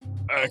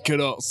I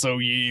could also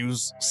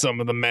use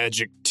some of the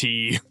magic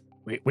tea.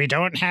 We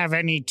don't have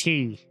any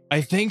tea.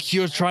 I think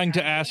you're trying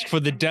to ask for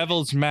the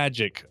devil's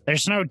magic.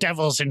 There's no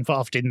devils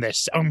involved in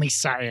this, only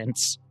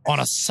science. On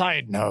a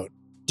side note,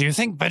 do you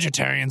think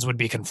vegetarians would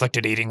be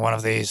conflicted eating one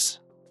of these?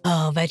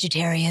 Oh,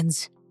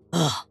 vegetarians.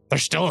 Ugh. They're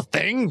still a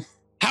thing?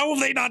 How have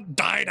they not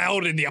died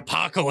out in the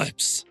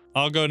apocalypse?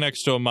 I'll go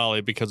next to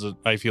Amali because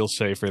I feel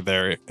safer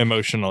there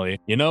emotionally.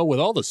 You know, with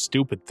all the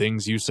stupid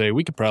things you say,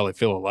 we could probably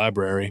fill a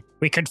library.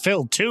 We could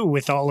fill 2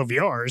 with all of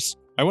yours.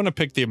 I want to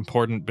pick the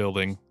important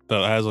building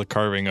that has a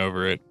carving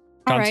over it.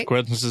 All right.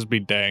 Consequences be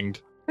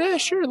danged. Yeah,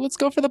 sure. Let's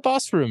go for the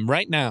boss room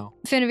right now.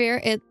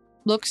 Finavir, it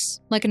looks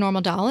like a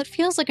normal doll. It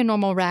feels like a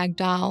normal rag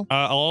doll.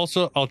 I'll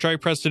try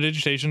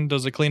prestidigitation.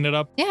 Does it clean it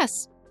up?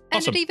 Yes.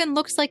 And Awesome. it even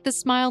looks like the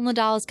smile on the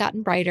doll has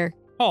gotten brighter.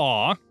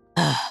 Aw.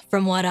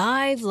 From what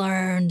I've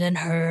learned and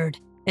heard,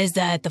 is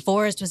that the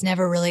forest was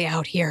never really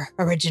out here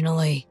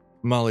originally.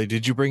 Molly,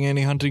 did you bring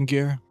any hunting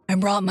gear? I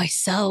brought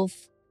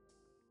myself.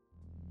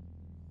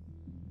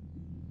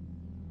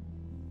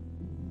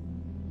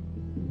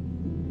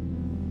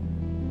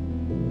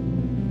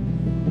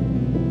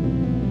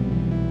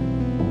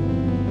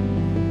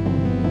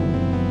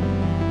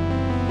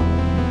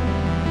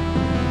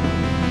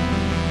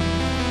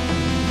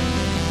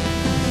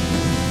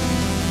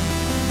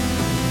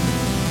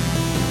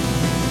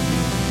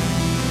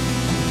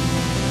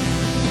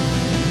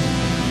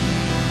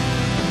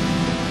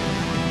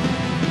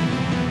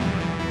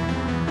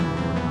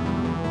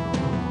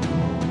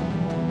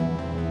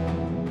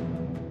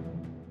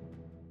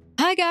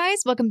 Hi guys,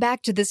 welcome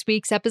back to this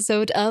week's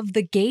episode of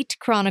The Gate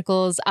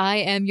Chronicles. I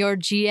am your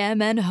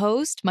GM and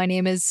host. My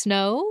name is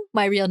Snow.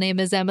 My real name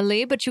is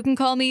Emily, but you can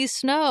call me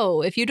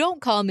Snow. If you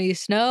don't call me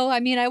Snow, I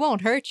mean, I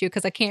won't hurt you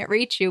because I can't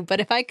reach you, but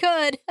if I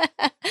could,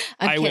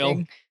 I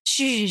will.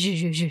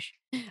 Shh.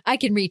 I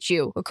can reach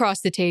you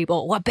across the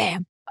table.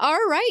 Wha-bam.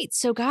 All right,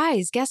 so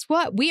guys, guess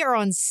what? We are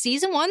on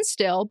season 1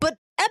 still, but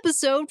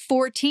episode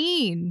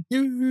 14.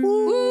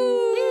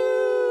 Woo!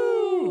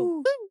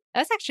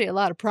 That's actually a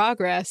lot of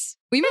progress.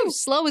 We move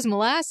slow as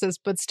molasses,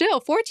 but still,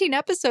 14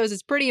 episodes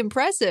is pretty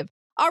impressive.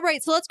 All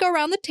right, so let's go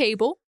around the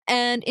table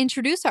and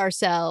introduce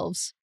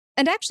ourselves.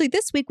 And actually,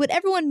 this week, would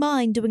everyone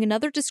mind doing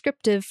another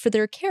descriptive for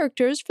their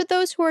characters for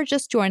those who are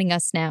just joining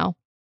us now?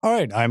 All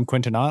right, I'm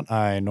Quentin Ott.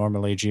 I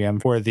normally GM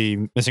for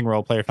the Missing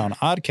Role Player Found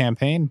Odd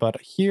campaign, but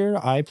here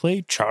I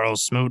play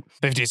Charles Smoot,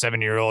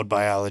 57-year-old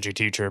biology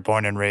teacher,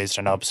 born and raised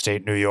in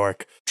upstate New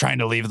York, trying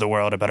to leave the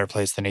world a better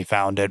place than he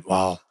found it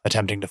while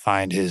attempting to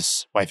find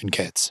his wife and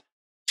kids.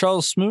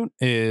 Charles Smoot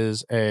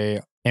is a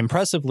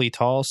impressively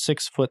tall,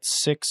 6'6",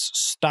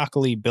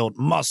 stockily built,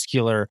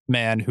 muscular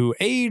man who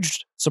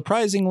aged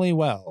surprisingly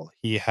well.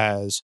 He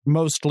has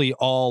mostly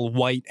all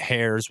white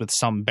hairs with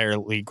some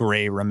barely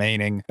gray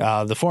remaining.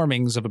 The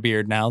formings of a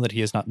beard now that he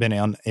has not been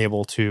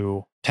unable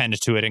to tend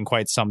to it in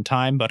quite some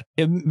time, but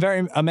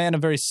a man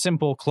of very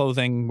simple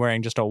clothing,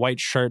 wearing just a white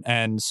shirt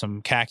and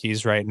some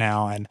khakis right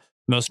now, and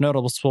most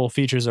notable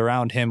features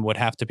around him would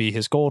have to be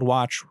his gold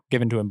watch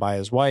given to him by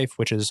his wife,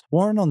 which is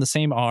worn on the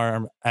same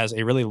arm as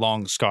a really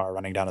long scar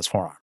running down his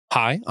forearm.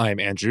 Hi, I'm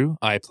Andrew.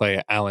 I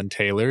play Alan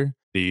Taylor,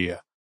 the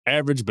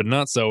average but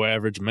not so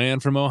average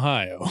man from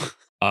Ohio.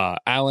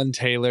 Alan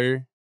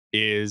Taylor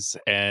is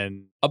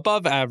an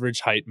above average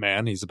height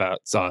man. He's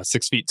about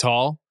 6 feet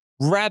tall,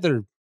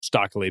 rather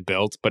stockily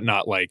built, but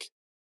not like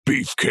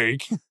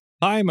beefcake.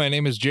 Hi, my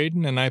name is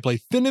Jaden, and I play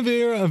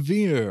Finavir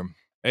Avir,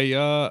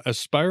 a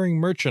aspiring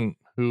merchant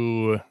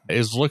who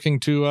is looking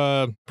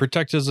to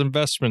protect his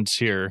investments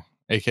here,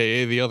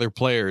 aka the other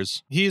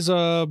players. He's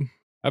about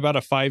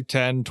a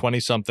 5'10",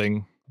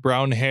 20-something,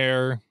 brown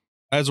hair,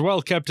 as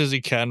well kept as he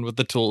can with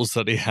the tools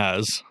that he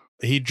has.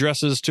 He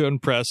dresses to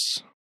impress.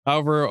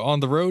 However, on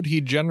the road,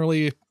 he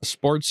generally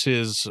sports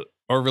his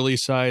overly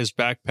sized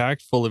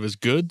backpack full of his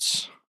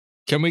goods.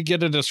 Can we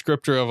get a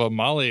descriptor of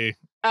Amali?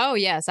 Oh,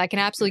 yes, I can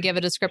absolutely give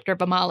a descriptor of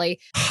Amali.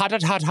 Hot.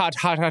 Hot.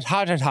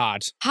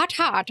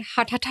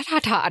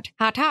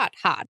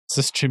 Is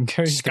this Jim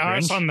Carrey's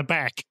Scars The Grinch? on the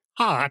back.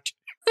 Hot.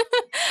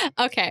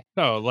 Okay.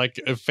 No, like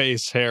a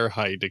face, hair,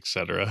 height,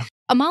 etc.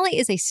 Amali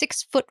is a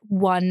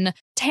 6'1",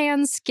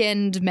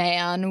 tan-skinned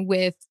man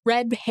with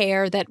red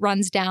hair that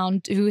runs down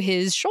to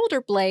his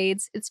shoulder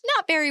blades. It's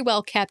not very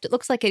well kept. It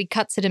looks like he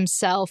cuts it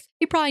himself.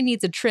 He probably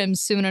needs a trim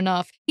soon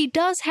enough. He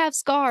does have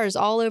scars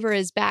all over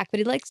his back, but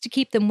he likes to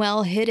keep them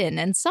well hidden,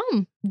 and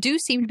some do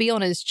seem to be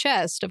on his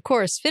chest. Of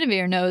course,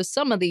 Finavir knows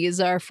some of these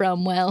are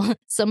from, well,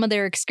 some of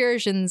their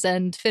excursions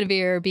and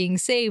Finavir being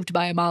saved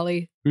by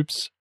Amali.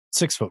 Oops.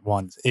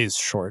 6'1" is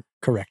short.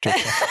 Correct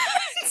yourself.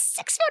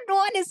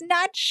 6'1" is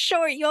not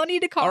short. You all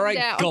need to calm All right,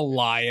 down.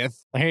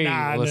 Goliath. Hey,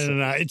 Nah, listen.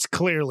 no. It's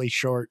clearly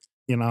short,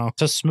 you know.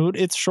 To Smoot,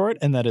 it's short,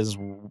 and that is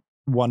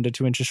 1 to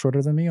 2 inches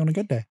shorter than me on a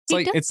good day. It's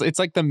like it's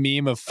like the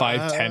meme of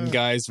 5'10"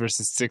 guys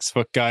versus 6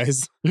 foot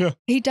guys.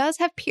 He does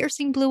have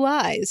piercing blue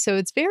eyes, so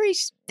it's a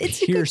good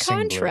Piercing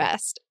blue.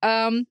 contrast.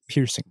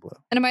 Piercing blue.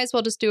 And I might as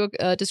well just do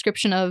a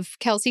description of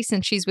Kelsey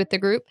since she's with the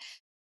group.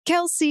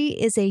 Kelsey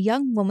is a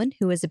young woman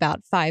who is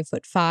about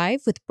 5'5"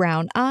 with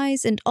brown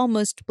eyes and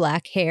almost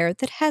black hair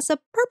that has a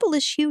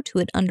purplish hue to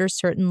it under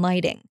certain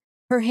lighting.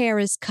 Her hair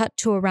is cut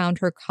to around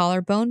her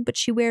collarbone, but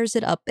she wears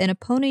it up in a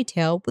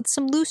ponytail with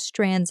some loose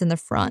strands in the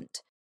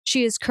front.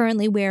 She is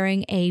currently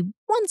wearing a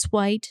once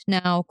white,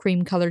 now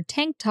cream-colored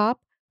tank top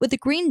with a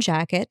green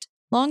jacket,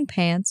 long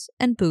pants,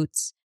 and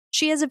boots.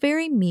 She has a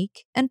very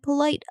meek and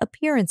polite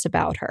appearance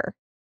about her.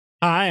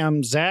 Hi,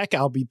 I'm Zach.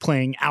 I'll be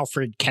playing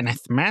Alfred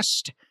Kenneth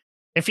Mest.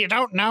 If you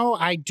don't know,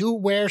 I do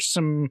wear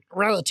some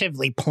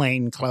relatively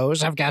plain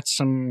clothes. I've got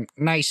some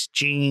nice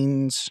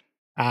jeans,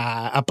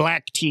 a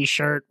black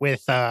T-shirt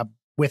with a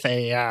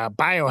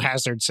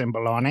biohazard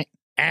symbol on it,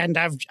 and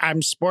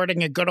I'm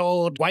sporting a good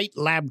old white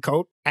lab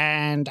coat,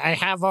 and I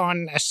have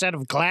on a set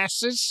of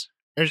glasses.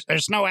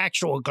 There's no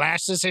actual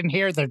glasses in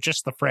here; they're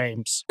just the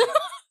frames.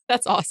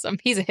 That's awesome.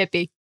 He's a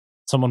hippie.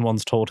 Someone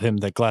once told him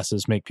that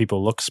glasses make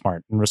people look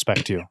smart and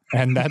respect you,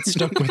 and that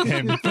stuck with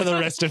him for the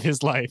rest of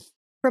his life.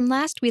 From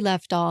last we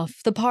left off,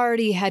 the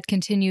party had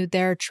continued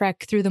their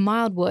trek through the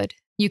Mildwood.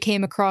 You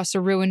came across a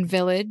ruined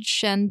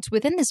village, and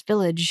within this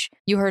village,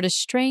 you heard a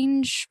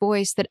strange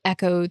voice that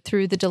echoed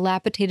through the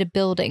dilapidated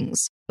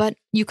buildings. But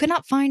you could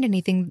not find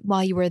anything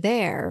while you were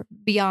there,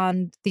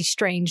 beyond the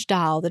strange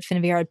doll that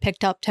Finavir had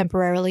picked up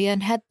temporarily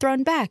and had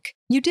thrown back.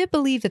 You did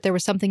believe that there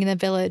was something in the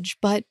village,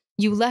 but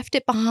you left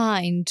it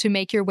behind to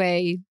make your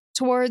way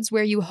towards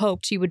where you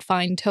hoped you would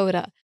find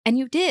Toda. And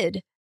you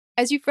did.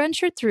 As you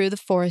ventured through the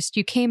forest,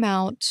 you came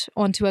out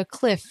onto a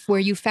cliff where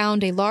you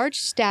found a large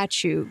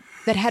statue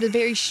that had a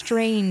very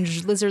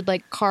strange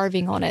lizard-like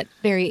carving on it,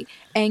 very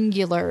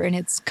angular in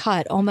its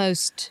cut,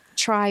 almost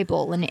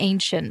tribal and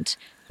ancient,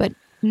 but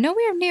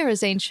nowhere near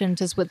as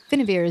ancient as what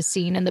Finavir has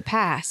seen in the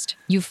past.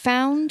 You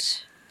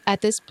found,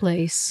 at this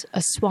place,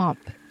 a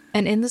swamp,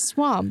 and in the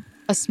swamp,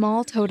 a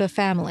small Toda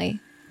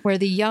family, where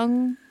the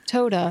young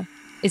Toda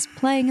is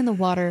playing in the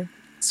water,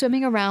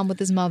 swimming around with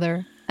his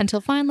mother,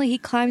 until finally he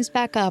climbs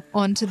back up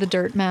onto the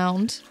dirt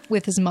mound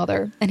with his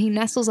mother, and he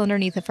nestles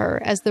underneath of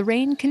her as the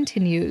rain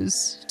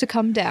continues to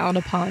come down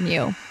upon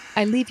you.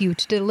 I leave you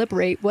to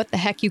deliberate what the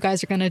heck you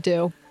guys are going to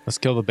do. Let's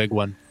kill the big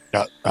one.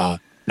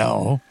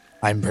 No,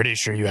 I'm pretty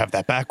sure you have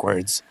that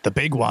backwards. The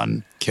big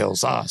one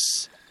kills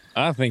us.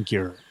 I think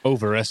you're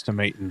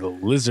overestimating the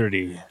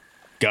lizardy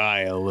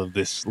guile of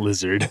this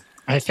lizard.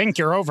 I think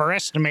you're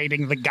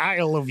overestimating the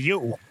guile of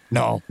you.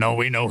 No,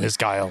 we know his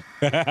guile.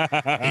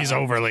 He's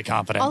overly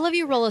confident. All of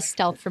you roll a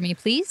stealth for me,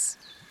 please.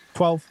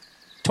 12.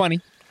 20.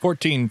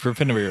 14 for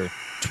Finavir.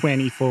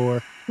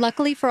 24.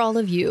 Luckily for all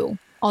of you,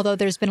 although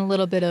there's been a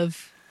little bit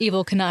of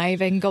evil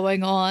conniving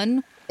going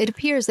on, it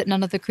appears that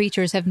none of the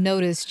creatures have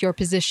noticed your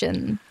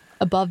position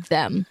above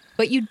them.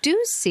 But you do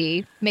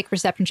see, make a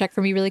perception check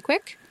for me really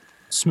quick.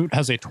 Smoot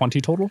has a 20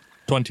 total.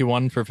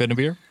 21 for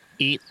Finavir.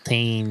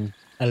 18.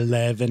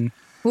 11.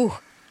 Ooh,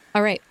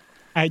 all right.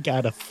 I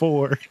got a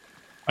 4.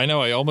 I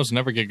know, I almost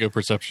never get good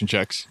perception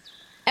checks.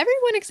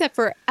 Everyone except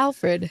for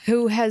Alfred,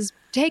 who has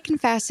taken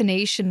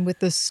fascination with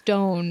the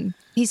stone.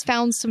 He's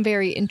found some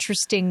very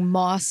interesting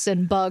moss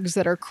and bugs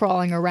that are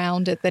crawling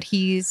around it that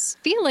he's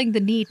feeling the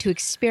need to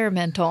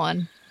experiment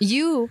on.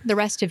 You, the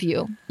rest of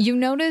you, you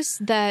notice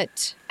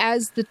that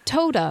as the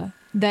Toda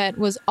that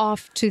was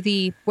off to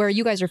the, where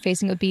you guys are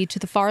facing would be to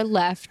the far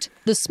left,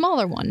 the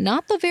smaller one,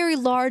 not the very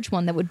large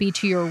one that would be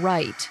to your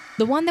right,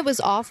 the one that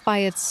was off by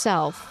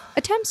itself,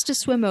 attempts to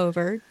swim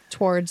over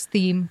towards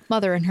the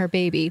mother and her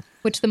baby,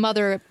 which the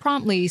mother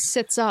promptly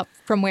sits up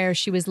from where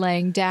she was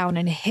laying down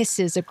and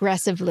hisses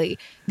aggressively.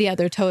 The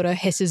other Toda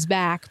hisses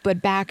back,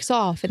 but backs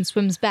off and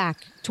swims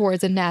back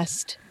towards a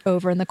nest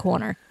over in the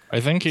corner.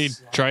 I think he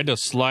tried to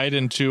slide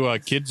into a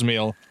kid's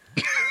meal.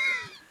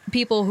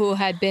 People who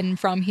had been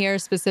from here,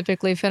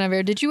 specifically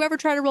Finavir, did you ever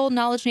try to roll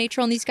knowledge nature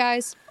on these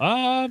guys?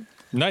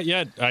 Not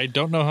yet. I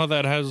don't know how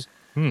that has...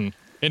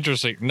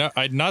 Interesting. No,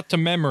 not to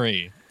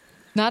memory.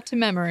 Not to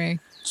memory.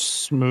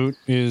 Smoot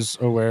is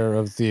aware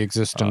of the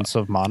existence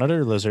of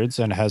monitor lizards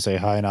and has a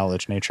high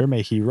knowledge nature.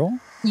 May he roll?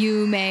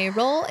 You may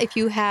roll if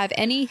you have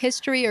any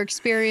history or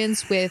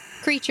experience with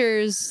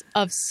creatures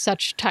of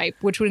such type,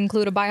 which would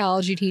include a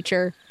biology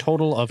teacher.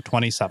 Total of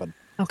 27.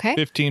 Okay.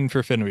 15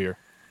 for Finavir.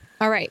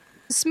 All right.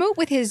 Smoot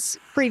with his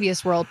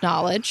previous world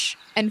knowledge,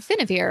 and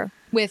Finavir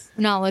with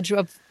knowledge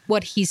of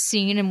what he's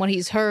seen and what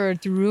he's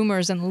heard through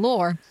rumors and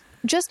lore.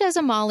 Just as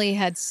Amali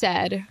had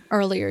said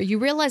earlier, you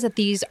realize that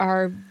these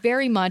are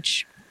very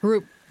much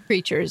group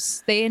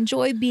creatures. They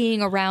enjoy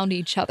being around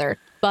each other,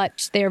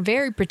 but they're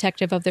very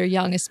protective of their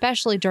young,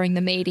 especially during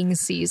the mating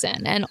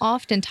season, and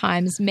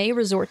oftentimes may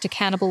resort to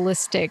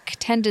cannibalistic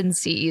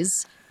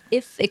tendencies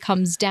if it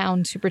comes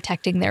down to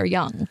protecting their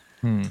young.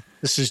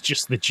 This is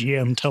just the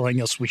GM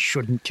telling us we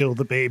shouldn't kill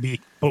the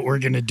baby, but we're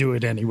going to do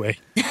it anyway.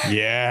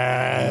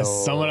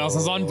 Yes, someone else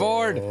is on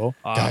board.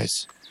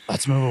 Guys,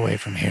 let's move away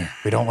from here.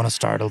 We don't want to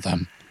startle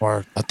them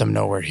or let them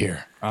know we're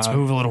here. Let's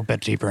move a little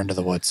bit deeper into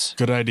the woods.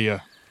 Good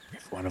idea.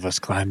 If one of us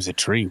climbs a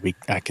tree,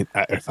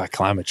 if I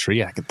climb a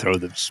tree, I could throw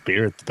the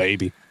spear at the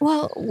baby.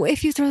 Well,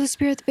 if you throw the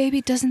spear at the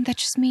baby, doesn't that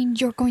just mean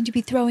you're going to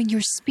be throwing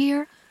your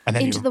spear And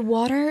then into the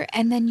water,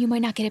 and then you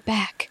might not get it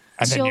back.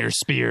 And then So- your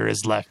spear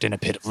is left in a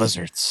pit of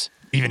lizards.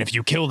 Even if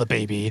you kill the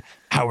baby,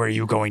 how are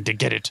you going to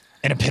get it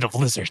in a pit of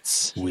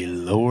lizards? We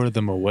lower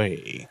them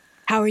away.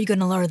 How are you going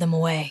to lure them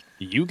away?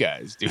 You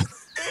guys do.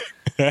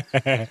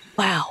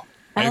 Wow.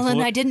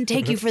 Alan, I didn't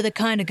take you for the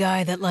kind of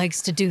guy that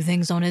likes to do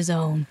things on his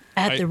own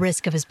at the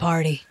risk of his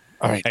party.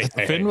 All right.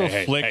 Finn will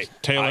flick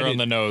Taylor on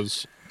the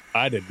nose.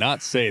 I did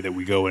not say that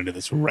we go into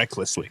this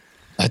recklessly.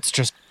 Let's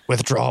just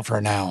withdraw for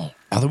now.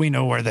 Now that we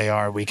know where they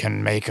are, we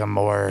can make a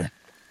more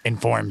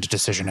informed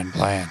decision and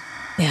plan.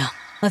 Yeah,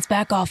 let's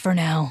back off for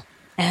now.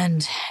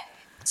 And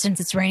since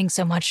it's raining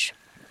so much,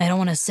 I don't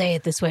want to say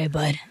it this way,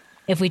 but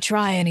if we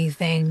try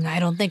anything, I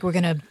don't think we're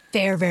going to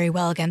fare very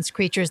well against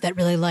creatures that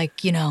really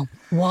like,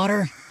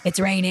 water. It's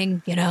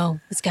raining, the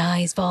sky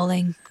is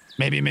falling.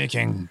 Maybe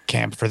making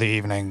camp for the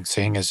evening,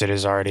 seeing as it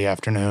is already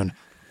afternoon,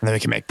 and then we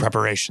can make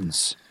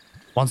preparations.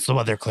 Once the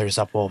weather clears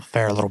up, we'll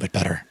fare a little bit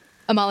better.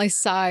 Amali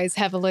sighs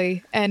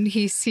heavily, and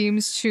he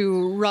seems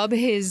to rub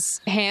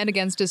his hand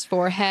against his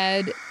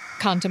forehead,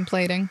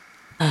 contemplating.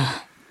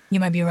 You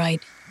might be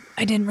right.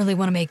 I didn't really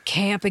want to make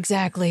camp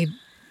exactly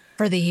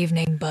for the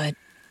evening, but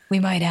we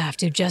might have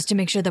to just to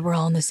make sure that we're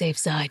all on the safe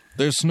side.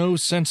 There's no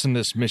sense in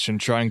this mission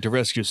trying to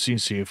rescue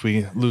Cece if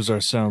we lose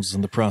ourselves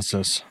in the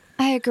process.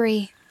 I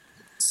agree.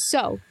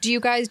 So, do you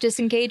guys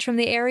disengage from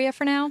the area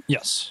for now?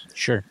 Yes,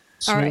 sure.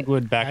 All Smoot right.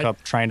 would back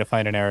up trying to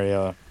find an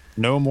area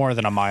no more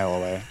than a mile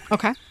away.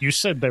 Okay. You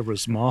said there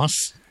was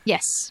moss.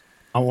 Yes.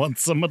 I want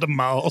some of the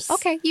moss.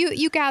 Okay,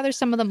 you gather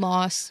some of the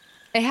moss.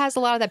 It has a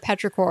lot of that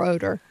petrichor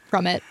odor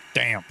from it.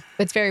 Damn.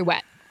 It's very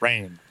wet.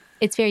 Rain.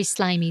 It's very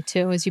slimy,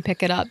 too, as you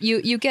pick it up.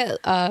 You get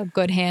a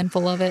good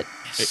handful of it,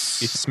 It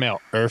smell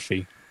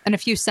earthy. and a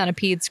few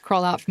centipedes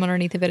crawl out from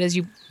underneath of it as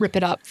you rip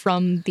it up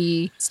from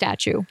the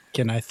statue.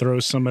 Can I throw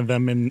some of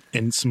them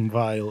in some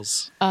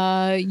vials?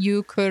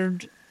 You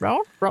could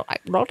roll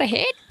to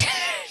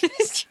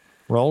hit.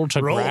 Roll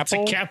to Roll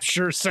grapple? to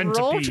capture Roll to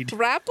centipede.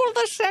 grapple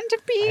the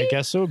centipede. I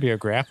guess it would be a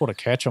grapple to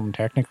catch them,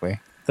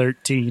 technically.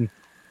 13.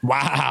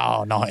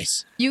 Wow,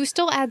 nice. You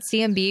still add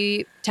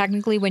CMB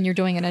technically when you're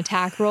doing an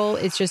attack roll.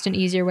 It's just an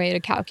easier way to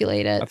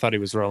calculate I it. thought he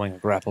was rolling a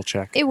grapple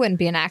check. It wouldn't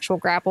be an actual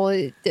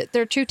grapple.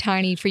 They're too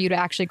tiny for you to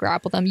actually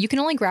grapple them. You can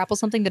only grapple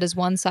something that is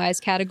one size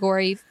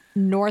category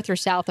north or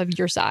south of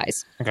your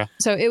size. Okay.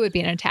 So it would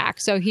be an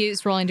attack. So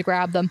he's rolling to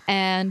grab them.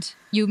 And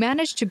you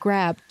manage to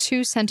grab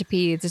 2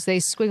 centipedes as they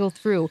squiggle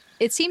through.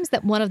 It seems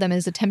that one of them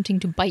is attempting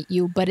to bite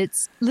you, but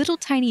its little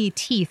tiny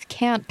teeth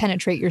can't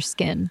penetrate your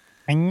skin.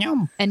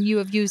 And you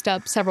have used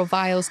up several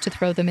vials to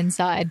throw them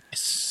inside.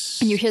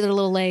 And you hear their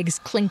little legs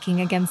clinking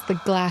against the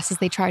glass as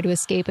they try to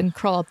escape and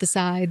crawl up the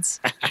sides.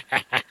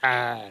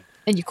 And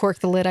you cork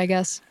the lid, I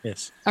guess.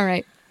 Yes. All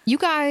right. You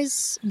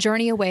guys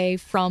journey away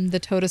from the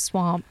Toda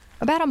Swamp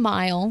about a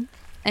mile,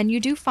 and you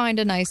do find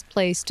a nice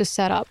place to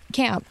set up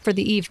camp for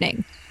the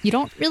evening. You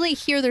don't really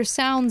hear their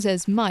sounds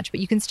as much, but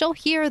you can still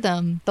hear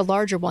them, the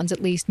larger ones at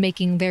least,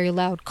 making very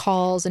loud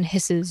calls and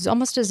hisses,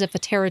 almost as if a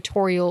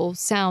territorial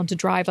sound to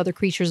drive other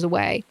creatures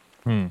away.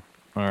 All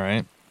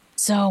right.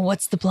 So,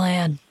 what's the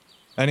plan?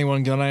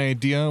 Anyone got an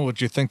idea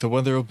what you think the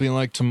weather will be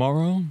like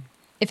tomorrow?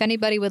 If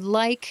anybody would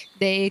like,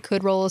 they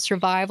could roll a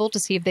survival to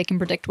see if they can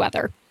predict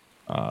weather.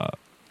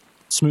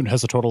 Smoot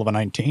has a total of a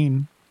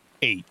 19.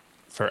 8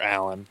 for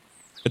Alan.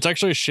 It's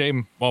actually a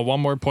shame. Well, one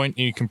more point,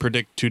 you can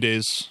predict 2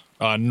 days.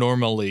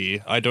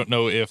 Normally, I don't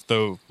know if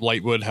the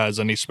Lightwood has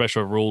any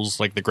special rules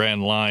like the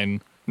Grand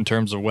Line in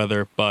terms of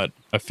weather, but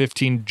a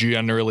 15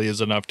 generally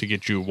is enough to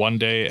get you 1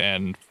 day,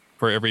 and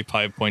for every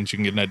 5 points, you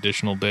can get an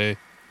additional day.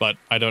 But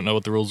I don't know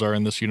what the rules are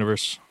in this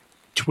universe.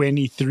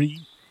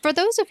 23. For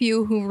those of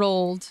you who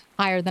rolled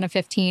higher than a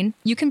 15,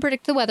 you can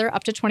predict the weather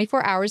up to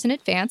 24 hours in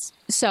advance.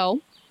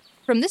 So,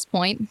 from this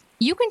point,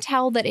 you can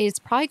tell that it's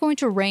probably going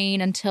to rain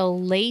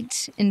until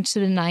late into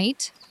the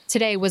night.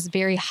 Today was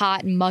very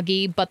hot and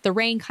muggy, but the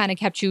rain kind of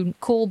kept you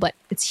cool, but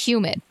it's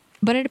humid.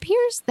 But it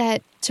appears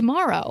that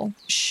tomorrow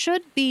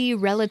should be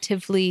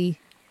relatively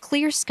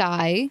clear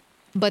sky,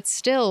 but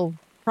still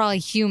probably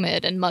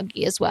humid and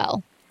muggy as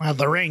well. Well,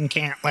 the rain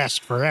can't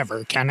last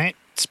forever, can it?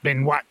 It's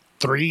been,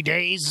 3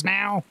 days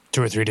now?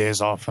 2 or 3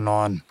 days off and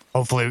on.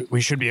 Hopefully, we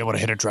should be able to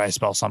hit a dry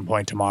spell some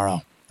point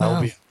tomorrow.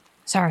 That'll be.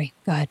 Sorry,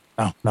 go ahead.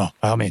 No,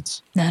 by all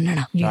means. No. You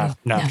No, go.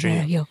 no, after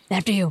you. You.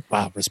 After you.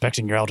 Wow,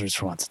 respecting your elders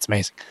for once. It's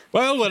amazing.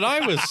 Well, when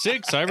I was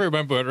 6, I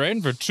remember it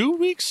rained for 2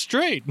 weeks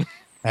straight.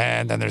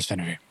 And then there's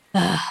Finnery.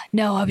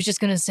 No, I was just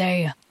going to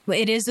say,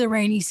 it is the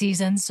rainy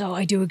season, so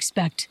I do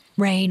expect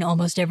rain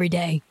almost every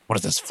day. What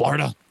is this,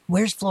 Florida?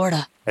 Where's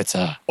Florida? It's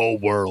a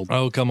Old world.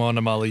 Oh, come on,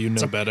 Amali, you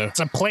know better. It's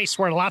a place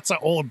where lots of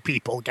old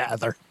people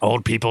gather.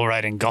 old people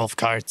riding golf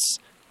carts.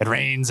 It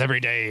rains every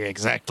day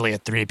exactly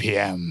at 3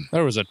 p.m.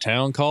 There was a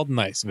town called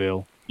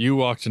Niceville. You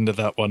walked into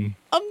that one.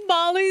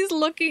 Amali's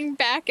looking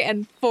back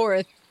and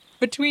forth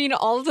between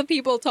all of the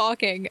people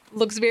talking,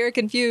 looks very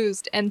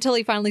confused until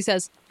he finally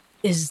says,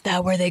 Is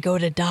that where they go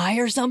to die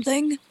or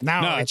something?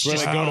 No, it's where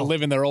they go to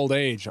live in their old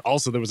age.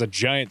 Also, there was a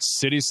giant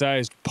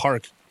city-sized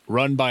park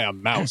run by a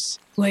mouse.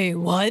 Wait,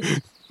 what?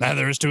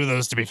 There was 2 of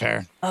those, to be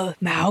fair. A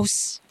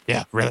mouse?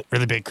 Yeah, really,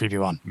 really big, creepy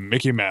one.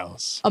 Mickey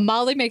Mouse.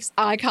 Amali makes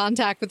eye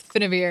contact with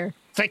Finavir.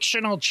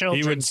 Fictional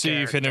children's He would see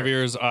character.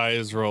 Finavir's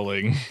eyes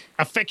rolling.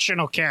 A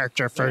fictional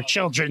character for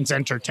children's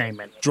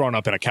entertainment. Drawn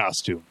up in a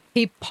costume.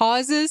 He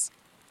pauses.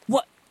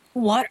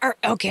 What are.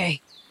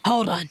 Okay,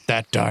 hold on.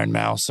 That darn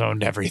mouse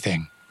owned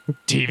everything.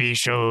 TV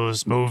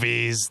shows,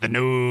 movies, the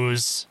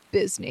news.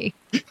 Disney.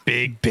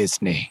 Big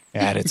business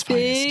at its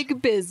finest.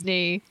 Big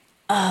Disney.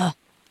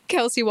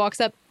 Kelsey walks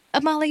up.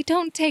 Amali,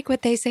 don't take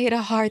what they say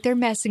to heart. They're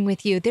messing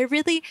with you. They're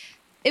really...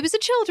 It was a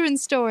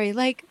children's story.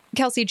 Like,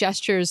 Kelsey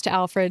gestures to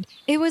Alfred.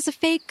 It was a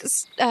fake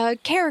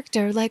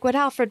character, like what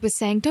Alfred was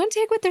saying. Don't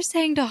take what they're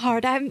saying to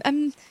heart.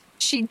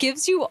 She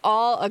gives you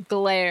all a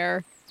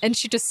glare, and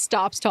she just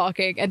stops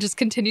talking and just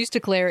continues to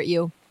glare at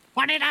you.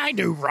 What did I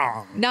do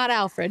wrong? Not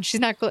Alfred. She's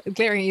not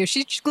glaring at you.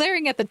 She's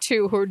glaring at the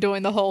 2 who are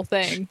doing the whole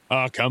thing.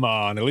 Oh, come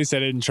on. At least I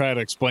didn't try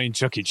to explain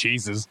Chuck E.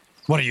 Cheese's.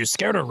 What, are you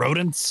scared of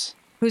rodents?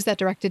 Who's that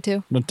directed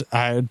to?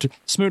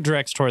 Smoot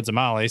directs towards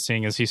Amali,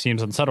 seeing as he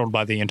seems unsettled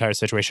by the entire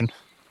situation.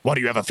 What,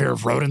 do you have a fear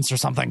of rodents or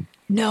something?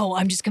 No,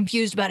 I'm just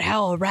confused about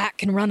how a rat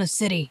can run a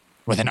city.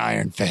 With an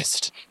iron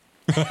fist.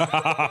 All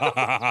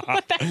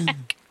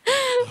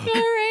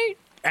right.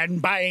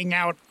 And buying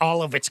out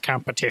all of its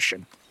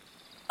competition.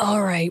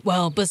 All right,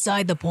 well,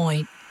 beside the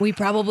point. We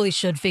probably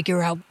should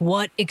figure out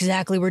what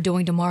exactly we're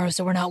doing tomorrow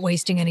so we're not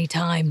wasting any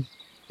time.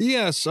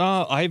 Yes,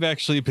 I've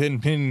actually been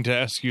meaning to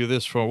ask you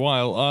this for a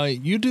while.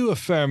 You do a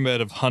fair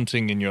bit of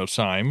hunting in your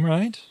time,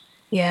 right?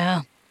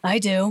 Yeah, I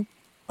do.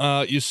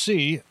 You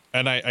see,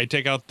 and I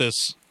take out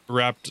this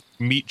wrapped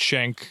meat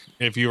shank,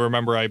 if you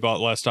remember I bought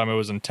last time I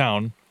was in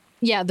town.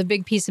 Yeah, the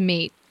big piece of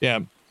meat. Yeah.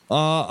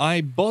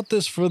 I bought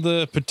this for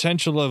the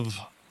potential of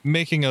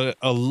making a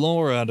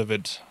lore out of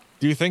it.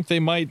 Do you think they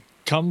might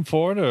come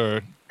for it,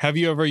 or have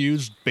you ever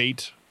used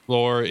bait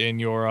lore in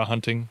your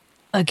hunting?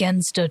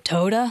 Against a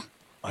Toda?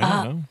 I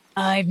don't know.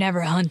 I've never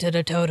hunted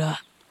a Toda,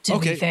 to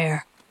be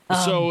fair.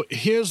 So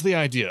here's the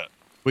idea.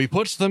 We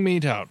put the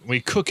meat out,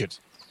 we cook it,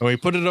 and we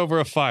put it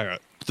over a fire.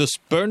 This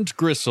burnt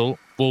gristle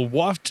will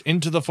waft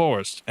into the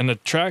forest and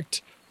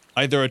attract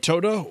either a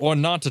Toda or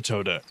not a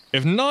Toda.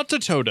 If not a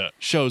Toda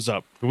shows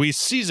up, we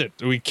seize it,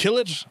 we kill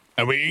it,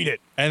 and we eat it.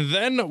 And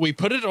then we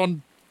put it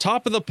on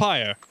top of the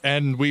pyre,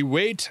 and we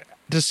wait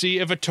to see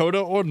if a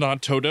Toda or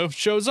not Toda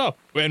shows up.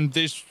 And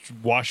this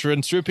wash,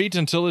 rinse, repeat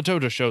until a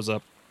Toda shows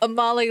up.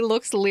 Amali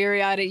looks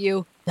leery-eyed at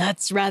you.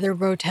 That's rather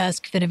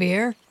grotesque,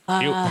 Finavir.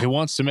 He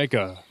wants to make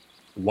a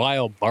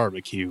wild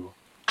barbecue.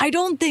 I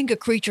don't think a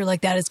creature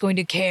like that is going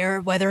to care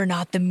whether or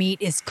not the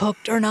meat is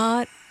cooked or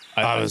not.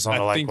 I was on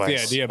a I think the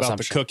likewise idea about the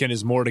assumption. cooking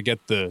is more to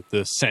get the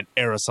scent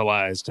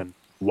aerosolized and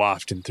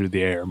wafting through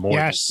the air,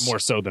 more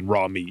so than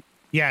raw meat.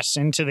 Yes,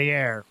 into the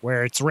air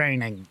where it's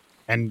raining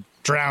and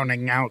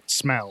drowning out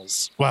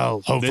smells.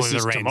 Well, hopefully This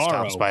is the rain tomorrow,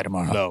 stops by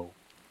tomorrow. though.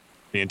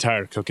 The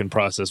entire cooking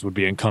process would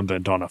be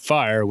incumbent on a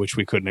fire, which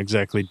we couldn't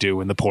exactly do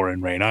in the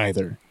pouring rain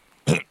either.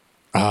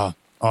 On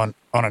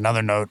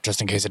another note,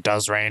 just in case it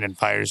does rain and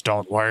fires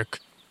don't work,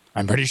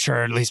 I'm pretty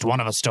sure at least one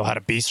of us still had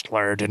a beast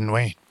lure, didn't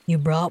we? You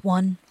brought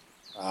one?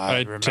 I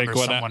remember take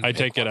one. someone I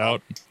picked take it one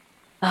out.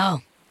 Oh,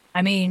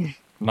 I mean,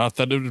 Not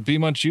that it would be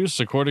much use,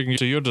 according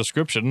to your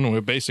description. We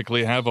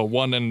basically have a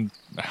 1 in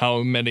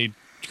how many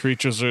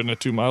creatures are in a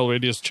 2-mile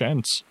radius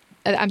chance.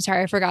 I'm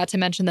sorry, I forgot to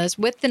mention this.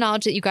 With the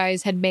knowledge that you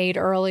guys had made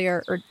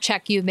earlier, or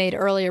check you made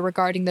earlier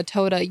regarding the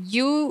Toda,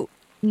 you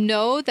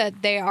know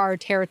that they are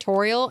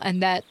territorial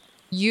and that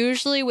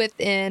usually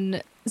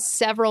within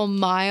several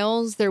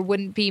miles there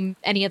wouldn't be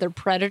any other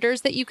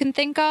predators that you can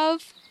think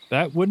of.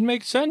 That would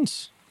make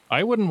sense.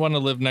 I wouldn't want to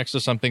live next to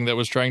something that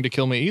was trying to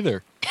kill me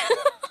either.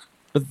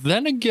 But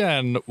then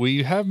again,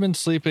 we have been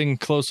sleeping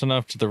close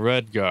enough to the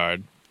Red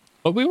Guard,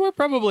 but we were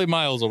probably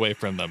miles away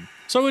from them.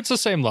 So it's the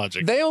same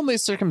logic. They only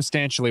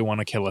circumstantially want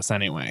to kill us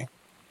anyway.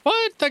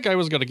 What? That guy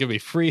was going to give me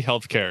free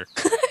health care.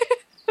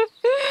 All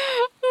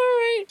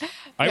right.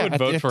 I would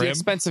vote at for the him.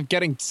 expense of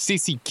getting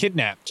Cece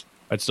kidnapped.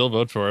 I'd still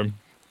vote for him.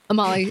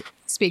 Amali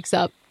speaks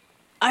up.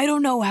 I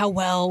don't know how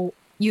well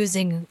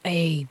using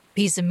a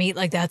piece of meat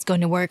like that's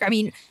going to work. I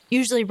mean,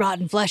 usually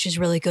rotten flesh is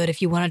really good if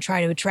you want to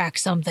try to attract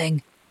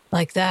something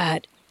like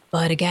that.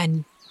 But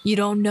again, you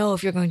don't know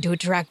if you're going to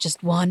attract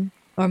just one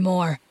or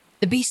more.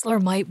 The beast lure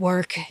might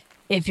work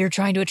if you're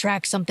trying to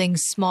attract something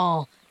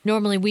small.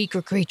 Normally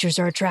weaker creatures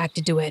are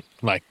attracted to it,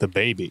 Like the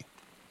baby.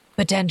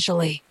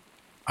 potentially.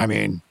 I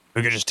mean,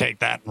 we could just take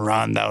that and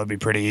run. That would be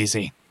pretty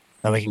easy.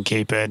 Then we can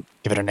keep it,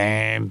 give it a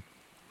name,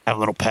 have a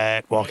little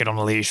pet, walk it on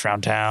a leash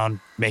around town,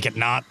 make it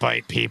not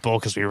bite people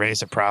because we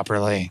raise it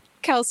properly.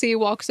 Kelsey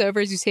walks over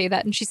as you say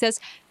that, and she says,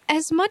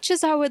 as much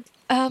as I would,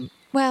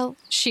 well,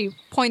 she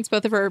points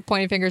both of her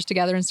pointing fingers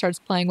together and starts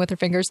playing with her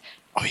fingers.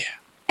 Oh, yeah.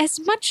 As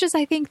much as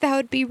I think that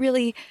would be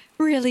really,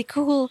 really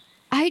cool,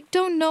 I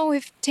don't know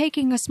if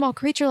taking a small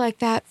creature like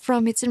that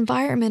from its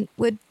environment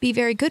would be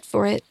very good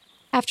for it.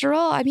 After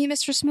all, I mean,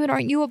 Mr. Smoot,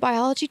 aren't you a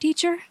biology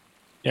teacher?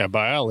 Yeah,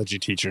 biology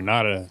teacher,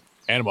 not a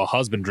animal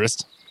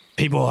husbandrist.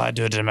 People had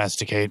to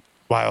domesticate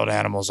wild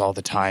animals all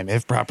the time.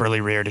 If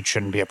properly reared, it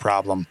shouldn't be a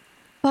problem.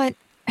 But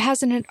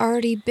hasn't it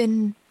already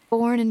been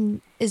born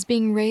and is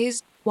being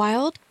raised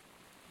wild?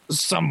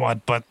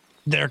 Somewhat, but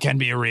there can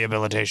be a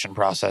rehabilitation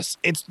process.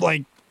 It's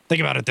like, think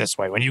about it this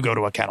way. When you go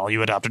to a kennel,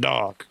 you adopt a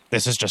dog.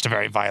 This is just a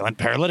very violent,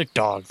 paralytic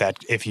dog that,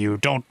 if you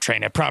don't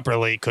train it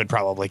properly, could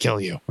probably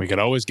kill you. We could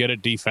always get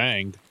it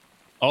defanged.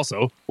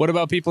 Also, what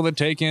about people that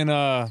take in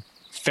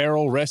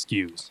feral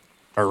rescues?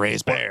 Or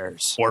raise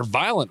bears. Or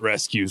violent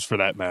rescues, for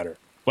that matter.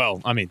 Well,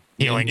 I mean,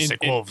 Healing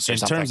sick wolves or in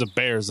something. terms of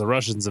bears, the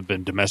Russians have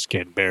been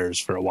domesticating bears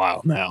for a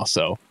while now,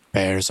 so.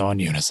 Bears on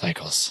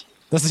unicycles.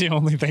 That's the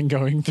only thing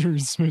going through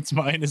Smoot's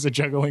mind is a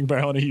juggling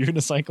bear on a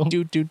unicycle.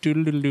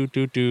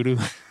 Do.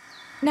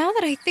 Now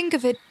that I think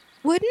of it,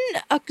 wouldn't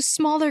a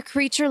smaller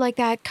creature like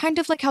that, kind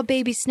of like how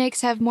baby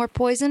snakes have more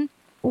poison,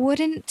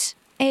 wouldn't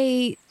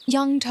a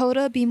young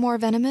Toda be more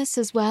venomous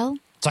as well?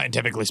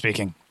 Scientifically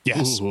speaking,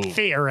 yes. Ooh.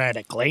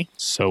 Theoretically.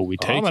 So we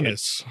take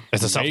Ominous.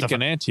 It's a it, make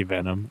an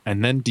anti-venom,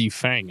 and then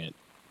defang it.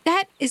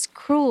 That is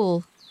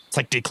cruel. It's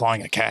like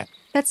declawing a cat.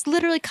 That's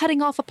literally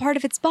cutting off a part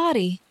of its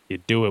body. You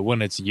do it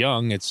when it's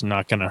young, it's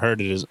not going to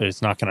hurt it.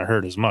 It's not going to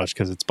hurt as much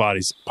because its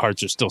body's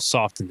parts are still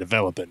soft and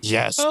developing.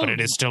 Yes, but it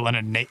is still an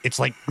innate. It's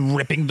like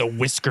ripping the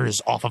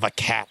whiskers off of a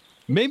cat.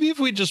 Maybe if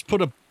we just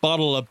put a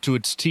bottle up to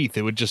its teeth,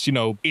 it would just,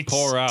 It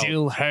pour out.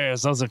 still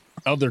has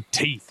other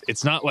teeth.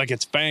 It's not like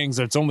its fangs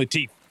or its only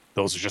teeth.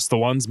 Those are just the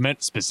ones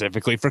meant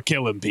specifically for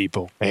killing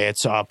people.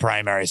 It's a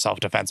primary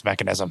self-defense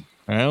mechanism.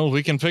 Well,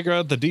 we can figure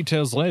out the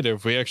details later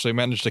if we actually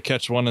manage to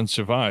catch one and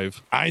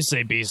survive. I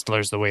say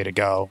Beastler's the way to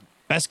go.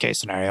 Best case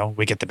scenario,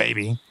 we get the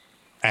baby,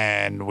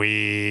 and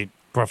we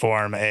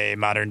perform a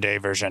modern-day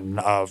version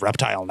of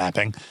reptile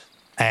napping.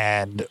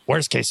 And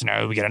worst case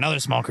scenario, we get another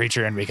small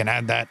creature, and we can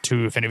add that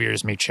to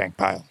Finnevir's meat shank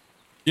pile.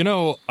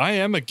 I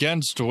am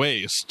against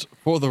waste,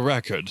 for the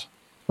record.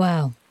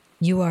 Wow,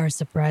 you are a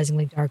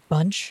surprisingly dark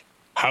bunch.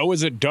 How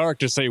is it dark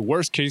to say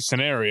worst case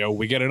scenario,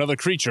 we get another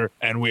creature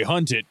and we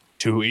hunt it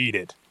to eat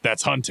it?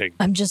 That's hunting.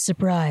 I'm just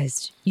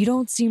surprised. You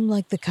don't seem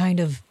like the kind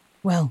of,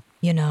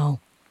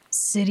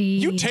 city...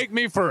 You take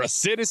me for a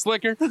city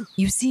slicker?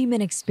 You seem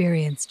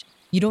inexperienced.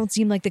 You don't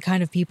seem like the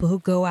kind of people who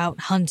go out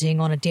hunting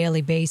on a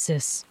daily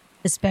basis,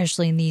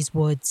 especially in these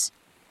woods.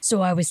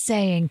 So I was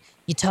saying,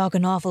 you talk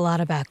an awful lot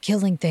about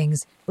killing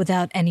things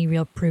without any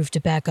real proof to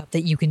back up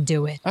that you can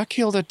do it. I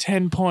killed a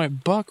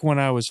 10-point buck when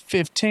I was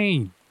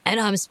 15. And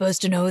I'm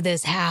supposed to know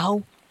this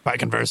how? By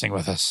conversing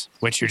with us,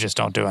 which you just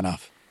don't do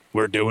enough.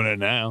 We're doing it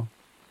now.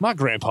 My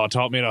grandpa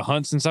taught me to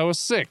hunt since I was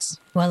 6.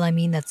 Well, I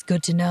mean, that's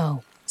good to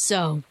know.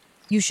 So,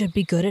 you should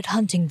be good at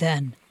hunting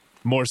then.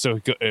 More so,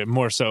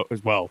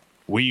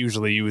 we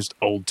usually used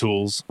old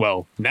tools.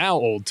 Well, now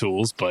old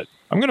tools, but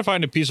I'm going to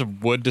find a piece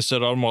of wood to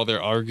sit on while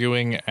they're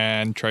arguing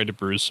and try to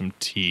brew some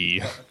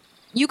tea.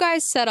 You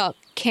guys set up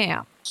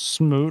camp.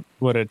 Smoot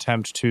would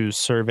attempt to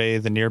survey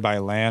the nearby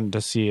land to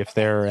see if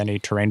there are any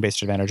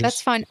terrain-based advantages.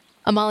 That's fine.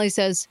 Amali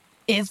says,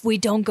 If we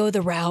don't go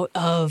the route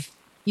of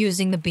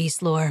using the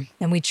beast lure,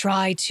 and we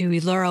try to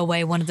lure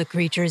away one of the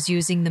creatures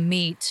using the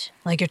meat,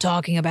 like you're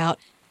talking about,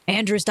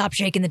 Andrew, stop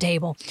shaking the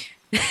table.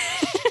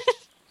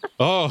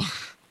 Oh,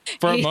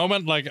 for a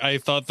moment, I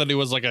thought that it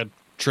was like a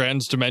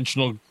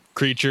trans-dimensional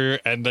creature,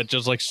 and that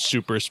just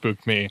super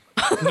spooked me.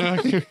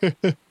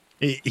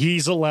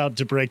 He's allowed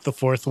to break the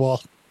fourth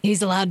wall.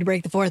 He's allowed to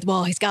break the fourth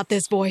wall. He's got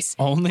this voice.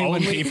 Only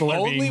when people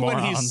are being only when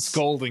morons. he's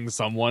scolding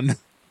someone.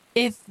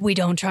 If we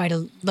don't try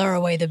to lure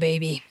away the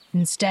baby,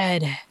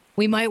 instead,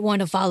 we might want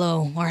to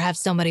follow or have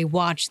somebody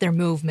watch their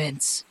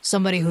movements.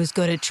 Somebody who's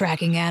good at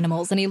tracking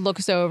animals and he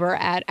looks over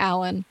at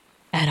Alan.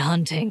 at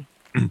hunting.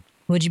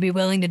 Would you be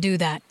willing to do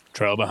that?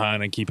 Trail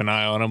behind and keep an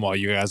eye on him while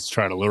you guys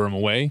try to lure him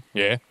away?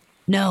 Yeah?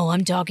 No,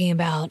 I'm talking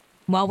about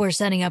while we're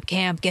setting up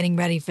camp, getting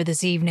ready for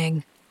this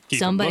evening.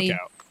 Keep a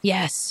lookout.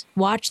 Yes,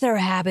 watch their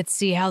habits,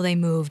 see how they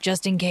move,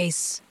 just in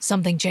case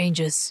something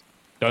changes.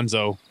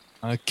 Dunzo.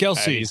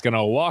 Kelsey, He's going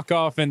to walk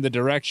off in the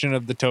direction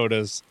of the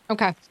Todas.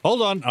 Okay.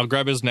 hold on. I'll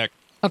grab his neck.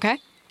 Okay.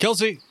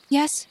 Kelsey,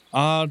 Yes.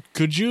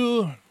 could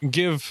you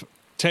give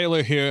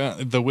Taylor here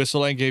the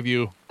whistle I gave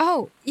you?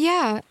 Oh,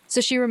 yeah. So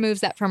she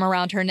removes that from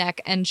around her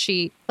neck and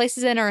she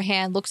places it in her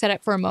hand, looks at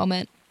it for a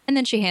moment, and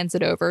then she hands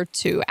it over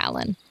to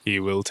Alan. He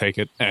will take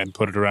it and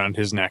put it around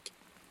his neck,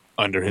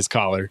 under his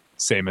collar,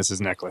 same as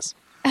his necklace.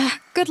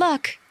 Good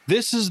luck.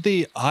 This is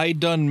the I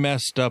done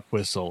messed up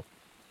whistle.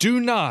 Do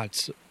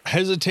not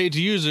hesitate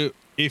to use it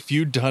if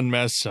you done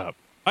mess up.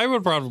 I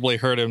would probably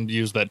heard him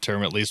use that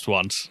term at least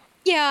once.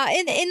 Yeah,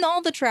 in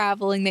all the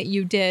traveling that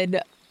you did,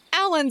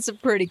 Alan's a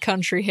pretty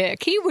country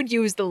hick. He would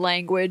use the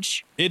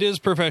language. It is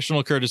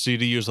professional courtesy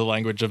to use the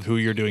language of who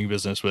you're doing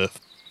business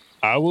with.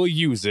 I will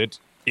use it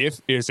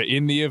if it's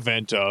in the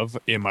event of,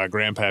 in my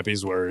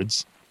grandpappy's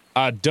words,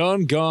 I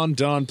done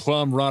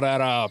plumb run out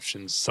of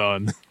options,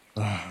 son.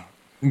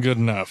 Good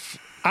enough.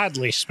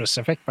 Oddly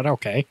specific, but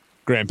okay.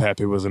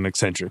 Grandpappy was an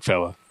eccentric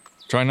fella.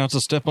 Try not to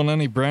step on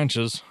any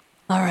branches.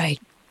 All right,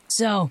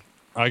 so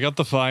I got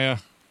the fire.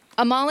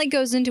 Amali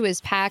goes into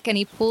his pack and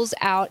he pulls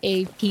out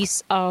a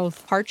piece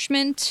of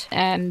parchment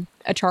and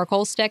a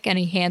charcoal stick and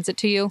he hands it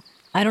to you.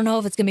 I don't know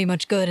if it's going to be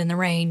much good in the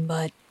rain,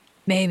 but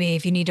maybe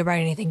if you need to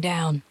write anything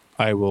down.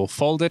 I will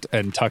fold it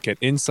and tuck it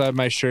inside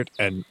my shirt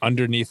and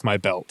underneath my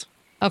belt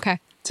Okay.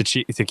 to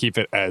keep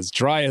it as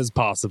dry as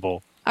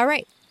possible. All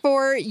right.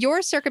 For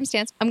your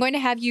circumstance, I'm going to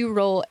have you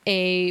roll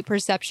a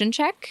perception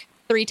check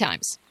 3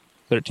 times.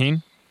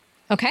 13,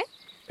 Okay?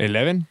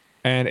 11,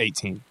 and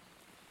 18.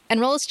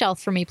 And roll a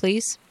stealth for me,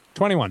 please.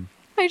 21.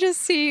 I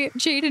just see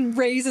Jaden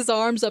raise his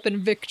arms up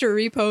in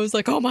victory pose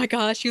like, oh my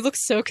gosh, you look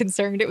so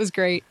concerned. It was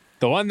great.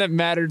 The one that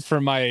mattered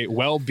for my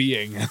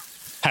well-being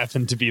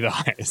happened to be the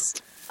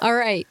highest. All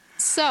right.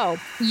 So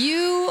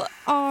you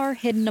are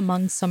hidden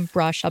among some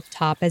brush up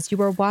top as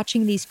you are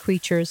watching these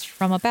creatures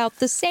from about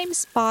the same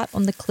spot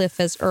on the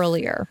cliff as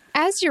earlier.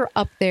 As you're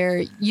up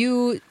there,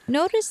 you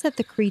notice that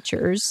the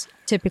creatures,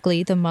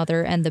 typically the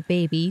mother and the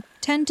baby,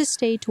 tend to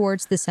stay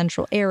towards the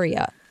central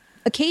area.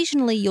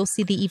 Occasionally, you'll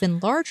see the even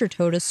larger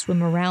Toda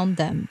swim around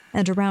them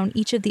and around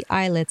each of the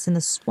islets in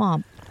the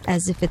swamp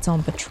as if it's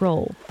on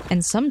patrol.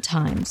 And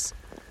sometimes,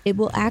 it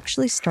will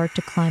actually start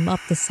to climb up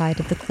the side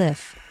of the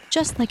cliff,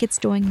 just like it's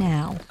doing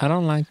now. I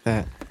don't like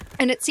that.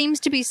 And it seems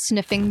to be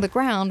sniffing the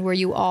ground where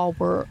you all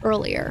were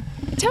earlier.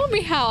 Tell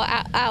me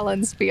how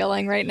Alan's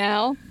feeling right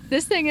now.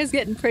 This thing is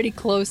getting pretty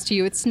close to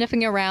you. It's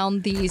sniffing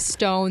around these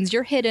stones.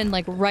 You're hidden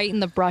like right in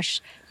the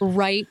brush,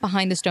 right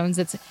behind the stones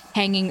that's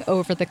hanging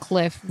over the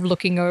cliff,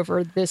 looking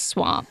over this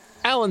swamp.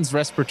 Alan's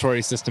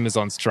respiratory system is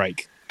on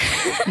strike.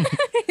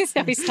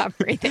 So he stopped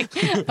breathing.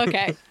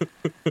 Okay.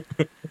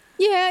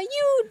 Yeah,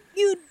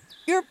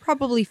 you're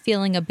probably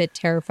feeling a bit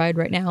terrified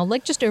right now,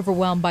 like just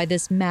overwhelmed by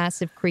this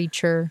massive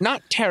creature.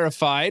 Not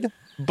terrified,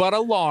 but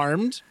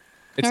alarmed.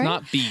 It's All right.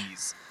 not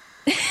bees.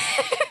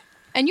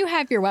 And you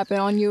have your weapon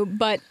on you,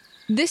 but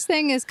this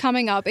thing is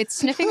coming up. It's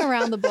sniffing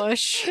around the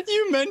bush.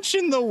 You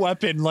mentioned the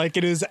weapon like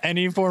it is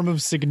any form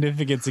of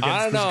significance I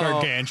against this don't know.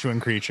 gargantuan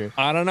creature.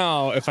 I don't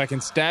know if I can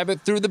stab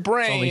it through the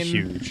brain. It's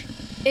only huge.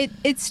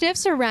 It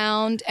sniffs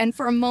around, and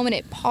for a moment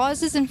it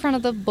pauses in front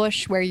of the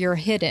bush where you're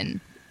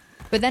hidden.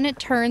 But then it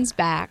turns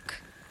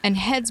back and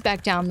heads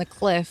back down the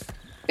cliff,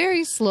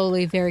 very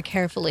slowly, very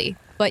carefully.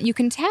 But you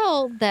can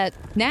tell that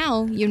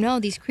now you know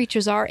these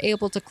creatures are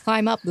able to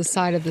climb up the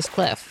side of this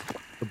cliff.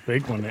 The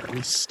big one, at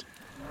least.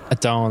 I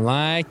don't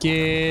like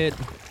it.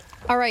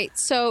 All right,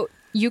 so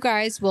you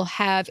guys will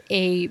have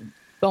a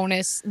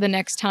bonus the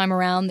next time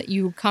around that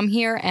you come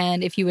here,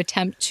 and if you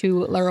attempt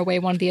to lure away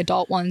one of the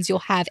adult ones, you'll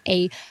have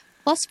a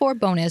 +4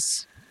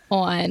 bonus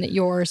on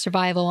your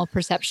survival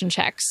perception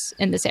checks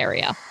in this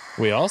area.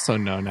 We also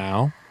know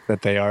now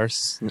that they are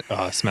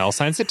smell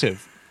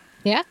sensitive.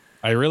 Yeah?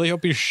 I really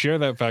hope you share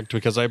that fact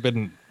because I've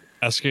been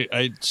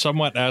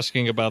somewhat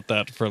asking about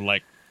that for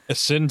like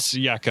since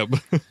Jakob.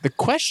 The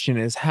question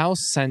is how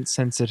scent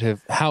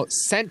sensitive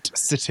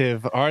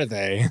are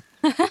they?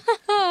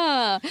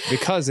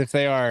 Because if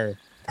they are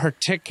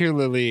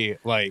particularly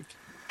like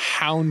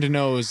hound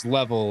nose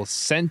level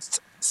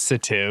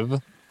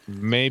sensitive,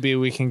 maybe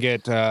we can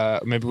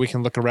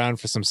look around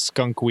for some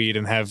skunk weed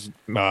and have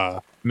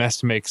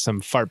Mess make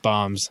some fart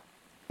bombs.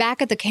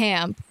 Back at the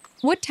camp,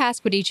 what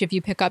task would each of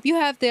you pick up? You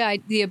have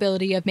the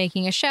ability of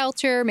making a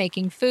shelter,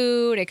 making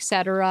food,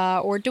 etc.,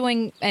 or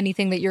doing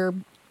anything that your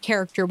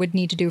character would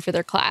need to do for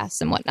their class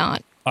and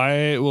whatnot.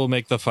 I will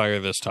make the fire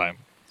this time.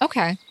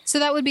 Okay, so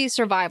that would be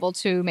survival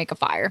to make a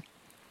fire.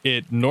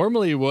 It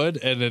normally would,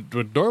 and it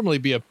would normally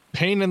be a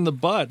pain in the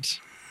butt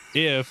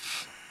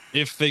if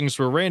things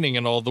were raining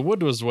and all the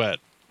wood was wet.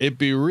 It'd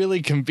be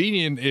really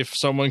convenient if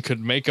someone could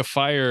make a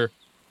fire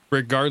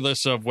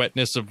regardless of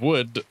wetness of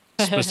wood,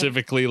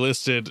 specifically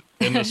listed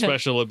in the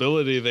special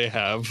ability they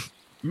have.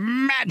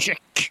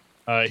 Magic!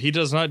 He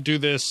does not do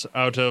this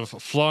out of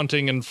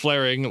flaunting and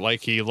flaring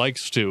like he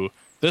likes to.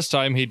 This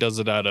time he does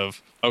it out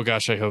of, oh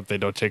gosh, I hope they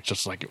don't take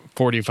just like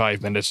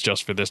 45 minutes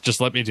just for this. Just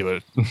let me do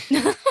it.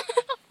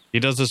 He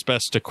does his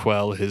best to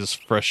quell his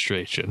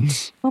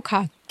frustrations.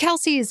 Okay.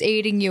 Kelsey is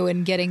aiding you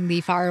in getting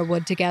the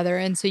firewood together,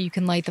 and so you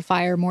can light the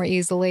fire more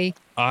easily.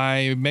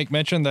 I make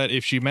mention that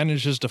if she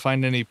manages to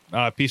find any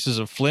pieces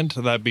of flint,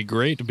 that'd be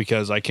great,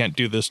 because I can't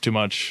do this too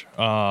much.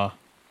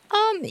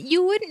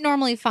 You wouldn't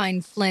normally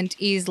find flint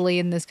easily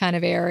in this kind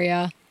of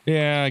area.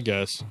 Yeah, I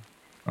guess.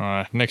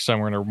 Next time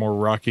we're in a more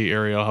rocky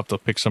area, I'll have to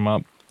pick some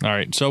up. All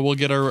right, so we'll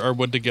get our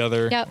wood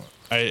together. Yep.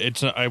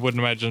 I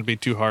wouldn't imagine it'd be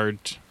too hard.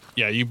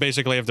 Yeah, you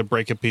basically have to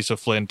break a piece of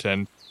flint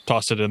and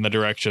toss it in the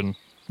direction.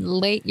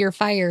 Light your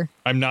fire.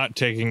 I'm not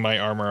taking my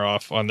armor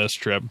off on this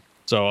trip,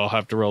 so I'll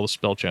have to roll a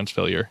spell chance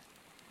failure.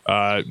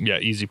 Yeah,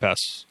 easy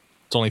pass.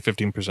 It's only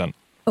 15%.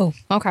 Oh,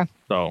 okay.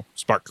 So,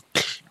 spark.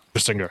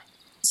 Basinger.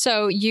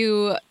 So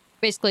you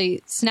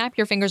basically snap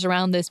your fingers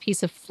around this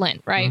piece of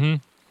flint, right?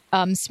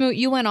 Mm-hmm. Smoot,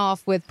 you went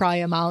off with probably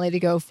Amali to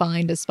go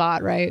find a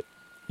spot, right?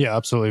 Yeah,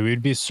 absolutely.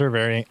 We'd be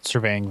surveying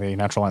the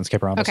natural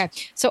landscape around us. Okay.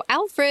 So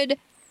Alfred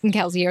and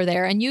Kelsey are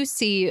there, and you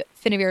see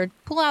Finnevier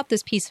pull out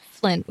this piece of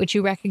flint, which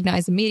you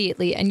recognize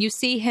immediately, and you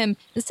see him,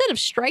 instead of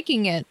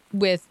striking it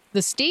with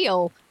the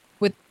steel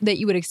that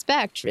you would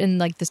expect in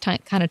like this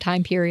kind of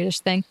time period-ish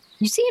thing,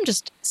 you see him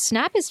just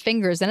snap his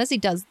fingers, and as he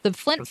does, the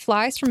flint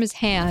flies from his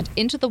hand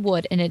into the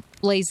wood, and it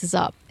blazes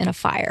up in a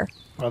fire.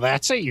 Well,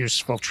 that's a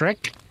useful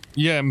trick.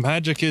 Yeah,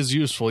 magic is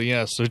useful,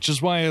 yes, which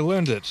is why I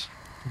learned it.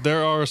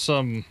 There are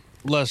some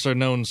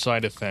lesser-known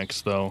side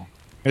effects, though.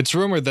 It's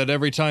rumored that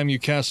every time you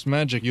cast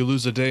magic, you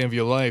lose a day of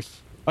your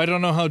life. I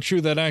don't know how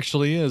true that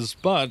actually is,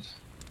 but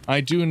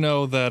I do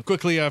know that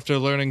quickly after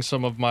learning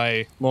some of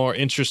my more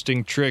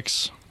interesting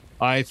tricks,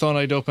 I thought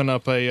I'd open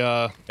up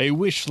a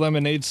wish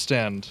lemonade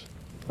stand.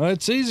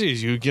 It's easy.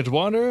 You get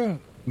water,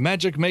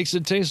 magic makes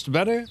it taste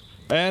better,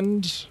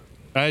 and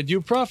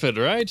you profit,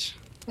 right?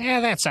 Yeah,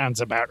 that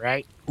sounds about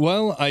right.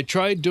 Well, I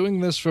tried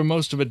doing this for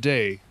most of a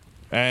day,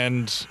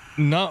 and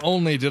not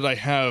only did I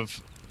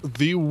have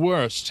the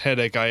worst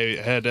headache I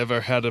had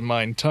ever had in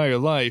my entire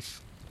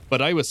life,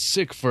 but I was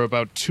sick for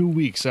about 2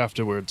 weeks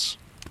afterwards.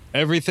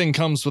 Everything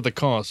comes with a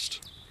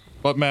cost.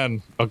 But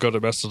man, I'll go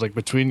domestic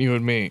between you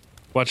and me.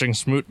 Watching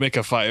Smoot make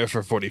a fire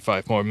for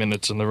 45 more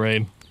minutes in the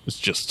rain is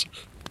just...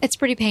 It's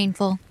pretty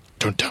painful.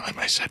 Don't tell him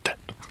I said that.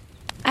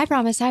 I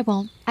promise I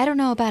won't. I don't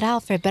know about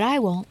Alfred, but I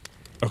won't.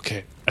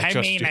 Okay, I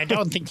trust mean, you. I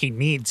don't think he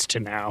needs to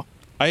know.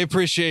 I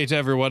appreciate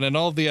everyone and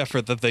all the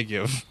effort that they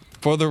give.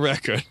 For the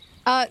record.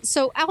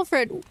 So,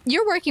 Alfred,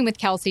 you're working with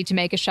Kelsey to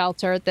make a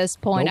shelter at this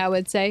point, Nope. I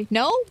would say.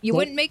 No? You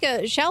wouldn't make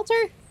a shelter?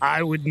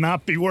 I would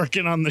not be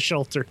working on the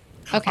shelter.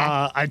 Okay.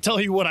 I tell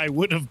you what I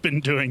would have been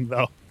doing,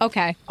 though.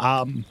 Okay.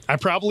 I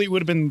probably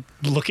would have been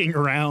looking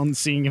around,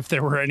 seeing if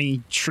there were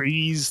any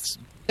trees.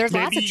 There's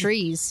lots of maybe-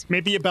 trees.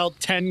 Maybe about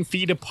 10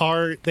 feet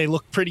apart. They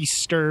look pretty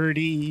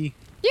sturdy.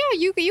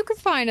 Yeah, you could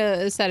find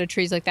a set of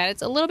trees like that.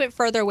 It's a little bit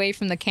further away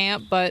from the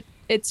camp, but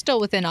it's still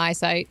within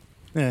eyesight.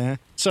 Yeah.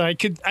 So I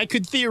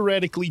could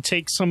theoretically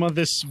take some of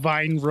this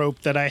vine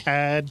rope that I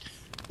had,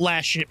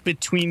 lash it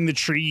between the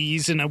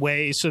trees in a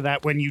way so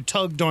that when you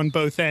tugged on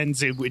both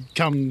ends, it would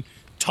come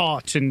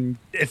taut and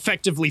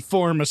effectively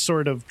form a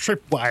sort of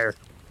tripwire.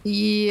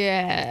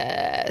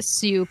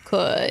 Yes, you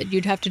could.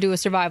 You'd have to do a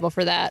survival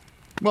for that.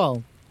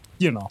 Well,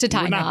 you know, To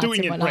tie we're not knots doing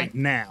and it whatnot. right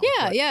now.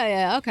 Yeah, but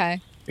yeah,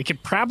 okay. We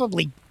could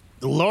probably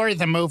lure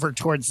them over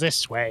towards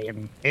this way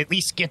and at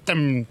least get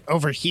them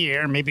over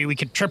here. Maybe we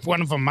could trip one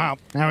of them up.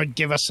 That would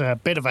give us a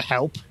bit of a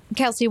help.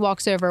 Kelsey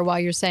walks over while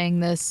you're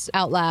saying this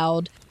out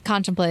loud,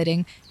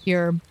 contemplating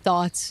your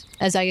thoughts,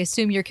 as I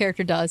assume your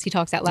character does. He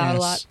talks out loud a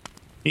lot.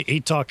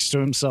 He talks to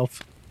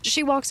himself.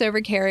 She walks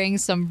over carrying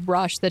some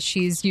brush that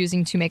she's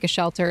using to make a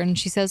shelter, and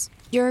she says,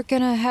 "You're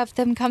gonna have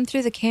them come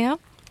through the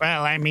camp?"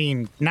 Well, I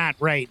mean, not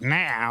right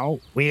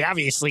now. We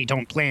obviously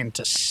don't plan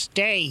to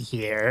stay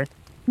here.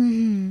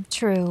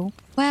 True.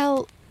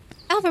 Well,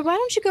 Alfred, why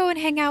don't you go and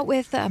hang out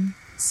with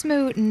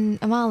Smoot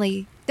and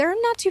Amali? They're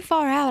not too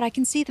far out. I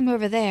can see them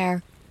over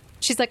there.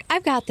 She's like,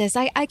 "I've got this.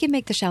 I can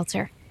make the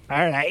shelter."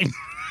 All right.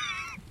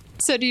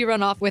 So do you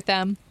run off with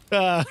them?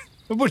 I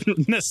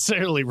wouldn't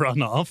necessarily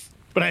run off,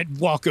 but I'd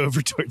walk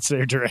over towards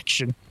their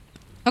direction.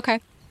 Okay.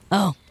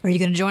 Oh, are you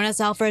going to join us,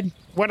 Alfred?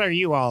 What are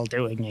you all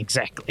doing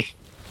exactly?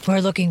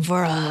 We're looking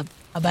for a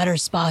better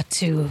spot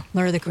to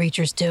lure the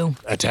creatures to.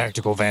 A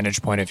tactical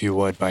vantage point, if you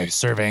would, by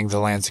surveying the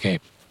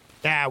landscape.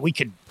 We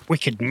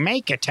could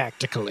make a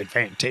tactical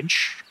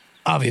advantage.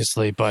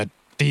 Obviously, but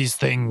these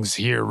things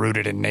here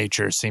rooted in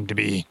nature seem to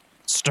be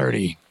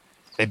sturdy.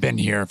 They've been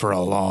here for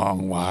a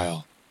long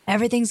while.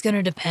 Everything's going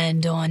to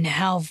depend on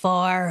how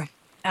far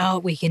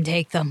out we can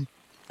take them.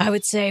 I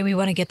would say we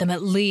want to get them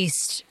at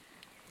least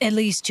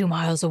 2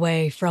 miles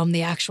away from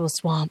the actual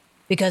swamp.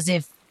 Because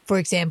if, for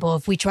example,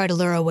 if we try to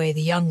lure away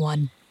the young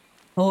one,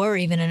 or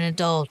even an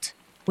adult,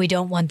 we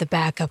don't want the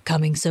backup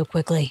coming so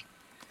quickly.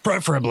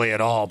 Preferably at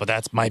all, but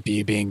that might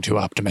be being too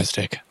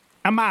optimistic.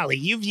 Amali,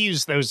 you've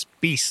used those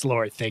beast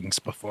lore things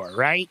before,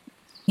 right?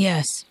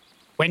 Yes.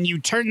 When you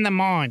turn them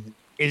on,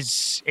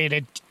 is it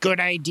a good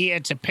idea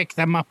to pick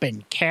them up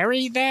and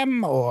carry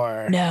them,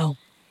 or... No,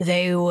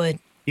 they would.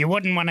 You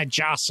wouldn't want to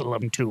jostle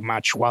them too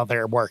much while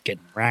they're working,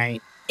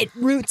 right? It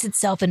roots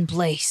itself in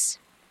place.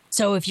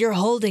 So if you're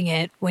holding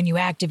it when you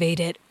activate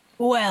it,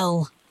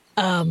 well,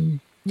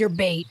 you're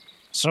bait.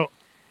 So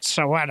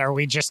what, are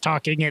we just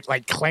talking it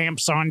like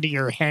clamps onto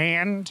your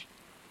hand?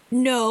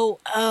 No,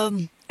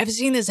 I've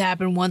seen this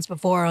happen once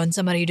before on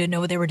somebody who didn't know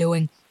what they were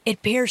doing.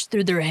 It pierced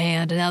through their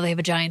hand, and now they have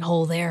a giant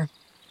hole there.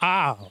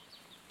 Oh.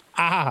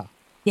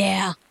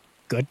 Yeah.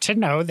 Good to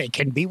know they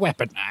can be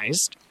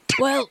weaponized.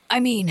 Well, I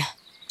mean,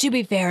 to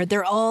be fair,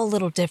 they're all a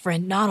little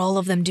different. Not all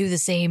of them do the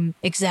same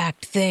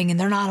exact thing, and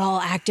they're not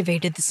all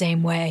activated the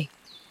same way.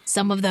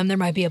 Some of them, there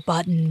might be a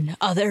button.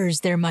 Others,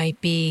 there might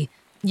be...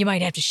 You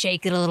might have to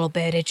shake it a little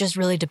bit. It just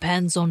really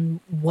depends on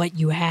what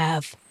you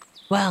have.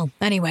 Well,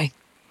 anyway,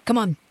 come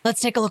on.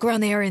 Let's take a look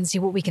around the area and see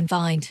what we can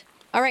find.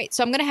 All right,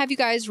 so I'm going to have you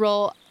guys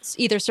roll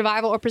either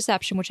survival or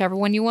perception, whichever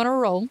one you want to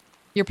roll.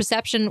 Your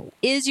perception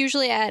is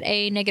usually at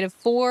a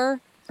 -4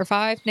 or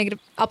 5.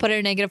 I'll put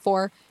it at a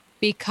 -4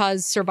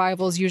 because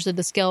survival is usually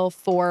the skill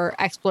for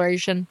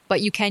exploration,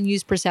 but you can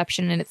use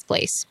perception in its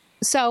place.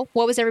 So,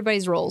 what was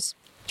everybody's rolls?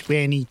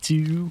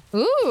 22.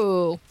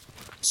 Ooh.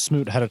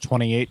 Smoot had a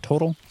 28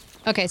 total.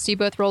 Okay, so you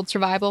both rolled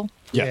survival?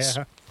 Yes.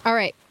 Yeah. All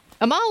right.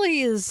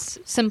 Amali is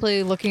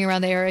simply looking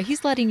around the area.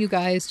 He's letting you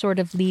guys sort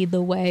of lead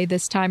the way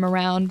this time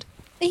around.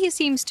 he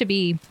seems to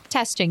be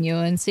testing you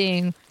and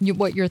seeing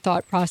what your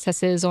thought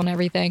process is on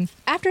everything.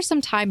 After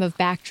some time of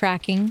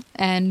backtracking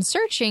and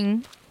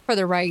searching for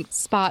the right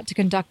spot to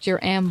conduct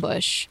your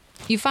ambush,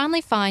 you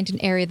finally find an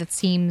area that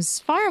seems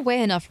far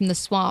away enough from the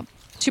swamp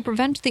to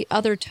prevent the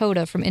other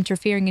Toda from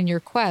interfering in your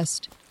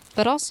quest,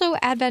 but also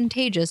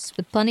advantageous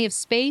with plenty of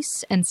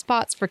space and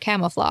spots for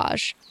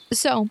camouflage.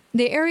 So,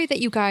 the area that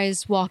you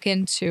guys walk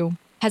into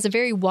has a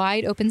very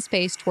wide open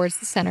space towards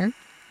the center.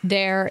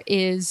 There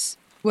is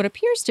what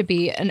appears to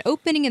be an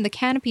opening in the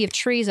canopy of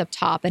trees up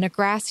top and a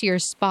grassier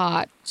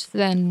spot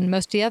than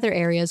most of the other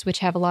areas, which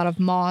have a lot of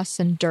moss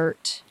and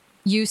dirt.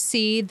 You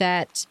see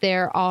that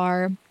there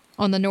are,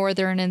 on the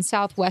northern and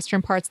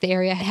southwestern parts of the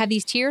area, have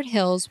these tiered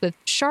hills with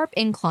sharp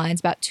inclines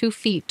about 2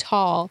 feet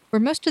tall, where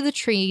most of the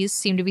trees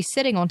seem to be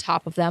sitting on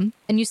top of them.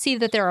 And you see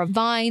that there are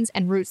vines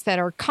and roots that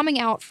are coming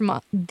out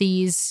from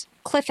these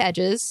cliff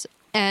edges.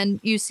 And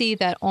you see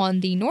that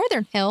on the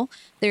northern hill,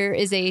 there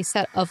is a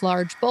set of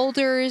large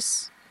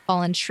boulders,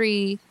 fallen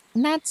tree,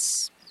 and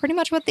that's pretty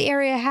much what the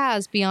area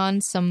has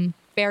beyond some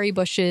berry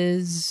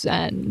bushes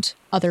and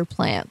other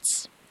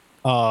plants.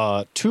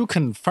 To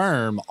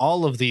confirm,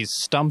 all of these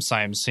stumps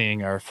I'm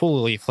seeing are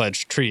fully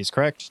fledged trees,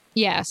 correct?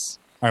 Yes.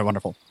 All right,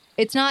 wonderful.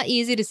 It's not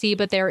easy to see,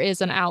 but there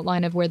is an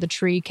outline of where the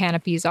tree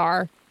canopies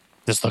are.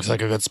 This looks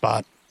like a good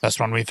spot. Best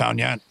one we found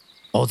yet.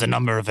 Holds a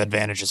number of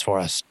advantages for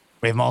us.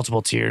 We have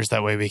multiple tiers,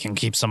 that way we can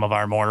keep some of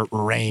our more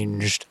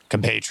ranged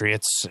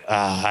compatriots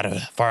at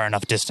a far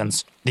enough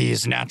distance.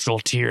 These natural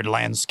tiered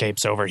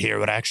landscapes over here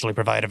would actually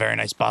provide a very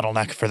nice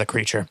bottleneck for the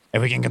creature.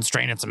 If we can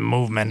constrain its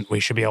movement, we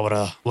should be able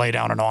to lay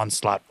down an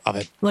onslaught of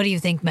it. What do you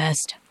think,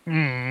 Mest?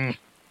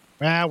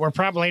 Well, we're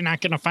probably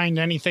not going to find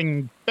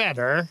anything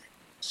better,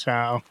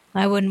 so...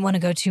 I wouldn't want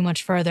to go too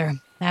much further.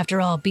 After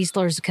all, beast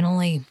lords can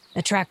only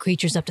attract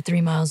creatures up to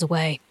 3 miles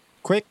away.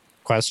 Quick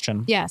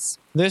question. Yes.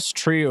 This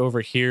tree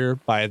over here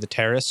by the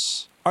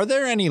terrace, are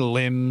there any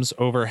limbs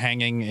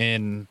overhanging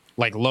in,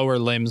 like lower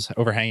limbs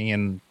overhanging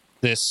in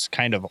this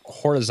kind of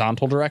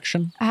horizontal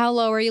direction? How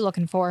low are you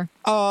looking for?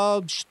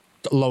 Just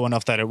low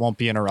enough that it won't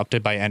be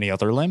interrupted by any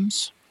other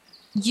limbs.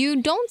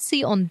 You don't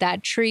see on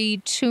that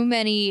tree too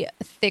many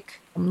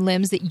thick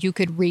limbs that you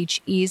could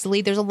reach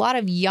easily. There's a lot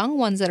of young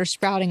ones that are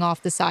sprouting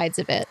off the sides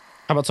of it.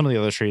 How about some of the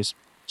other trees?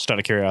 Just out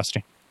of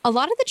curiosity. A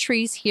lot of the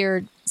trees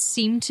here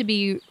seem to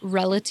be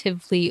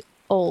relatively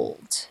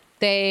old.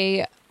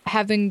 They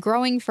have been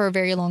growing for a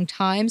very long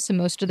time, so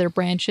most of their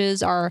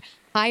branches are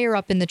higher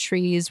up in the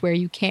trees where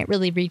you can't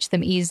really reach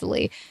them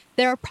easily.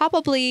 They're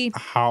probably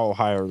How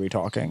high are we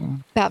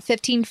talking? about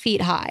 15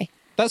 feet high.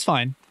 That's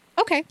fine.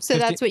 Okay, so 15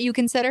 that's what you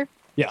consider?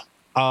 Yeah.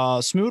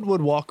 Smoot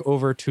would walk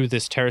over to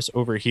this terrace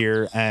over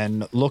here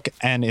and look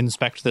and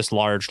inspect this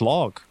large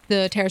log.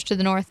 The terrace to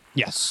the north?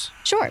 Yes.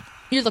 Sure.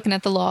 You're looking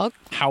at the log.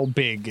 How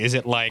big? Is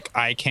it like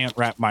I can't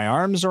wrap my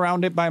arms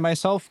around it by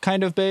myself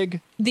kind of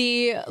big?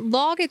 The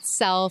log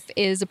itself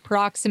is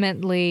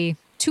approximately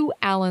 2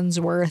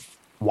 Allens worth.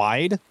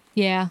 Wide?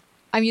 Yeah.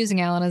 I'm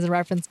using Allen as a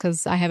reference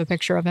because I have a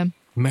picture of him.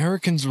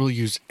 Americans will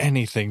use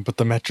anything but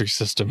the metric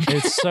system.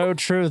 It's so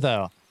true,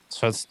 though.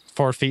 So it's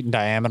 4 feet in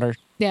diameter.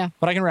 Yeah.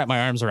 But I can wrap my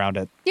arms around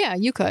it. Yeah,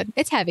 you could.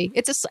 It's heavy.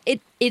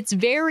 It's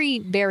very,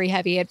 very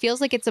heavy. It feels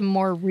like it's a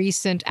more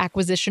recent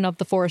acquisition of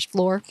the forest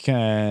floor.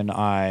 Can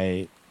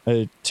I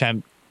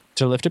attempt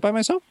to lift it by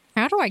myself?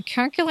 How do I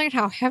calculate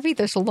how heavy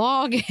this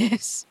log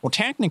is? Well,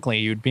 technically,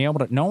 you'd be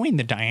able to, knowing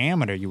the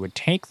diameter, you would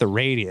take the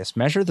radius,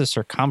 measure the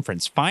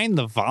circumference, find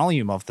the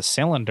volume of the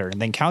cylinder,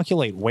 and then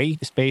calculate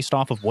weight based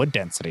off of wood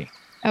density.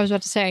 I was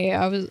about to say,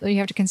 you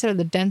have to consider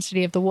the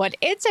density of the wood.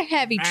 It's a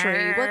heavy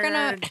tree. We're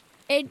gonna...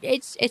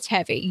 It's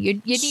heavy.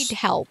 You need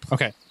help.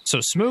 Okay, so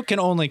Smoot can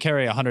only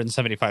carry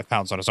 175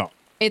 pounds on his own.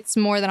 It's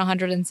more than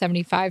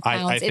 175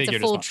 pounds. I It's a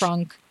figured full as much.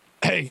 trunk.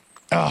 Hey,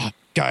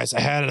 guys, I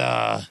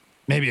had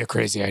maybe a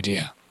crazy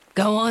idea.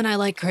 Go on, I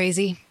like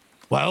crazy.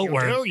 Well,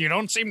 You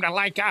don't seem to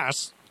like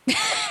us.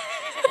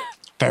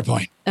 fair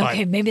point.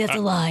 Okay, maybe that's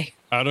a lie.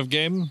 Out of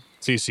game,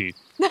 CC.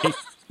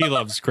 He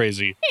loves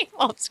crazy He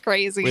loves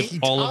crazy. with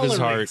all of his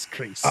heart.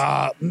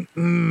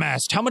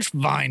 Mast, how much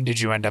vine did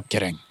you end up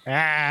getting?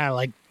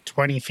 Like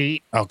 20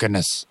 feet. Oh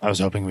goodness, I was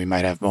hoping we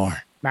might have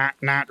more.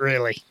 Not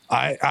really.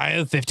 I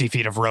have 50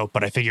 feet of rope,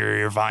 but I figure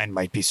your vine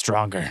might be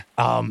stronger.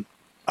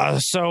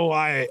 So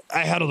I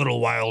had a little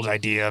wild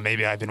idea.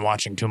 Maybe I've been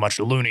watching too much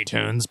Looney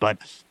Tunes, but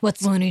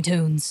What's Looney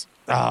Tunes?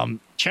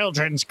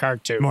 Children's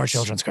cartoons. more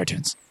children's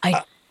cartoons.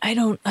 I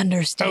don't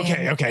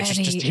understand. Okay,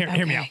 just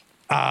hear me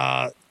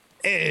out.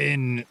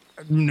 In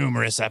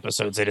numerous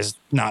episodes, it is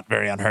not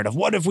very unheard of.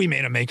 What if we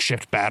made a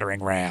makeshift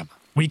battering ram?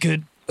 We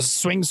could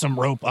swing some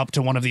rope up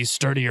to one of these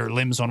sturdier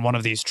limbs on one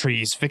of these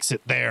trees, fix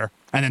it there,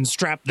 and then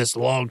strap this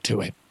log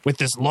to it. With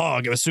this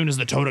log, as soon as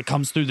the Toda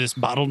comes through this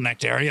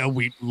bottlenecked area,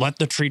 we let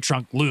the tree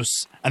trunk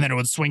loose, and then it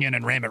would swing in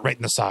and ram it right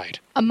in the side.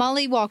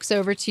 Molly walks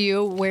over to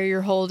you where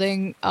you're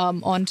holding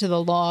onto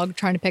the log,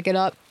 trying to pick it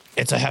up.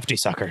 It's a hefty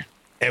sucker.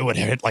 It would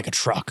hit like a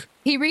truck.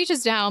 He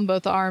reaches down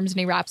both arms and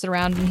he wraps it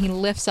around and he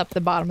lifts up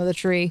the bottom of the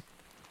tree.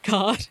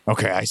 God.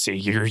 Okay, I see.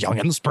 You're young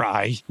and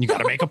spry. You got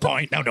to make a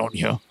point now, don't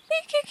you?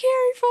 He can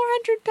carry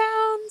 400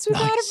 pounds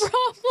without Nice. a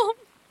problem.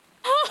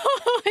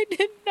 I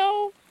didn't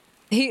know.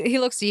 He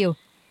looks to you.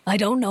 I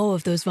don't know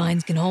if those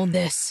vines can hold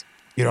this.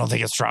 You don't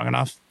think it's strong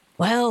enough?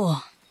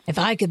 Well, if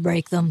I could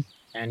break them.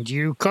 And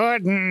you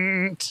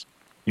couldn't.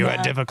 You Yeah.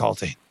 had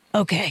difficulty.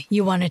 Okay,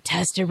 you want to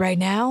test it right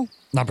now?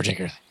 Not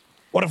particularly.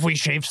 What if we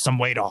shaved some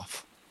weight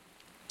off?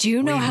 Do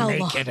you know we how make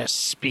long? it a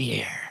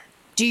spear.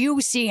 Do you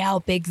see how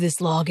big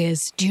this log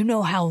is? Do you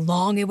know how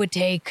long it would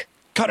take?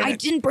 Cut it. I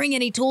didn't bring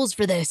any tools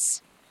for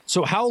this.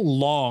 So how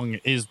long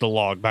is the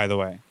log, by the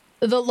way?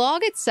 The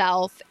log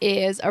itself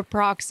is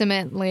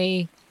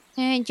approximately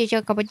Like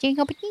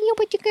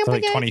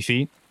 20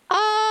 feet?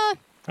 I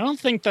don't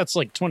think that's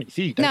like 20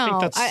 feet. I think no,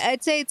 that's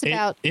I'd say it's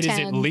about It 10.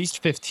 is at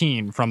least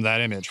 15 from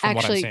that image, from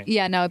what I'm Actually, seeing.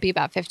 yeah, no, it'd be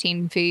about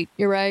 15 feet.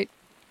 You're right.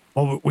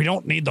 Well, we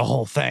don't need the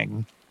whole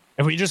thing.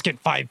 If we just get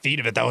 5 feet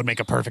of it, that would make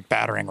a perfect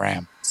battering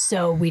ram.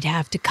 So we'd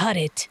have to cut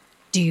it.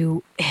 Do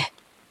you?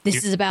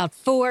 This is about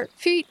 4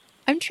 feet.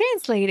 I'm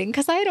translating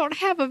because I don't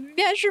have a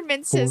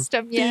measurement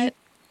system yet.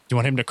 Do you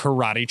want him to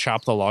karate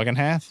chop the log in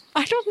half?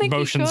 I don't think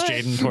Motions he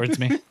could. Jaden towards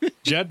me.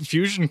 Jet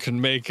Fusion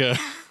can make a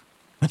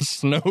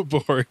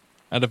snowboard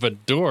out of a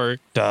door.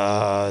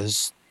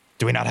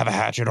 Do we not have a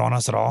hatchet on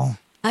us at all?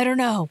 I don't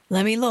know.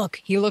 Let me look.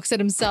 He looks at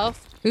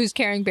himself, who's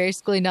carrying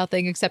basically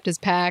nothing except his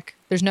pack.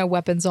 There's no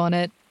weapons on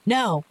it.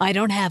 No, I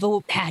don't have a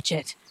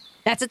hatchet.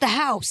 That's at the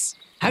house.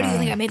 How do you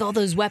think I make all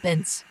those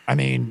weapons? I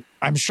mean,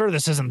 I'm sure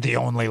this isn't the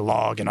only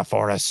log in a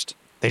forest.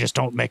 They just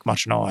don't make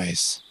much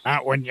noise.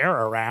 not when you're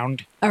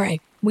around. All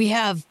right, we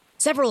have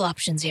several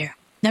options here.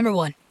 Number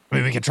one, I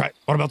mean, we could try.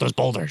 What about those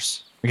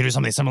boulders? We could do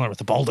something similar with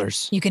the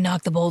boulders. you can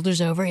knock the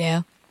boulders over,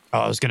 yeah. Oh,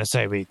 I was going to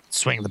say we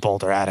swing the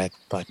boulder at it,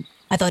 but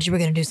I thought you were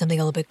going to do something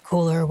a little bit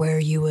cooler where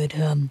you would,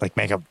 like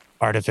make a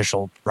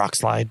artificial rock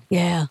slide.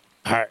 yeah.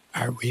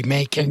 Are we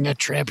making a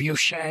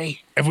trebuchet?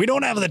 If we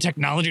don't have the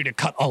technology to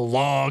cut a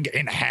log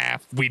in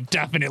half, we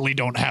definitely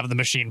don't have the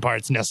machine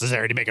parts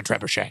necessary to make a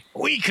trebuchet.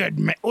 We could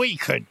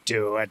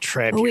do a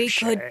trebuchet. We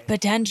could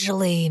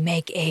potentially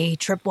make a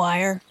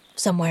tripwire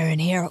somewhere in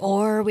here,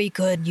 or we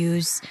could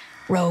use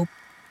rope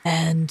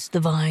and the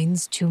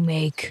vines to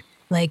make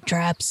leg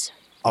traps.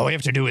 All we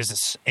have to do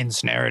is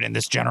ensnare it in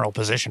this general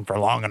position for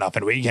long enough,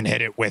 and we can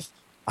hit it with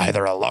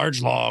either a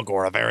large log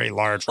or a very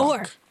large rock.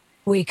 Or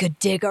we could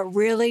dig a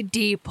really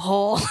deep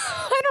hole.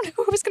 I don't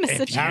know who was going to If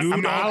suggest.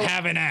 you don't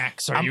have an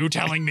axe, are you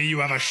telling me you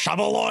have a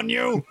shovel on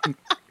you?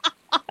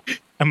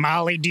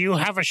 Amali, do you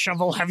have a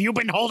shovel? Have you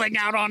been holding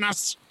out on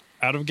us?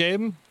 Out of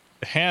game,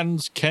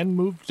 hands can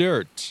move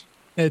dirt.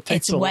 It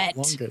takes a lot wet.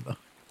 longer, though.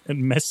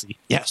 And messy.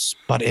 Yes,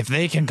 but if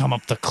they can come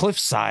up the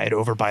cliffside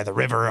over by the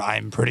river,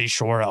 I'm pretty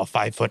sure a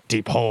 5-foot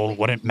deep hole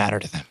wouldn't matter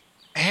to them.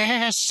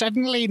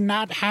 Suddenly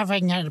not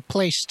having a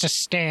place to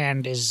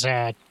stand is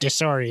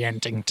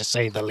disorienting, to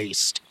say the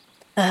least.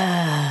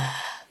 I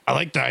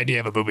like the idea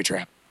of a booby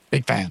trap.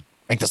 Big fan.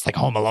 Make this like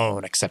Home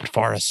Alone, except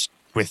forest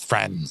with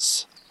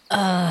friends.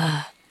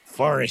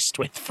 Forest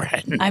with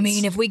friends. I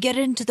mean, if we get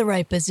into the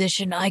right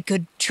position, I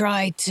could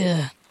try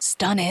to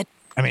stun it.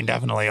 I mean,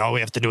 definitely. All we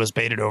have to do is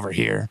bait it over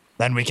here.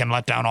 Then we can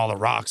let down all the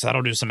rocks.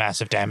 That'll do some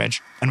massive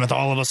damage. And with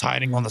all of us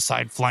hiding on the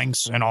side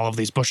flanks and all of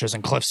these bushes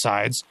and cliff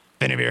sides,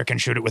 Benavir can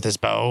shoot it with his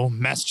bow.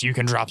 Mest, you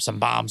can drop some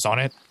bombs on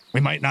it.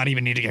 We might not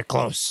even need to get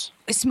close.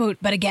 Smoot,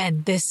 but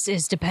again, this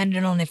is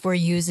dependent on if we're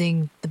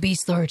using the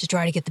beast lure to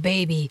try to get the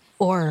baby,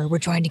 or we're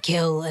trying to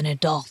kill an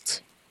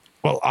adult.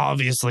 Well,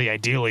 obviously,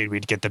 ideally,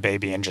 we'd get the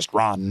baby and just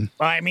run.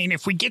 Well, I mean,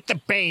 if we get the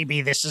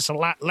baby, this is a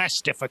lot less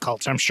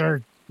difficult. I'm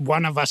sure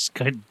one of us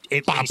could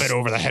at Pop least... it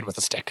over the head with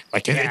a stick.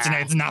 Like, Yeah.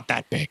 it's not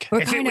that big.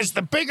 We're If it kind was of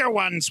the bigger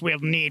ones, we'll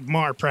need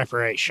more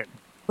preparation.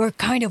 we're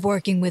kind of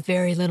working with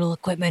very little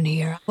equipment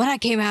here. When I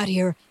came out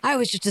here, I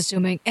was just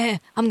assuming,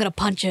 I'm gonna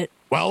punch it.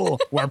 Well,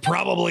 we're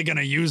probably going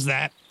to use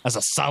that as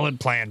a solid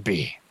plan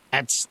B.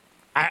 That's...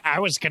 I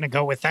was going to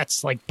go with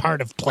that's like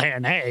part of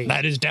plan A.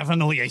 That is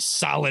definitely a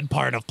solid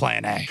part of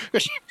plan A.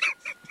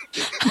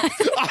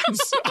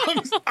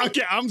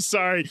 I'm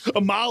sorry.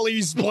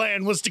 Amali's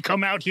plan was to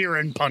come out here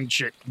and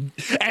punch it.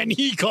 And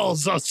he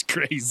calls us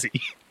crazy.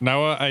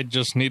 Now I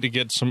just need to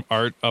get some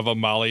art of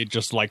Amali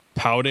just like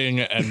pouting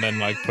and then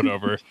like put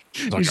over.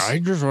 Like, I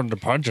just wanted to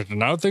punch it and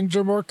now things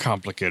are more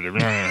complicated.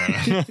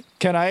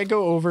 Can I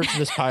go over to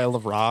this pile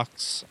of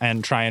rocks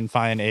and try and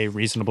find a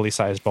reasonably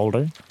sized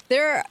boulder?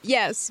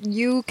 Yes,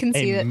 you can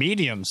see A that.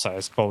 medium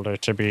sized boulder,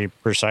 to be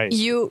precise.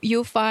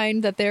 You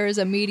find that there is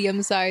a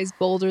medium-sized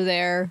boulder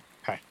there,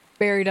 Okay.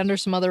 buried under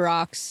some other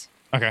rocks.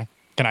 Okay.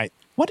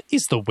 What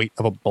is the weight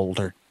of a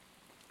boulder?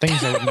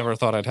 Things I would never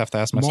thought I'd have to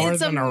ask myself. More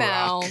It's a than a rock.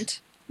 mound.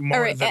 More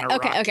All right, than a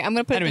okay, rock. I'm going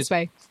to put it this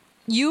way.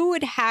 You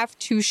would have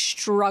to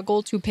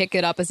struggle to pick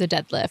it up as a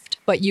deadlift,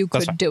 but you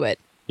That's could fine. do it.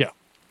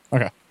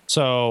 Okay.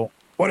 So,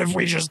 What if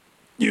we just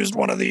used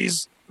one of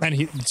these? and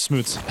he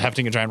smooths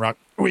hefting a giant rock.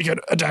 We could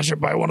attach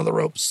it by one of the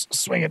ropes,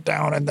 swing it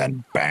down, and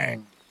then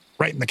bang,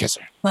 right in the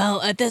kisser.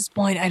 Well, at this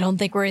point, I don't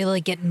think we're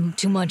really getting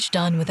too much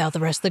done without the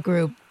rest of the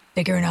group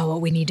figuring out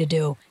what we need to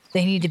do.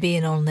 They need to be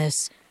in on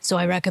this. So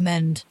I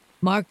recommend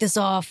mark this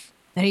off.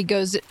 And he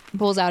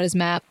pulls out his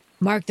map.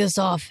 Mark this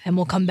off, and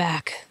we'll come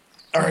back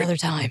another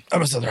time.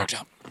 I'm gonna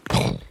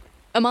down.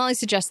 Amali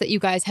suggests that you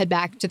guys head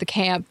back to the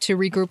camp to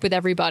regroup with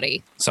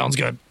everybody. Sounds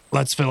good.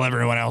 Let's fill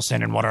everyone else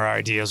in and what our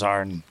ideas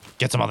are and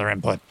get some other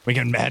input. We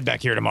can head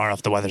back here tomorrow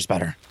if the weather's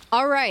better.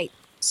 All right.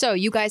 So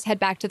you guys head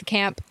back to the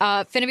camp.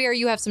 Finavir,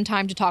 you have some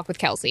time to talk with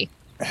Kelsey.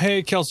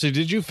 Hey, Kelsey,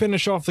 did you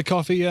finish off the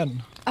coffee yet?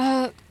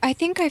 I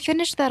think I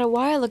finished that a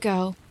while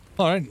ago.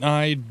 All right,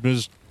 I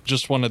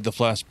just wanted the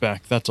flask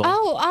back, that's all.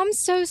 Oh, I'm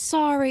so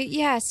sorry.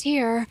 Yes,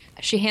 here.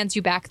 She hands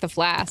you back the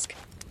flask.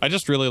 I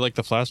just really like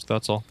the flask,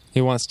 that's all.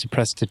 He wants to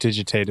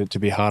prestidigitate it to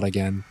be hot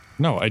again.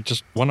 No, I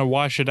just want to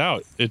wash it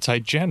out. It's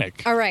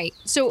hygienic. All right.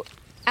 So,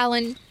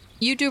 Alan,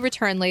 you do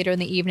return later in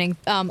the evening.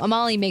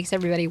 Amali makes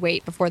everybody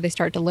wait before they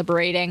start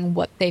deliberating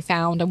what they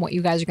found and what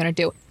you guys are going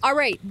to do. All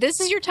right. This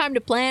is your time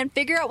to plan.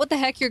 Figure out what the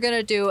heck you're going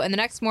to do. And the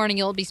next morning,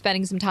 you'll be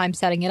spending some time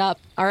setting it up.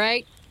 All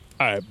right?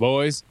 All right,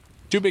 boys.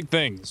 2 big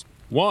things.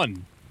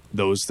 1,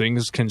 those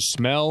things can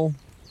smell,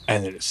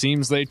 and it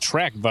seems they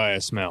track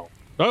via smell.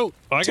 Oh,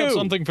 I got 2.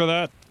 something for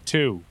that.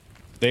 2,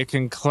 they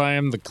can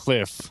climb the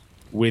cliff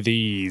with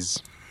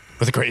ease.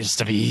 With the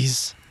greatest of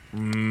ease.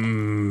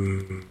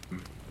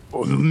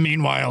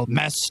 Meanwhile,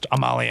 Mest,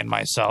 Amali, and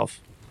myself,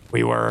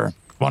 we were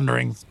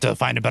wondering to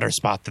find a better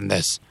spot than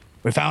this.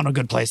 We found a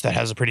good place that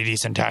has a pretty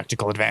decent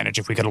tactical advantage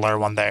if we could lure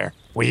one there.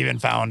 We even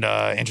found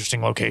an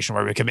interesting location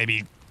where we could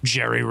maybe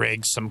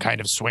jerry-rig some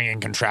kind of swinging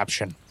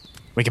contraption.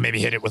 We can maybe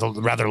hit it with a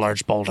rather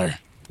large boulder.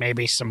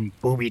 Maybe some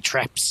booby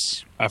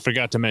traps. I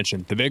forgot to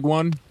mention, the big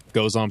one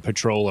goes on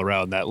patrol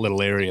around that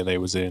little area they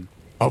was in.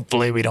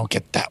 Hopefully we don't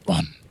get that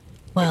one.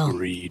 Well,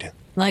 Agreed.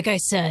 like I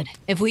said,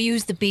 if we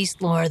use the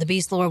beast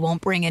lore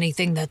won't bring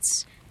anything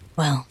that's,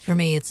 well, for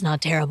me it's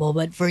not terrible,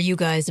 but for you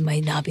guys it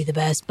might not be the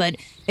best, but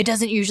it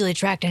doesn't usually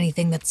attract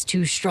anything that's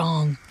too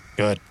strong.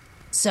 Good.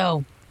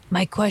 So,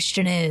 my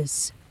question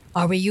is,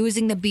 are we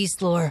using the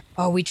beast lore,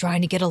 or are we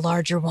trying to get a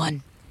larger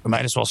one? We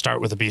might as well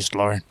start with the beast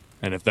lore.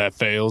 And if that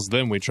fails,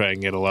 then we try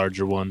and get a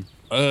larger one.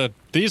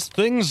 These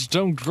things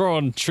don't grow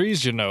on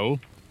trees, you know.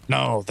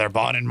 No, they're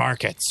bought in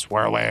markets.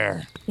 We're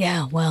aware.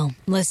 Yeah, well,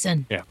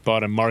 listen. Yeah,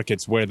 bought in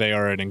markets where they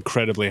are an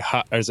incredibly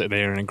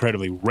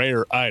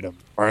rare item.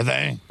 Were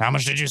they? How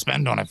much did you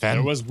spend on it, Finn?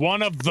 There was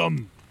one of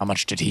them. How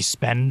much did he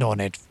spend on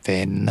it,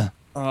 Finn?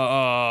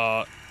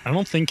 I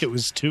don't think it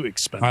was too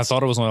expensive. I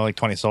thought it was only like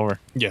 20 silver.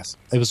 Yes.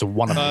 It was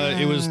one of them.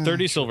 It was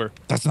 30 silver.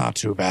 That's not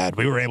too bad.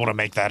 We were able to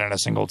make that in a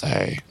single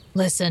day.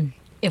 Listen,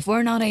 if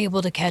we're not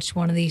able to catch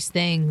one of these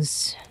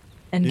things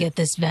and get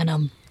this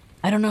venom,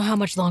 I don't know how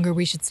much longer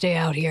we should stay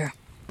out here.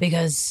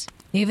 Because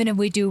even if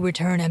we do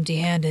return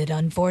empty-handed,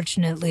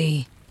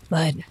 unfortunately,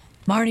 but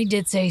Marnie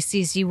did say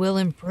Cece will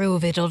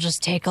improve. It'll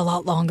just take a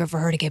lot longer for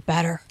her to get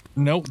better.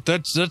 No,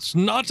 that's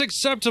not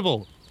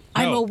acceptable.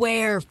 I'm No.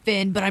 aware,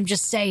 Finn, but I'm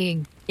just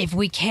saying, if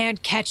we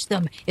can't catch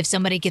them, if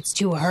somebody gets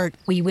too hurt,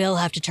 we will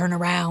have to turn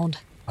around.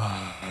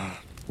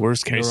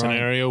 Worst case You're right.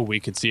 scenario, we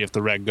could see if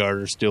the Red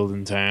Guard are still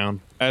in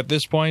town. At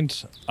this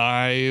point,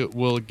 I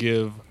will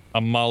give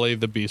Amali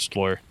the beast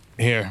lore.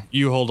 Here,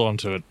 you hold on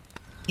to it.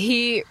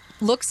 He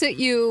looks at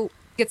you,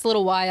 gets a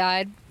little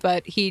wide-eyed,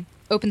 but he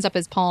opens up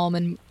his palm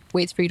and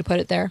waits for you to put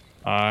it there.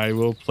 I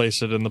will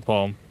place it in the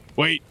palm.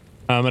 Wait,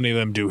 how many of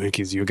them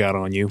doohickeys you got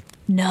on you?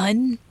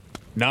 None?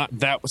 Not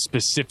that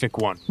specific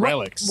one.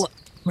 Relics. What?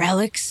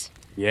 Relics?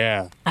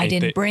 Yeah. I Ain't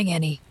didn't they- bring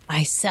any.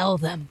 I sell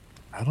them.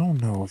 I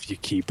don't know if you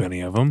keep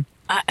any of them.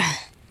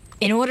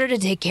 In order to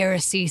take care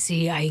of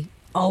Cece, I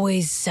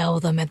always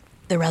sell them at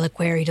the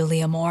reliquary to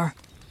Leomore.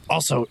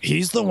 Also,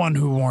 he's the one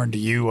who warned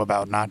you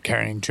about not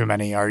carrying too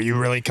many. Are you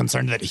really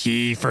concerned that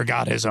he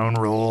forgot his own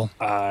rule?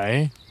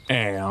 I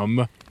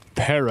am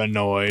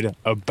paranoid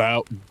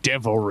about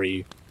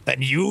devilry.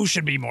 Then you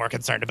should be more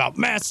concerned about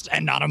Mest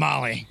and not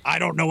Amali. I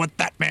don't know what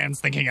that man's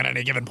thinking at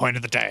any given point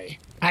of the day.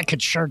 I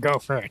could sure go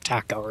for a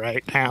taco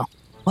right now.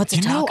 What's a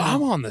You know, taco?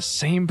 I'm on the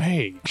same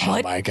page.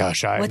 What? Oh my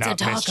gosh, I have What's a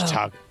not missed taco?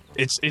 taco.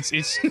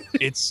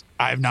 It's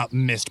I've not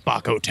missed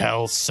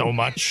Bacotel so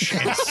much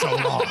in so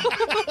long.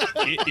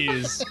 it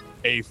is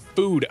a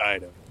food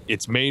item.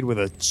 It's made with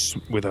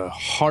a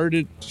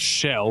hardened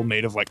shell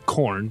made of like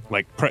corn.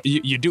 Like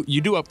you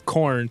do up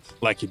corn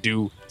like you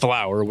do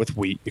flour with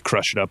wheat. You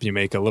crush it up, you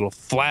make a little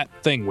flat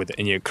thing with it,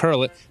 and you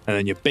curl it, and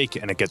then you bake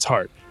it, and it gets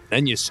hard.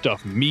 Then you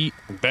stuff meat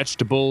and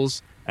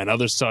vegetables and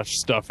other such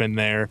stuff in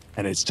there,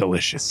 and it's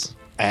delicious.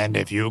 And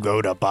if you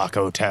go to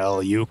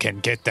Bacotel, you can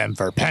get them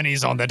for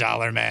pennies on the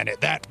dollar, man.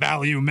 That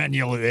value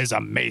menu is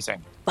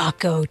amazing.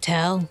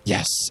 Bacotel?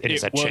 Yes, it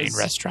is It a chain was-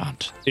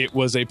 restaurant. It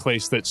was a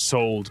place that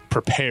sold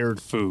prepared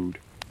food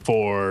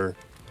for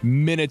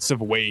minutes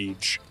of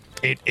wage.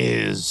 It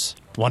is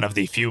one of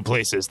the few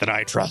places that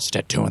I trust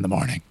at 2 a.m.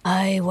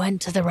 I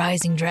went to the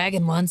Rising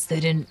Dragon once. They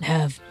didn't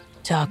have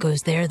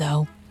tacos there,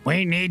 though.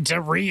 We need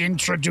to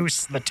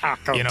reintroduce the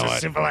taco You know to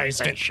what?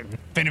 civilization.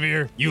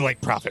 Finavir, you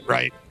like profit,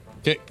 right?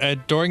 Okay,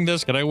 during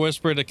this, can I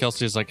whisper to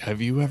Kelsey, like, have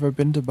you ever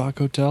been to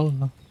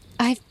Bacotel?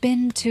 I've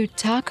been to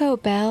Taco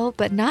Bell,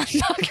 but not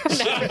Taco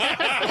Bell.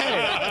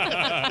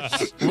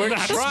 We're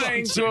Not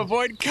trying sponsored. to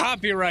avoid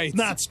copyrights.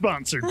 Not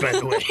sponsored, by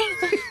the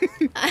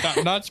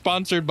way. Not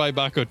sponsored by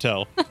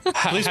Bakotel.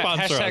 Please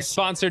sponsor Hashtag us.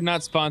 sponsored,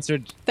 not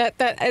sponsored.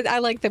 I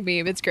like the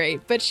meme. It's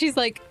great. But she's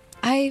like,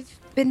 I've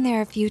been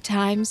there a few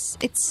times.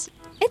 It's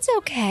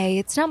okay.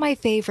 It's not my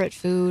favorite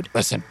food.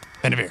 Listen,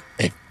 Benavir,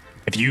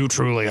 if you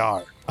truly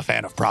are a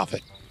fan of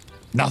profit,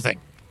 nothing,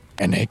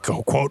 and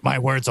go quote my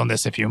words on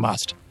this if you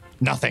must,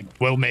 nothing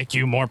will make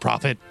you more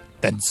profit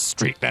than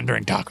street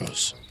vendoring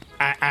tacos.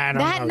 I don't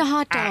That know. and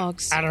hot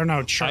dogs. I don't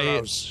know.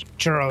 Churros.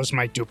 Churros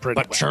might do pretty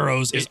But well.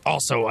 churros is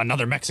also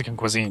another Mexican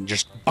cuisine.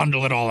 Just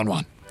bundle it all in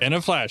one. In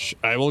a flash,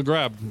 I will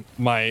grab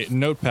my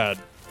notepad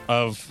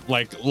of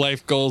like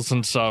life goals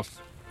and stuff,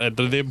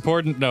 the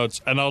important notes,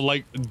 and I'll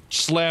like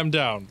slam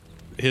down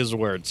his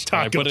words.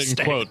 And I Taco put it in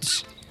stand.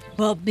 quotes.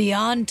 Well,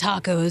 beyond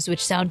tacos,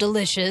 which sound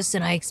delicious,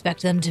 and I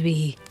expect them to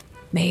be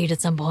made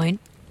at some point.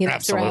 He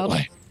looks around.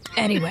 Absolutely.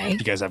 Anyway, You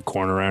guys have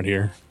corn around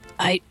here?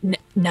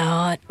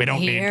 not We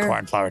don't here. need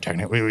corn flour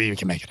technically. We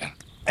can make it in.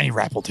 Any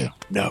wrap will do.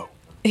 No.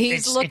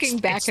 He's looking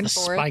back it's and the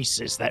forth.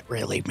 spices that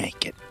really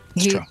make it.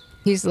 true.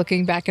 He's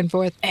looking back and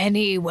forth.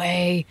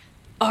 Anyway,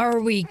 are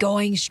we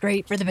going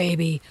straight for the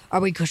baby? Are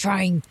we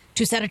trying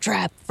to set a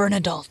trap for an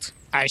adult?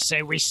 I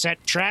say we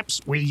set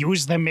traps. We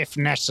use them if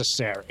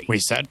necessary. We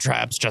set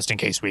traps just in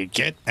case we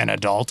get an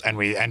adult and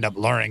we end up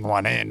luring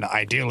one in.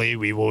 Ideally,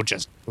 we will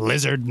just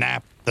lizard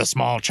nap the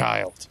small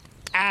child.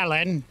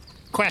 Alan,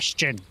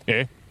 question.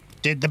 Eh?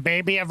 Did the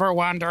baby ever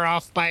wander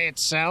off by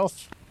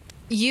itself?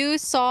 You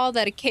saw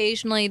that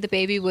occasionally the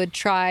baby would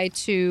try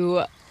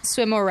to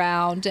swim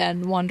around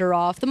and wander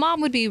off. The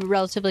mom would be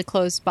relatively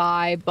close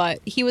by, but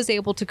he was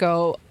able to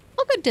go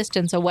a good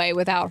distance away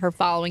without her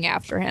following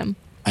after him.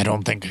 I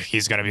don't think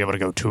he's going to be able to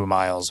go 2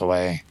 miles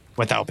away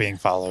without being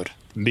followed.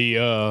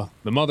 The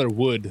mother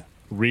would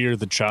rear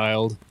the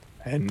child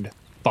and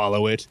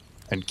follow it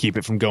and keep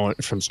it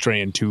from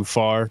straying too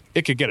far.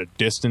 It could get a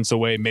distance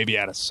away, maybe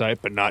out of sight,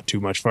 but not too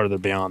much farther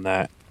beyond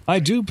that. I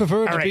do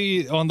prefer to right.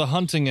 be on the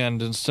hunting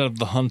end instead of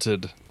the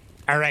hunted.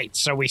 All right,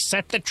 so we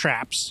set the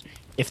traps.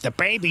 If the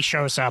baby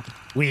shows up,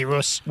 we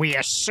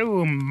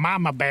assume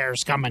Mama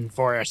Bear's coming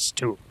for us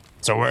too.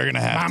 So we're going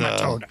to have Mama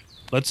to, Toda.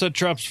 Let's set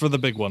traps for the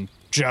big one.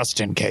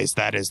 just in case,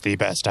 that is the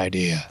best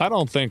idea. I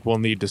don't think we'll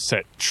need to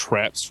set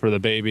traps for the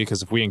baby,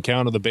 because if we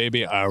encounter the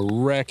baby, I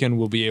reckon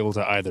we'll be able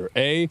to either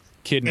A,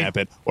 kidnap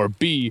it, or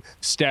B,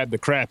 stab the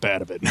crap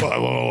out of it.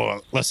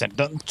 Whoa. Listen,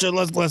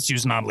 let's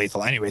use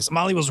non-lethal. Anyways,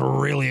 Molly was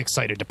really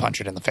excited to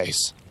punch it in the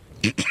face.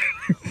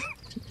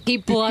 He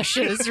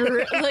blushes,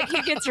 like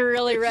he gets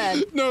really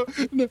red.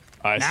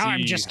 I Now I'm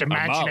see just a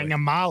Molly. imagining a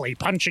Molly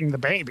punching the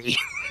baby.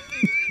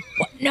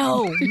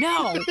 No.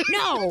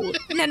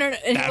 And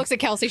he looks at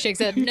Kelsey, shakes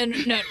his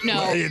head.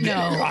 No.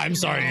 I'm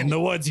sorry. In the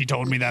woods, he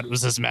told me that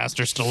was his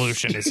master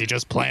solution, is he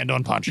just planned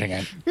on punching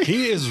it.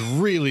 He is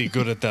really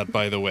good at that,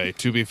 by the way,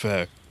 to be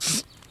fair.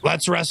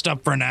 Let's rest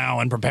up for now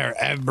and prepare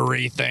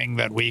everything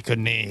that we could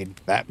need.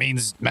 That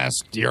means,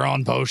 Mask, you're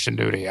on potion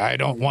duty. I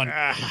don't want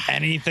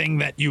anything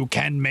that you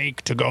can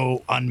make to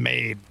go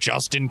unmade,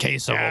 just in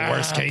case of a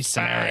worst-case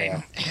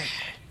scenario.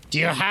 Do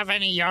you have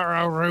any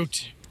yarrow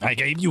root? I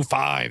gave you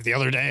 5 the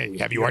other day.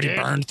 Have you already did?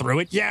 burned through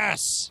it?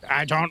 Yes.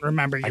 I don't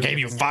remember you. I gave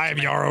you giving it 5 to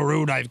me. yarrow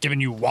root. I've given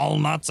you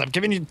walnuts. I've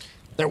given you...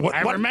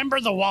 I remember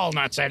the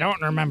walnuts. I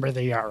don't remember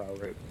the yarrow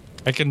root.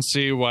 I can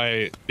see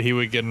why he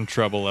would get in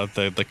trouble at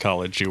the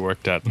college you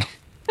worked at.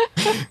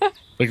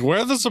 Like, where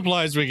are the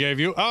supplies we gave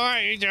you?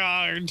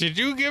 Did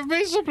you give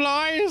me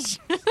supplies?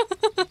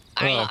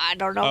 I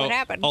don't know what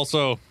happened.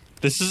 Also,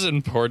 this is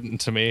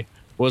important to me.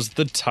 Was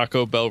the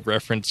Taco Bell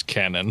reference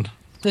canon?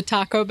 The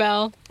Taco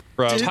Bell.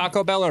 From,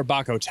 Taco Bell or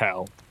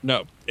Bacotel?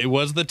 no, it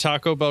was the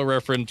Taco Bell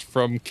reference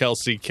from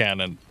Kelsey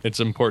canon.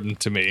 It's important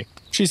to me.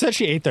 She said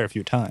she ate there a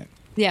few times.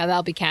 Yeah,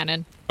 that'll be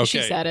canon. She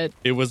Okay. said it.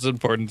 It was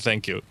important.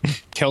 Thank you.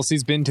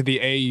 Kelsey's been to the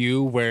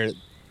AU where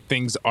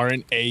things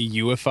aren't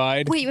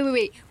AU-ified.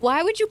 Wait.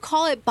 Why would you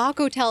call it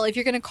Bacotel if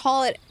you're going to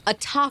call it a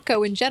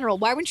taco in general?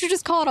 Why wouldn't you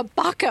just call it a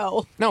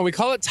Baco? No, we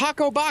call it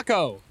Taco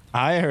Baco.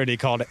 I heard he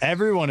called it.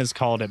 Everyone has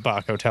called it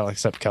Bacotel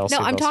except Kelsey.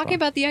 No, I'm thus talking far.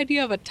 about the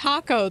idea of a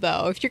taco,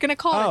 though. If you're going to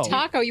call it Oh. a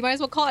taco, you might as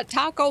well call it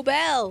Taco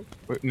Bell.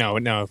 No.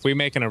 If we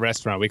make it a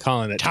restaurant, we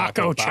call it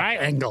Taco Baco.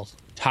 triangle.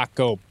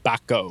 Taco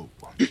Baco.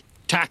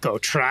 Taco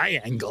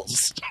triangles.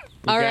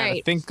 All Gotta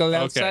right. think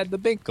outside the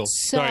binkle.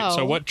 So, All right,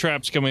 so what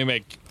traps can we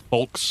make?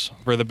 Folks,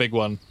 for the big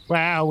one.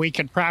 Well, we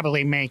could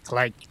probably make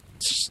like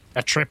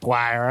a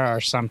tripwire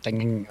or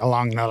something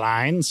along the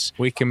lines.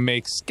 We can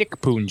make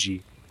stick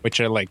punji, which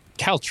are like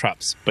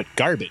caltrops, but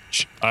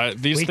garbage.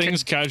 These We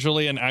things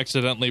casually and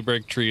accidentally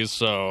break trees,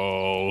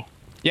 so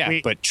Yeah,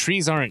 but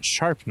trees aren't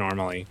sharp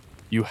normally.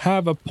 you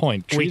have a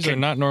point. We Trees are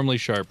can- not normally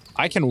sharp.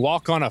 I can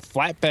walk on a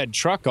flatbed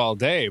truck all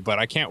day, but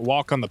I can't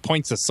walk on the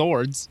points of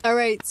swords. all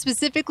right,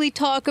 specifically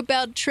talk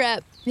about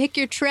trap. Pick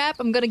your trap.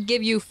 I'm going to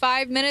give you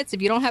 5 minutes.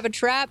 If you don't have a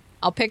trap,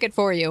 I'll pick it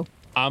for you.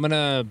 I'm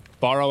gonna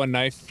borrow a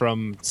knife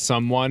from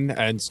someone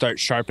and start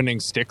sharpening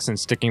sticks and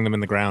sticking them in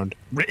the ground.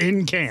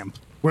 In camp.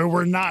 where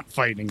we're not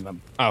fighting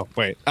them. Oh,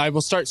 wait. I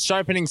will start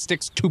sharpening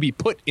sticks to be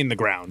put in the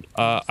ground.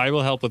 I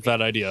will help with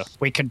that idea.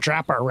 We could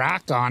drop a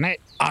rock on it.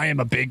 I am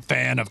a big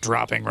fan of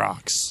dropping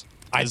rocks.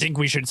 I think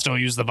we should still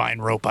use the vine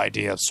rope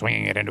idea of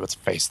swinging it into its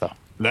face, though.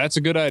 That's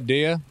a good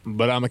idea,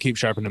 but I'm going to keep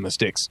sharpening my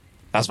sticks.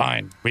 That's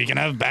fine. We can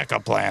have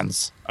backup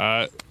plans.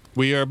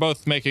 We are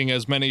both making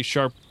as many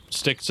sharp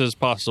sticks as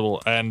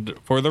possible, and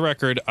for the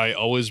record, I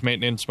always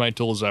maintenance my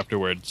tools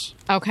afterwards.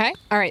 Okay.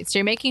 All right. So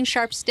you're making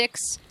sharp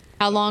sticks.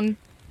 How long?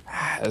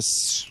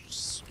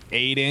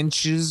 8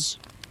 inches,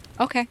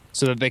 Okay.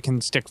 so that they can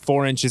stick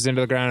 4 inches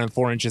into the ground and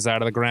 4 inches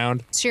out of the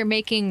ground. So you're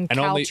making And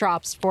only-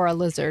 caltrops for a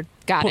lizard.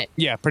 Got it.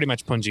 Yeah, pretty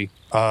much punji.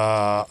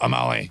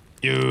 Amali,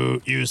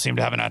 you seem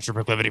to have a natural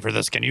proclivity for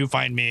this. Can you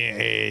find me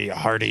a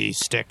hardy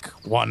stick,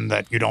 one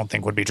that you don't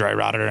think would be dry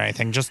rotted or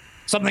anything? Just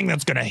something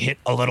that's going to hit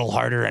a little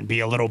harder and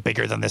be a little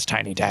bigger than this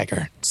tiny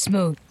dagger.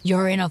 Smoot,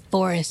 you're in a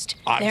forest.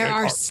 There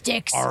are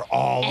sticks. Are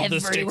all of the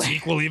everywhere. sticks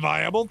equally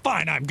viable?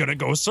 Fine, I'm going to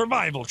go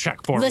survival check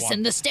for Listen,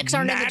 one. the sticks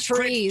aren't in the Nat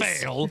crit trees.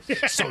 fail,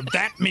 so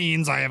that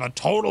means I have a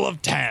total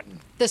of 10.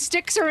 The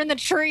sticks are in the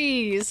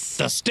trees.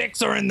 The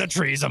sticks are in the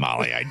trees,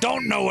 Amali. I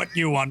don't know what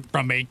you want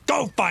from me.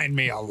 Go find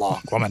me a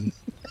log, woman.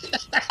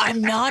 I'm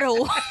not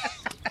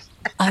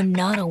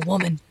a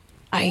woman.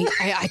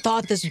 I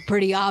thought this was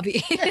pretty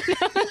obvious.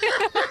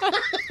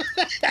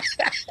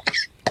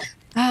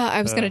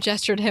 I was going to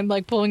gesture to him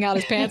like pulling out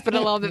his pants, but a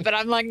little bit. But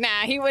I'm like,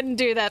 nah, he wouldn't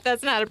do that.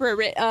 That's not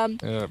appropriate.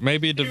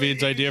 Maybe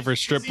David's idea for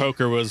strip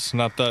poker was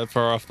not that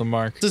far off the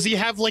mark. Does he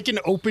have like an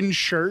open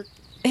shirt?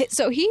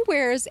 So he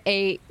wears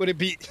a. Would it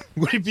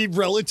be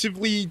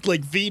relatively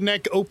like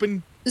V-neck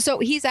open? So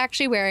he's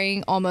actually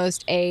wearing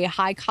almost a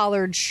high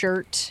collared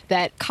shirt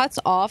that cuts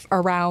off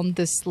around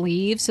the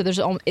sleeve. So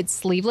it's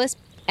sleeveless,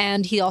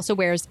 and he also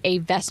wears a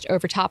vest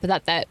over top of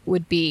that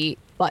would be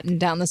buttoned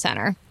down the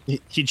center.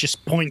 He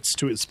just points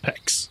to his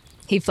pecs.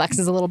 He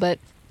flexes a little bit.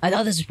 I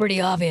thought this was pretty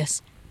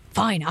obvious.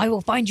 Fine, I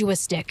will find you a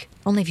stick.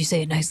 Only if you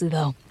say it nicely,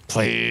 though.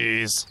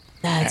 Please.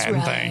 That's And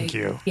right. thank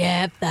you.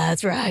 Yep,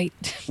 that's right.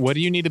 What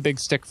do you need a big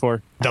stick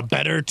for? The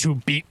better to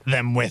beat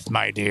them with,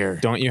 my dear.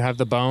 Don't you have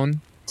the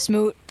bone?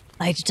 Smoot,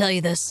 I hate to tell you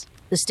this.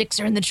 The sticks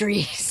are in the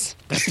trees.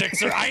 The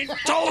sticks are. I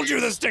told you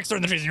the sticks are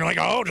in the trees. And you're like,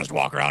 oh, just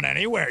walk around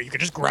anywhere. You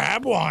could just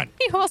grab one.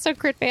 He also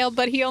crit failed,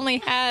 but he only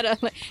had.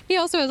 He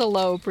also has a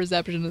low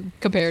perception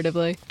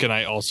comparatively. Can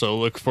I also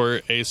look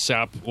for a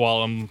sap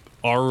while I'm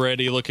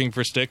already looking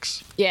for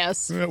sticks?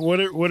 Yes, What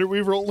are we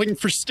rolling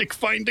for stick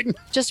finding?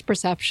 just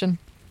perception.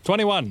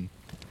 21.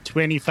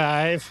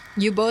 25.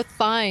 You both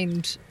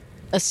find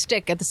a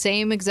stick at the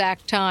same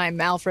exact time.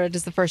 Alfred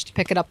is the first to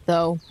pick it up,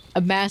 though.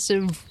 A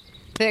massive,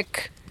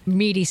 thick,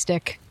 meaty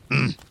stick.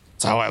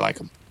 That's how I like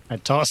them. I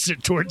toss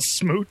it towards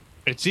Smoot.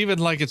 It's even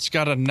like it's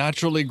got a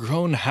naturally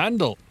grown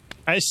handle.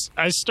 I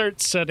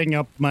start setting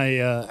up my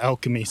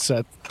alchemy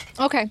set.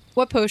 Okay,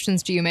 what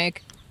potions do you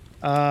make?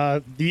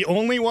 The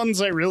only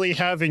ones I really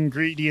have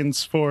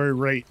ingredients for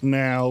right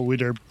now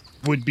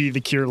would be the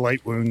cure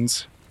light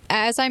wounds.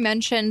 As I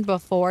mentioned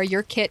before,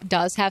 your kit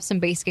does have some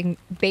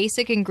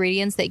basic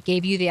ingredients that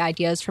gave you the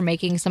ideas for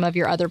making some of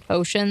your other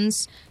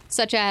potions,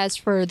 such as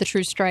for the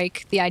True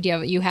Strike. The idea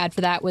that you had for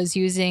that was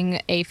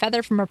using a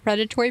feather from a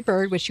predatory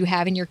bird, which you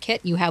have in your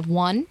kit. You have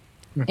one.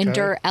 Okay.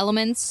 Endure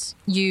elements,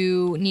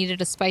 you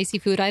needed a spicy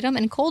food item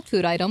and cold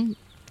food item.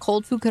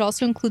 Cold food could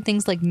also include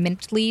things like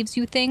mint leaves,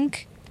 you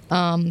think.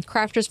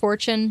 Crafter's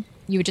Fortune,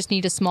 you would just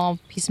need a small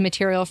piece of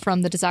material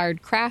from the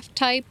desired craft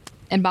type.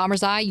 And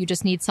Bomber's Eye, you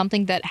just need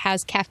something that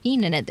has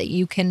caffeine in it that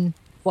you can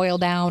boil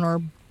down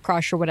or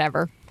crush or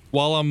whatever.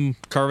 While I'm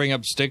carving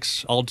up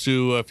sticks, I'll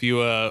do a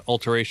few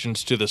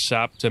alterations to the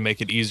sap to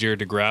make it easier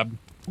to grab.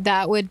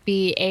 That would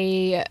be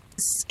a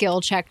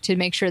skill check to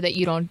make sure that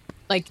you don't,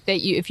 like,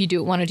 that you, if you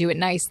do want to do it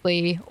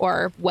nicely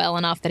or well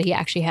enough that he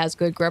actually has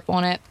good grip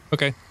on it.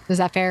 Okay. Is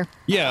that fair?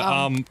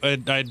 Yeah,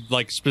 I'd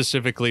like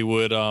specifically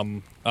would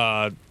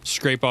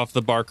scrape off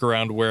the bark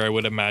around where I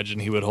would imagine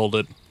he would hold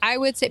it. I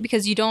would say,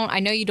 because I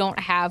know you don't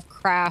have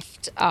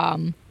craft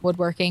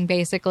woodworking,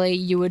 basically.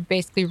 You would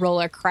basically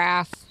roll a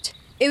craft.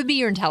 It would be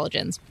your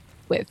intelligence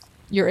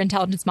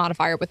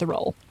modifier with the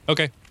roll.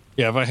 Okay.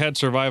 Yeah, if I had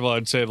survival,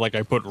 I'd say like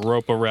I put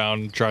rope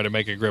around, try to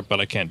make a grip, but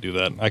I can't do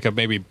that. I could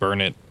maybe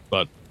burn it,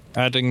 but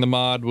adding the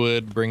mod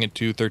would bring it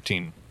to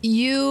 13.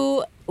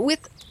 You,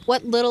 with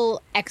what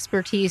little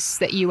expertise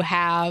that you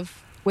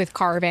have with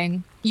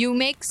carving, you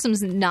make some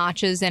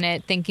notches in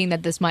it thinking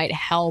that this might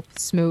help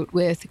Smoot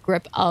with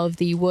grip of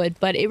the wood,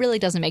 but it really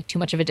doesn't make too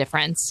much of a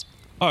difference.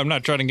 Oh, I'm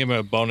not trying to give him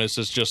a bonus.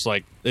 It's just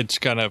like, it's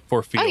kind of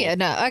for feel. Oh yeah,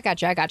 no, I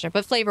gotcha.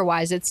 But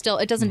flavor-wise, it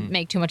doesn't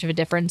make too much of a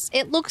difference.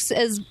 It looks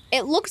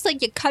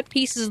like you cut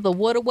pieces of the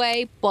wood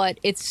away, but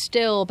it's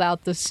still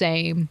about the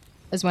same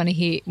as when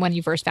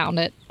you first found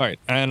it. All right,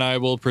 and I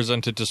will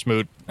present it to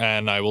Smoot,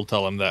 and I will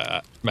tell him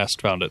that Mest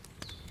found it.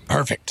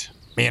 Perfect.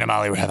 Me and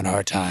Amali were having a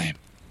hard time.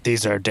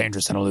 These are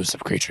dangerous and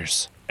elusive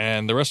creatures.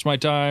 And the rest of my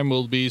time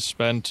will be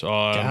spent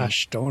on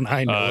Gosh, don't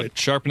I know it.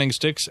 sharpening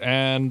sticks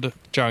and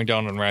chowing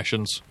down on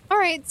rations. All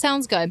right,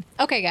 sounds good.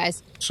 Okay,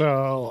 guys.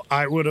 So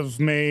I would have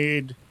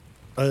made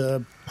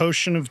a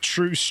potion of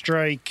True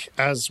Strike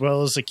as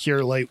well as a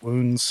Cure Light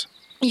Wounds.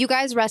 You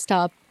guys rest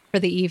up for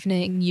the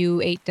evening.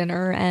 You ate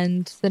dinner,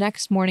 and the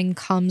next morning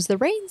comes. The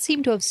rain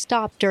seemed to have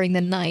stopped during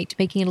the night,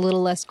 making it a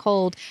little less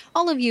cold.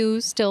 All of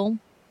you still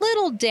a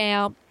little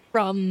damp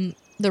from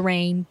the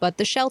rain, but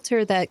the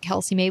shelter that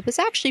Kelsey made was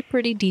actually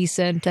pretty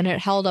decent, and it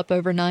held up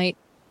overnight.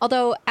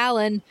 Although,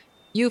 Alan,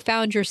 you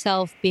found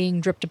yourself being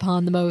dripped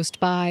upon the most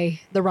by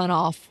the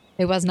runoff.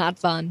 It was not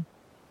fun.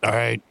 All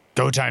right,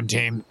 go time,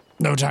 team.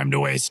 No time to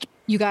waste.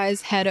 You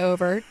guys head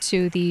over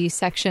to the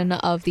section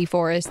of the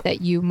forest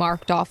that you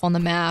marked off on the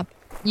map.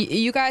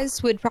 You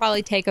guys would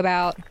probably take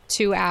about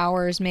 2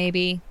 hours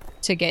maybe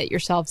to get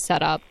yourself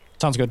set up.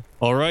 Sounds good.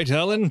 All right,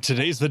 Alan,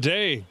 today's the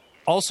day.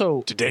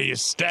 Also, Today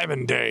is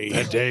stabbing day.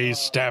 Today's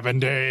stabbing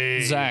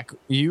day. Zach,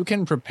 you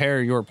can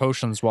prepare your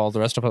potions while the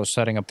rest of us are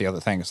setting up the other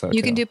things. Though,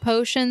 You can do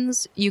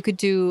potions. You could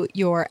do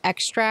your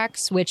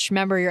extracts, which,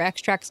 remember, your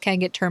extracts can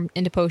get turned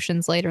into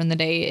potions later in the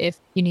day if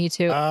you need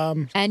to.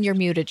 And your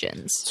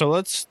mutagens. So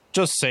let's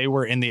just say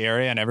we're in the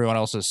area and everyone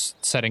else is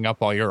setting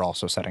up while you're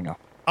also setting up.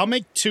 I'll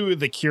make 2 of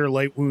the Cure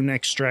Light Wound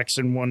extracts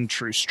and 1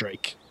 True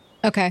Strike.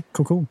 Okay.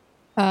 Cool.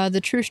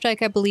 The True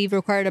Strike, I believe,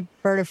 required a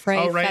Bird of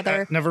Prey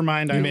feather. Never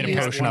mind. I made a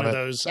used potion one of of it.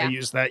 those. Yeah. I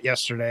used that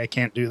yesterday. I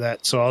can't do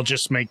that. So I'll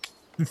just make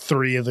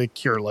 3 of the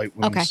Cure Light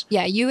Wounds. Okay.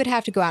 Yeah, you would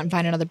have to go out and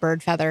find another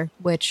bird feather,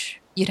 which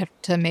you'd have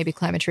to maybe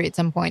climb a tree at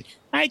some point.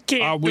 I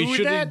can't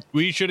do that.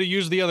 We should have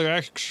used the other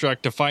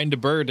extract to find a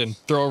bird and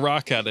throw a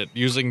rock at it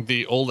using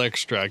the old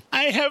extract.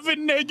 I have a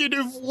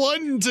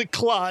 -1 to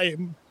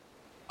climb.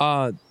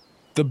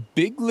 The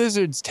big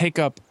lizards take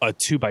up a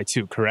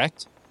 2x2,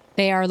 correct?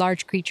 They are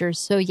large creatures,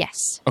 so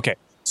yes. Okay,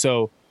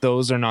 so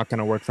those are not going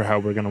to work for how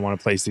we're going to want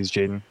to place these,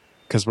 Jaden,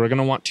 because we're going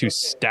to want to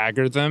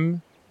stagger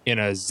them in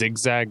a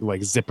zigzag,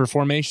 like zipper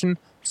formation,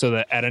 so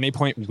that at any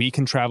point we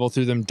can travel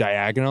through them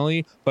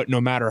diagonally, but no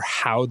matter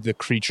how the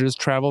creatures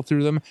travel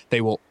through them, they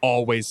will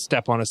always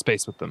step on a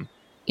space with them,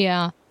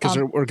 Yeah. because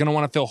we're going to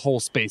want to fill whole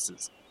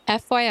spaces.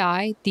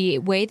 FYI, the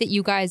way that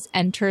you guys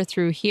enter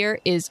through here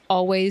is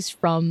always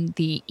from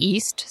the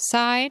east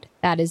side.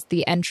 That is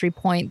the entry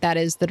point. That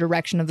is the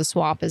direction of the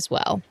swamp as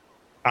well.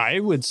 I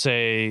would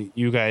say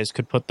you guys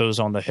could put those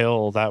on the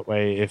hill. That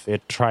way, if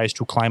it tries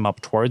to climb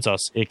up towards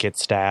us, it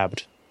gets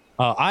stabbed.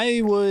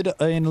 I would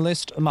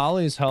enlist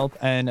Molly's help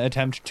and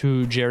attempt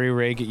to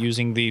jerry-rig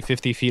using the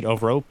 50 feet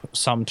of rope,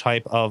 some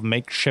type of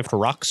makeshift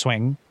rock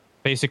swing.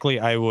 Basically,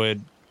 I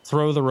would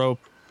throw the rope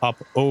up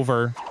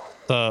over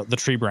the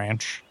tree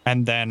branch,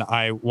 and then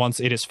once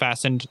it is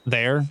fastened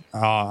there,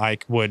 I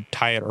would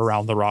tie it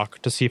around the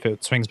rock to see if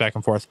it swings back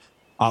and forth.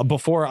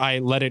 Before I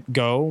let it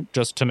go,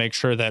 just to make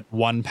sure that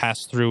one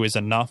pass through is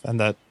enough and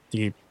that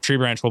the tree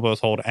branch will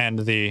both hold and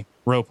the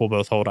rope will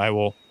both hold, I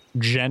will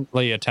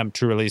gently attempt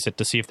to release it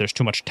to see if there's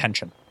too much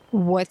tension.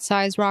 What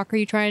size rock are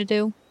you trying to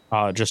do?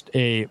 Just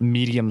a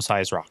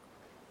medium-sized rock.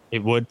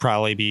 It would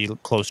probably be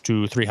close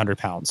to 300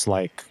 pounds,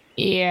 like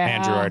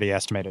Andrew already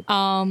estimated.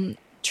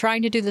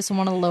 Trying to do this on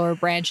one of the lower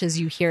branches,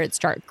 you hear it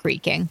start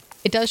creaking.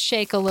 It does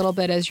shake a little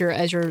bit as you're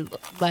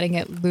letting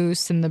it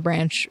loose and the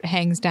branch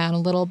hangs down a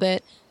little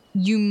bit.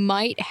 You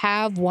might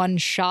have one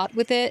shot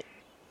with it,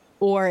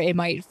 or it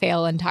might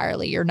fail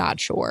entirely. You're not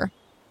sure.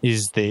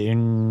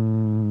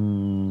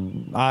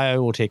 I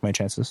will take my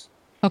chances.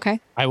 Okay.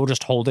 I will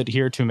just hold it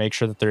here to make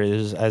sure that there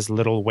is as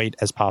little weight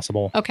as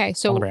possible. Okay, on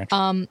so the branch.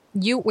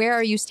 where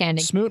are you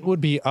standing? Smoot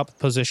would be up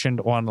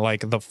positioned on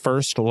like the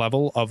first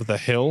level of the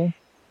hill,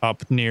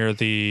 up near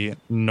the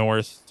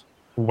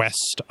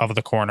northwest of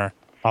the corner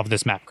of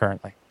this map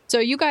currently. So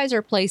you guys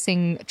are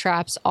placing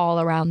traps all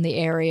around the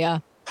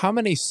area. How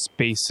many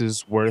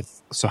spaces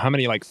worth, so how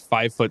many like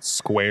 5-foot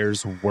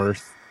squares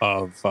worth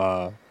of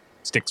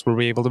sticks were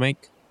we able to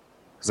make?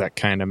 Because that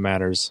kind of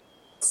matters.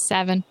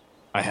 7.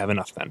 I have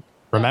enough then.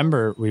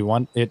 Remember, we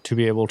want it to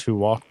be able to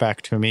walk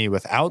back to me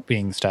without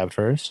being stabbed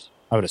first,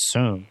 I would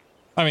assume.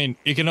 I mean,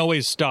 you can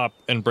always stop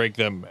and break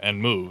them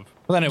and move.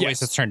 Well, then it Yes.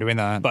 wastes its turn doing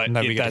that, But and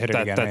then we it- get that- hit it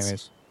that- again that's-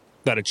 anyways.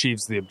 That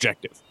achieves the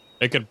objective.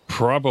 It could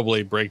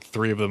probably break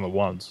 3 of them at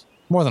once.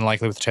 More than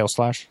likely with the tail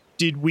slash.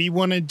 Did we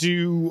want to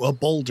do a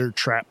boulder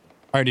trap?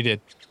 I already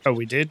did. Oh,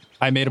 we did?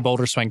 I made a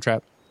boulder swing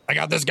trap. I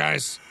got this,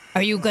 guys.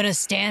 Are you gonna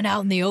stand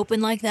out in the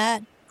open like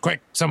that?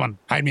 Quick, someone,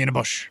 hide me in a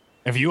bush.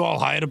 If you all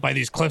hide up by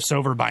these cliffs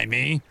over by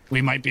me,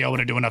 we might be able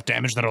to do enough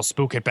damage that'll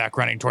spook it back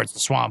running towards the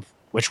swamp,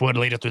 which would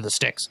lead it through the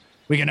sticks.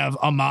 We can have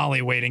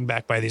Amali waiting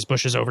back by these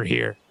bushes over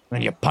here.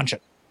 Then you punch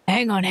it.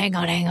 Hang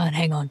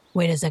on.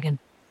 Wait a second.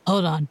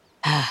 Hold on.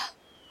 I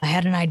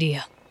had an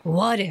idea.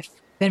 What if,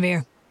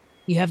 Benvir,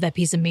 you have that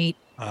piece of meat?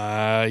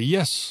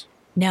 Yes.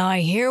 Now I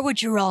hear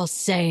what you're all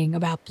saying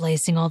about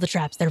placing all the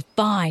traps. They're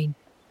fine.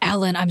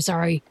 Alan, I'm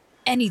sorry.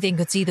 Anything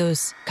could see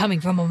those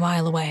coming from a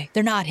mile away.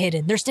 They're not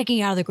hidden. They're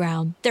sticking out of the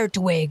ground. They're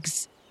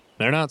twigs.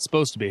 They're not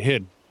supposed to be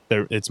hid.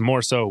 It's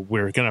more so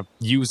we're going to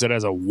use it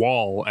as a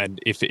wall, and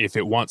if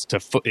it wants to,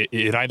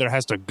 it either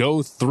has to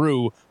go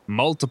through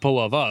multiple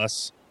of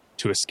us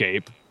to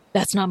escape.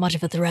 That's not much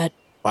of a threat.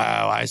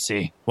 Wow, I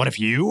see. What if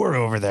you were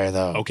over there,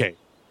 though? Okay,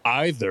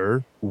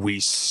 either we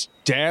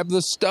stab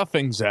the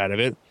stuffings out of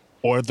it,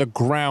 or the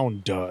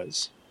ground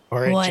does.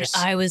 Or it What just,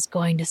 I was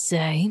going to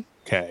say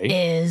Okay.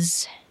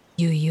 is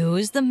you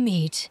use the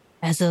meat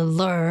as a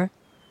lure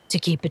to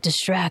keep it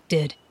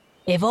distracted.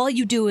 If all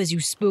you do is you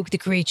spook the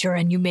creature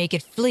and you make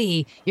it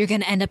flee, you're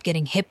going to end up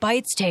getting hit by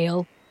its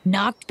tail,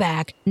 knocked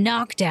back,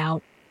 knocked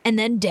out, and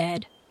then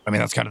dead. I mean,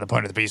 that's kind of the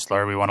point of the beast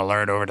lure. We want to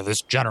lure it over to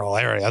this general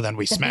area, then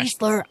we The smash.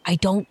 beast lure, I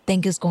don't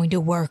think is going to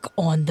work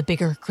on the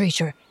bigger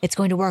creature. It's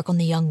going to work on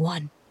the young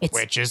one. It's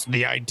Which is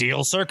the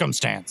ideal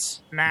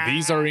circumstance. nah.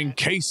 These are in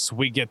case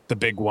we get the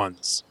big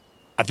ones.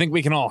 I think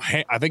we can all,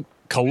 I think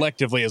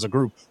collectively as a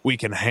group, we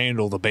can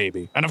handle the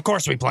baby. And of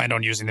course we planned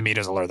on using the meat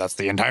as a lure. That's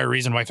the entire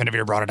reason why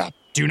Finavir brought it up.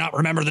 Do you not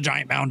remember the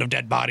giant mound of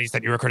dead bodies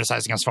that you were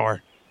criticizing us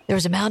for? There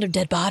was a mound of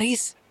dead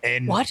bodies?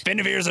 In What?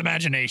 Finavir's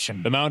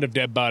imagination. The mound of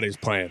dead bodies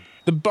plan.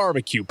 The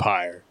barbecue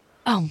pyre.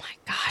 Oh my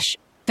gosh.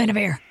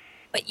 Benavir.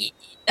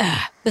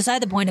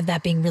 Beside the point of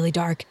that being really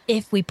dark,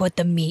 if we put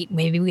the meat,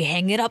 maybe we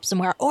hang it up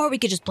somewhere, or we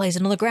could just place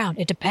it on the ground.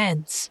 It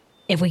depends.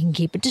 If we can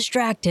keep it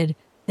distracted,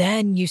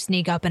 then you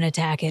sneak up and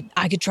attack it.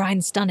 I could try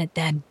and stun it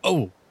then.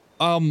 Oh,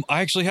 I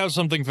actually have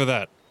something for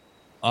that.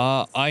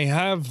 I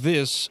have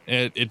this.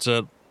 It's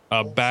a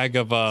bag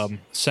of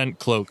scent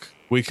cloak.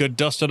 We could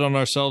dust it on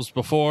ourselves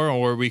before,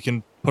 or we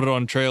can put it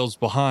on trails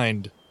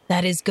behind.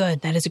 That is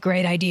good. That is a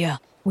great idea.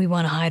 We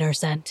want to hide our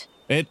scent.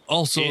 It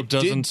also It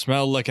doesn't did-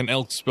 smell like an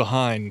elk's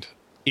behind.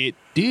 It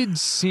did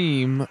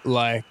seem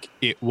like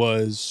it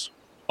was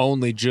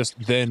only just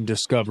then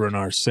discovering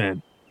our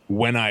scent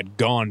when I'd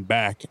gone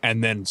back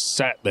and then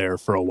sat there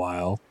for a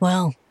while.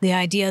 Well, the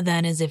idea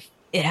then is if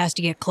it has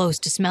to get close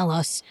to smell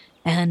us,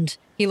 and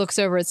He looks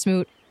over at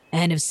Smoot.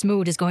 if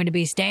Smoot is going to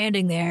be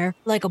standing there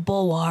like a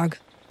bulwark,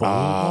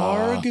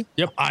 Bulwark?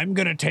 Yep. I'm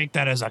going to take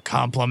that as a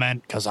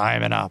compliment because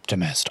I'm an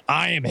optimist.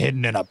 I am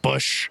hidden in a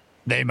bush.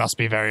 They must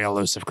be very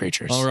elusive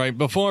creatures. All right,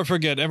 before I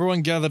forget,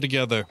 everyone gather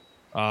together,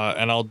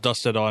 and I'll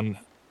dust it on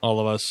all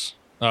of us.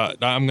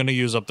 I'm going to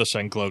use up the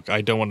scent cloak.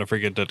 I don't want to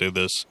forget to do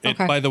this.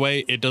 Okay. By the way,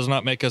 it does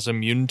not make us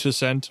immune to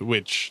scent,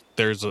 which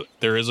there is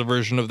a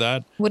version of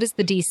that. What is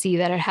the DC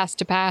that it has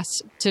to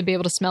pass to be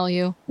able to smell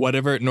you?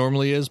 Whatever it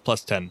normally is,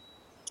 plus 10.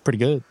 It's pretty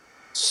good.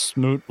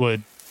 Smoot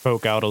would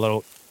poke out a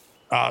little.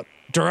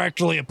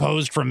 Directly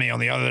opposed from me on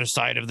the other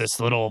side of this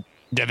little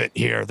divot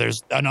here,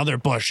 there's another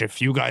bush.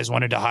 If you guys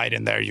wanted to hide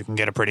in there, you can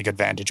get a pretty good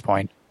vantage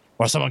point.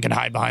 Or someone can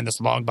hide behind this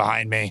log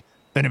behind me.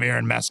 Benavir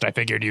and Mest, I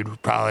figured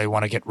you'd probably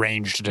want to get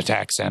ranged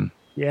attacks in.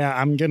 Yeah,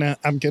 I'm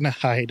gonna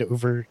hide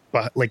over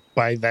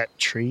by that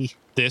tree.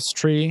 This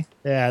tree,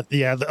 Yeah,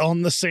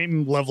 on the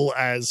same level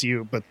as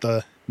you, but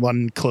the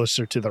one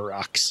closer to the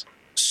rocks.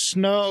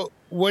 Snow,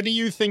 what do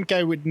you think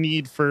I would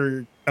need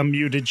for a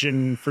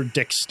mutagen for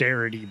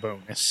dexterity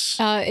bonus?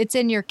 It's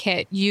in your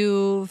kit.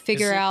 You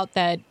figure Is it? out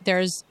that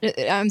there's.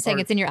 I'm saying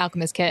Or- it's in your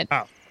alchemist kit.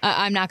 Oh.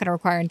 I'm not going to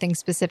require anything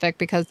specific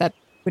because that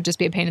would just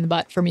be a pain in the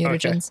butt for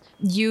mutagens.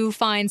 You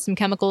find some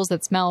chemicals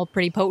that smell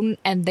pretty potent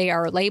and they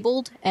are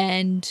labeled.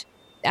 And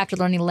after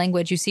learning the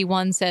language, you see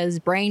one says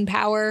brain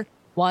power,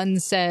 one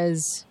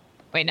says.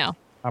 Wait, no.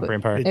 not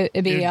brain power.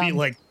 It'd be,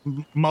 like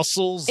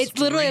muscles. it's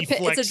literally it's a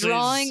reflexes.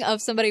 drawing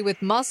of somebody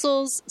with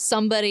muscles,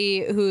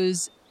 somebody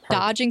who's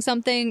dodging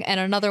something, and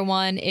another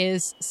one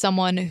is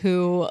someone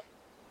who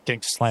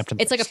Getting slapped in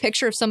the it's like a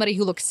picture of somebody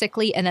who looks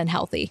sickly and then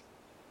healthy.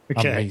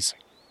 Okay, Amazing.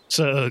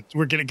 so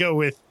we're gonna go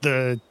with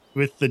the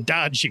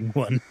dodging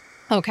one.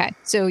 Okay,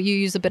 so you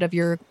use a bit of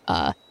your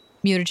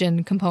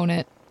mutagen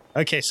component.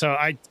 Okay, so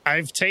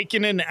I've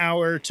taken an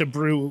hour to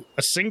brew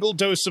a single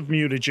dose of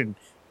mutagen.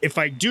 If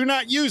I do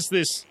not use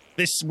this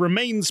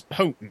remains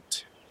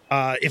potent.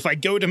 If I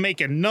go to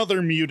make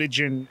another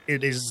mutagen,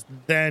 it is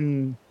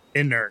then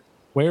inert.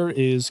 Where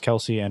is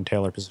Kelsey and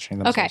Taylor positioning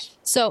themselves? Okay,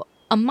 so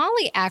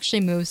Amali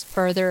actually moves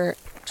further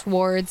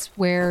towards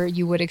where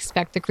you would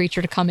expect the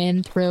creature to come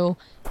in through,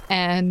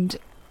 and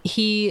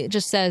he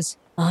just says,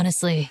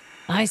 honestly,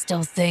 I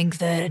still think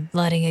that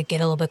letting it get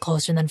a little bit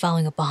closer and then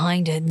following up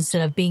behind it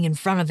instead of being in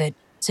front of it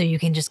so you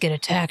can just get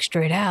attacked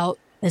straight out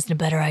isn't a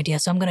better idea.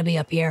 So I'm going to be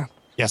up here.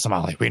 Yes,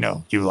 Amali, we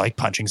know. You like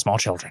punching small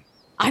children.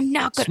 I'm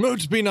not going to.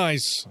 Smoots, be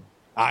nice.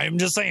 I'm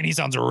just saying he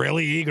sounds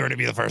really eager to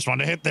be the first one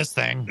to hit this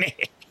thing.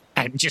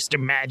 I'm just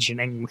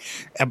imagining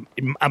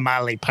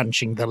Amali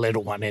punching the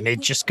little one, and it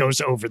just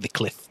goes over the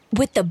cliff.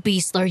 With the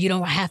beastler, you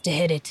don't have to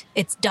hit it.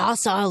 It's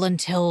docile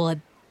until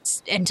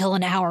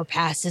an hour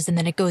passes and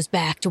then it goes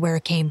back to where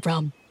it came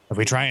from. If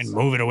we try and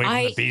move it away from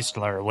I- the beast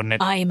lure, wouldn't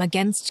it? I am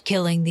against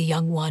killing the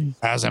young one.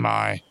 As am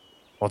I.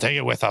 We'll take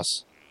it with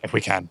us, if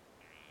we can.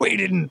 We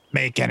didn't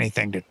make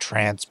anything to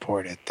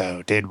transport it,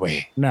 though, did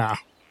we? No.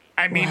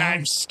 I mean, Well-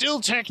 I've still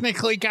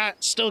technically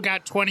got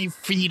 20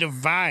 feet of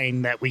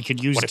vine that we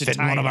could use Would it to fit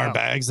in tie one of it our up.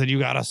 bags that you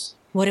got us?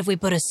 What if we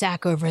put a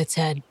sack over its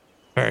head?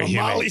 Very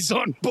humane. Amali's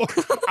on board.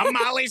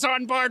 Amali's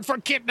on board for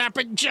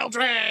kidnapping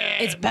children.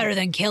 It's better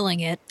than killing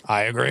it.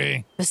 I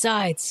agree.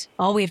 Besides,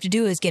 all we have to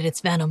do is get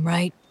its venom,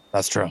 right?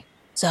 That's true.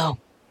 So,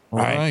 All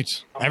right.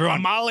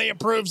 Everyone, Molly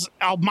approves.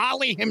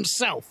 Molly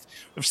himself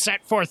have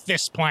set forth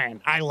this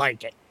plan. I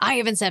like it. I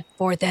haven't set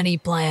forth any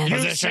plan. You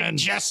Position.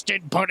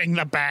 suggested putting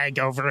the bag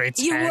over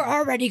its You head. were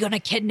already going to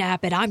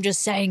kidnap it. I'm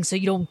just saying so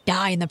you don't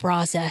die in the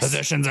process.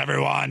 positions,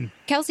 everyone.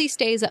 Kelsey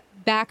stays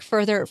back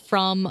further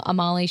from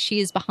Amali. She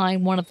is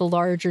behind one of the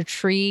larger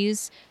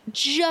trees,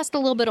 just a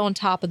little bit on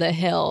top of the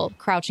hill,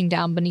 crouching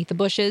down beneath the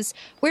bushes.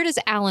 Where does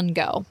Alan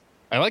go?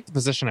 I like the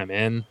position I'm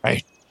in.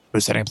 Hey,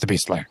 who's setting up the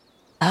beast lair?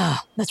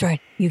 Ah, that's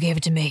right. You gave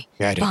it to me.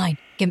 Yeah, I did. Fine.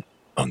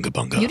 Bunga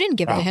bunga. You didn't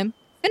give it to him.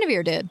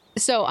 Finavir did.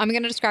 So I'm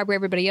going to describe where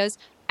everybody is.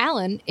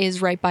 Alan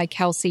is right by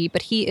Kelsey,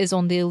 but he is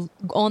on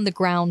the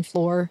ground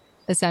floor,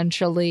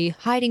 essentially,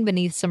 hiding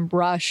beneath some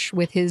brush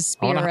with his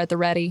spear at the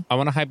ready. I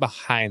want to hide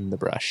behind the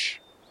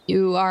brush.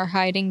 You are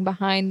hiding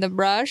behind the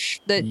brush.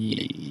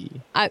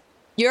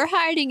 You're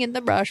hiding in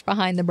the brush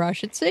behind the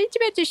brush. It's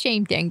about the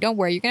same thing. Don't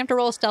worry. You're going to have to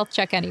roll a stealth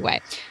check anyway.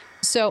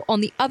 So on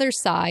the other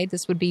side,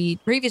 this would be,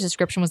 previous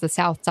description was the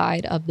south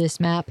side of this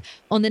map.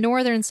 On the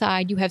northern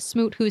side, you have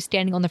Smoot, who's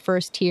standing on the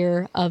first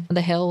tier of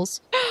the hills.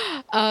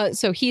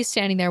 So he's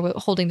standing there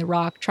holding the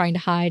rock, trying to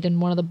hide in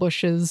one of the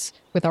bushes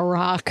with a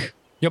rock.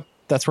 Yep,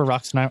 that's where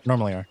rocks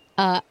normally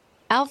are.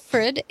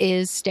 Alfred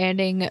is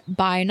standing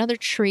by another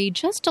tree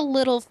just a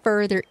little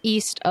further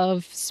east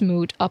of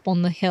Smoot, up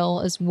on the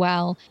hill as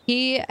well.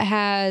 He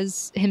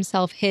has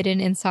himself hidden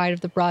inside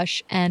of the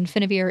brush, and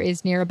Finavir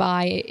is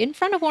nearby in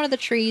front of one of the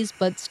trees,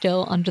 but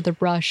still under the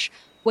brush,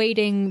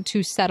 waiting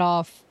to set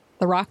off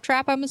the rock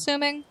trap, I'm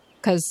assuming?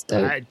 Because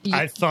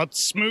I thought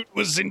Smoot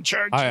was in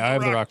charge I of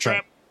have the rock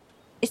trap.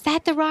 Is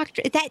that the rock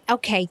trap?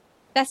 Okay,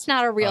 that's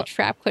not a real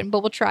trap, Quentin,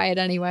 but we'll try it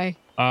anyway.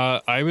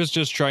 I was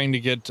just trying to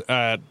get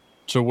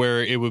to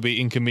where it would be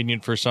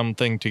inconvenient for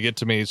something to get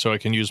to me so I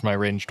can use my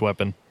ranged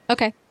weapon.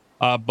 Okay.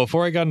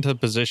 Before I got into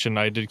position,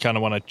 I did kind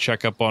of want to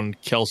check up on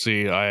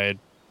Kelsey.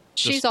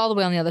 She's all the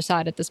way on the other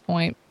side at this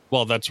point.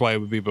 Well, that's why it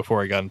would be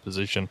before I got in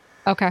position.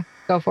 Okay,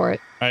 go for it.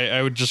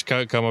 I would just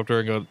come up to her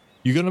and go,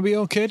 "You gonna be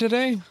okay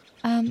today?"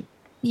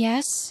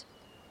 Yes.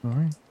 All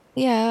right.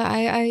 Yeah,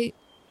 I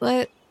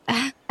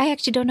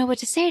actually don't know what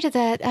to say to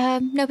that.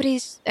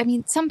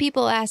 Some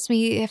people ask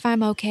me if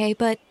I'm okay,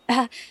 but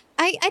I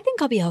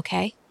think I'll be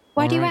okay.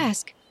 Why do you Alright.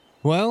 ask?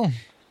 Well,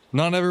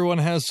 not everyone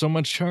has so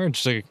much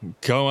charge to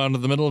go out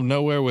of the middle of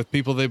nowhere with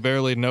people they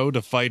barely know to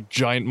fight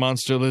giant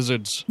monster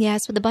lizards.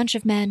 Yes, with a bunch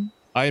of men.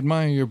 I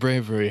admire your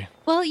bravery.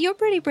 Well, you're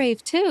pretty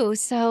brave too,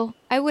 so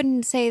I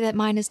wouldn't say that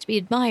mine is to be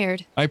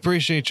admired. I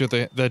appreciate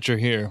that you're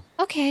here.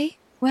 Okay,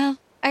 well,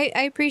 I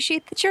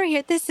appreciate that you're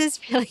here. This is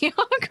really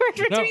awkward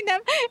between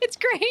them. It's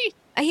great.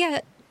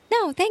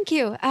 No, thank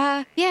you.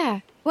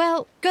 Yeah,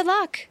 well, good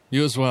luck.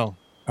 You as well.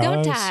 Don't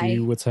I die. see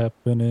what's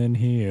happening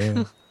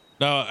here.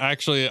 No,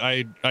 actually,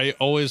 I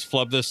always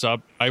flub this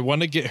up. I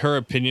want to get her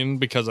opinion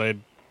because I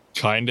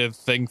kind of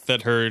think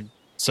that her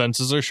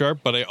senses are sharp,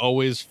 but I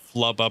always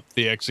flub up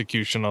the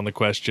execution on the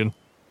question.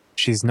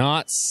 She's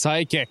not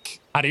psychic.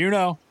 How do you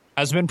know?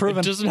 Has been proven.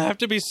 It doesn't have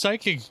to be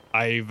psychic.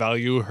 I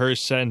value her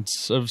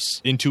sense of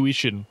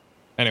intuition.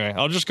 Anyway,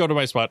 I'll just go to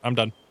my spot. I'm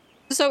done.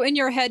 So in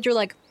your head, you're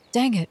like,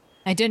 dang it,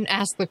 I didn't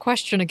ask the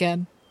question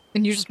again.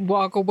 And you just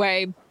walk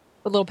away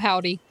a little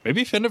pouty.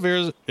 Maybe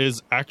Finavir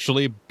is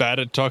actually bad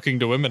at talking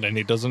to women and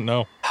he doesn't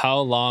know. How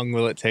long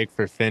will it take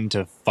for Finn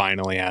to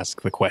finally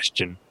ask the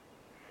question?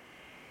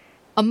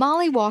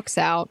 Amali walks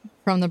out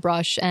from the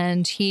brush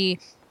and he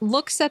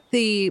looks at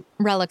the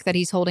relic that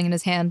he's holding in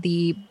his hand,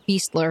 the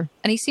Beastler,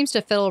 and he seems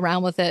to fiddle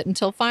around with it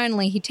until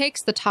finally he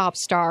takes the top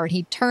star,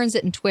 he turns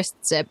it and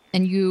twists it,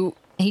 and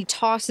he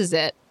tosses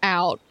it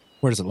out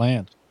Where does it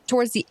land?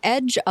 towards the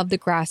edge of the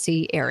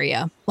grassy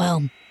area.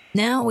 Well,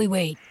 now we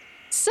wait.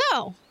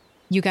 So,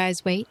 you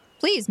guys wait.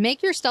 Please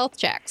make your stealth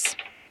checks.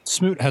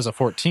 Smoot has a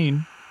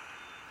 14.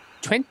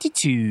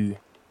 22.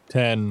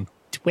 10.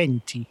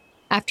 20.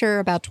 After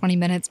about 20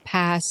 minutes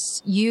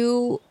pass,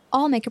 you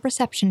all make a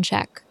perception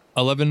check.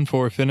 11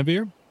 for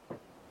Finavir.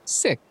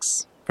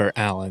 6 for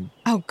Alan.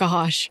 Oh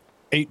gosh.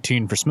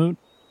 18 for Smoot.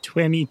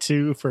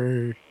 22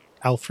 for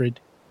Alfred.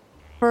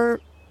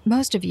 For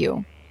most of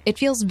you, it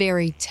feels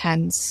very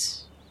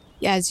tense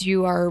as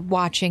you are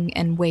watching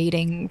and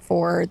waiting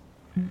for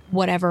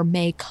whatever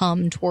may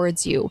come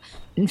towards you.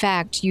 In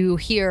fact, you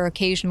hear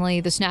occasionally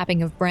the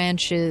snapping of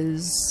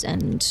branches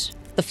and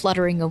the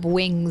fluttering of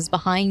wings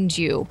behind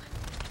you,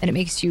 and it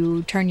makes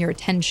you turn your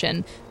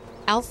attention.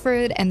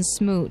 Alfred and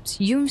Smoot,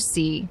 you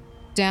see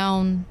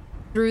down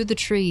through the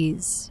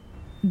trees,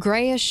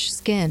 grayish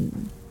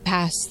skin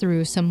pass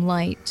through some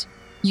light.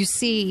 You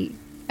see,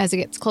 as it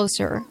gets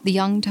closer, the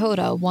young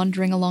Toda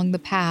wandering along the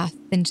path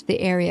into the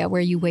area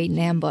where you wait in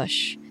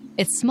ambush.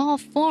 Its small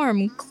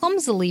form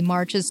clumsily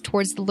marches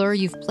towards the lure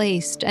you've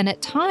placed, and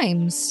at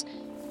times,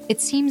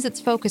 it seems its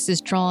focus is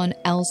drawn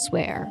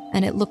elsewhere,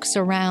 and it looks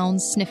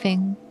around,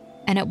 sniffing.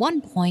 And at one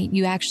point,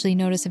 you actually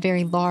notice a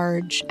very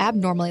large,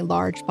 abnormally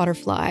large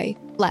butterfly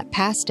flat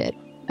past it,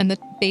 and the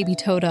baby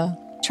Toda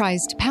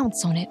tries to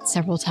pounce on it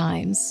several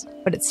times,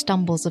 but it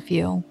stumbles a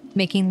few,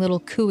 making little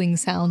cooing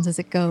sounds as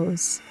it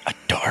goes.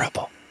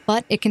 Adorable.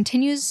 But it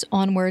continues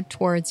onward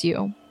towards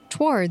you.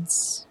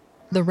 towards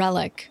the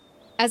relic.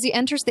 As he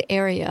enters the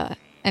area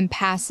and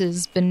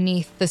passes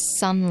beneath the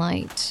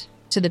sunlight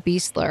to the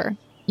Beastler,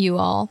 you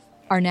all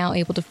are now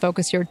able to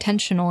focus your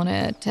attention on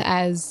it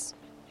as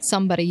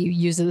somebody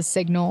uses a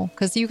signal,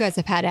 because you guys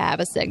have had to have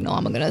a signal,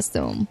 I'm going to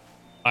assume.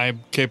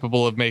 I'm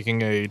capable of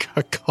making a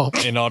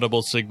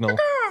inaudible signal.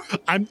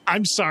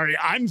 I'm sorry.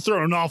 I'm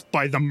thrown off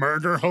by the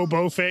murder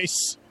hobo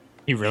face.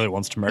 He really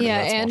wants to murder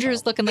that small Andrew's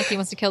child. looking like he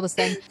wants to kill this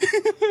thing.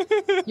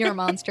 You're a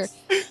monster.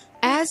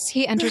 As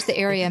he enters the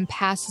area and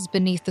passes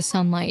beneath the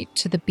sunlight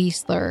to the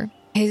Beastler,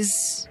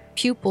 his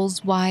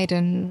pupils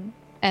widen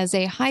as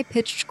a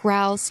high-pitched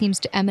growl seems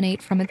to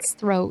emanate from its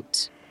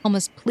throat,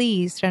 almost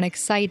pleased and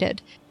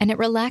excited, and it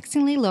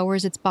relaxingly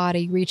lowers its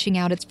body, reaching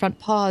out its front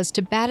paws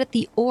to bat at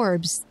the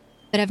orbs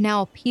that have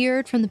now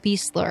appeared from the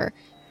Beastler.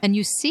 And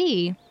you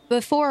see,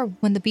 before,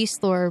 when the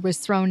Beastler was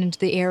thrown into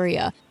the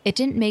area, it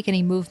didn't make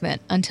any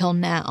movement until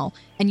now.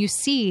 And you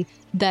see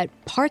that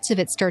parts of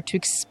it start to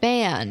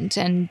expand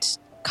and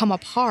come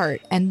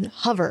apart and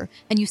hover.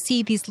 And you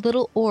see these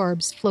little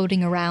orbs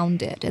floating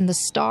around it. And the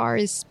star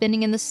is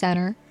spinning in the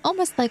center,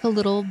 almost like a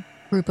little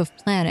group of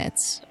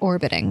planets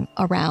orbiting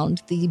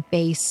around the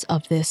base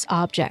of this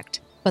object.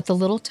 But the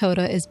little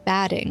Toda is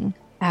batting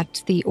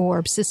at the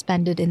orb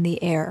suspended in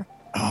the air.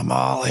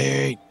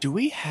 Molly. Do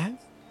we have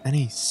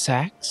any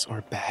sacks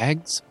or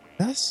bags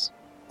with us?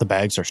 The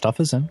bags our stuff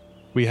is in.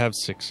 We have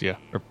 6,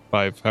 or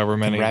 5, however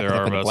many Wrap there it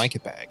are up of in a us.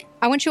 blanket bag.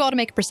 I want you all to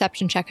make a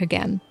perception check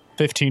again.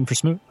 15 for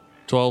Smoot.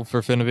 12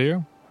 for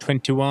Finavir.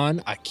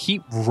 21. I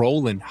keep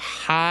rolling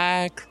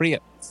high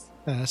crits.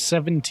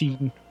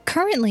 17.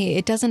 Currently,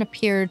 it doesn't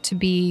appear to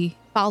be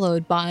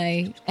followed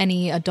by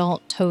any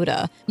adult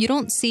Toda. You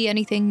don't see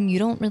anything, you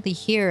don't really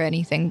hear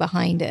anything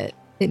behind it.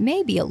 It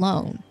may be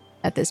alone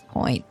at this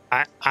point.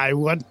 I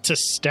want to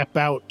step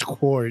out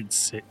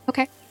towards it.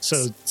 Okay.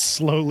 So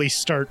slowly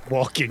start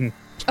walking.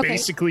 Okay.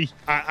 Basically,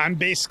 I'm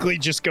basically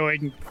just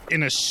going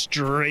in a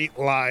straight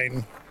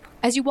line.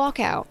 As you walk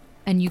out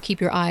and you keep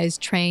your eyes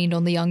trained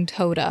on the young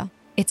Toda,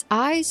 its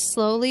eyes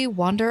slowly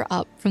wander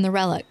up from the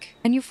relic,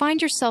 and you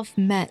find yourself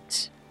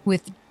met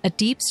with a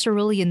deep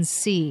cerulean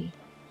sea.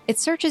 It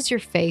searches your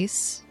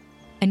face,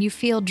 and you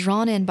feel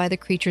drawn in by the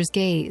creature's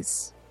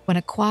gaze, when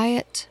a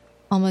quiet,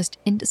 almost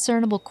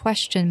indiscernible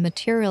question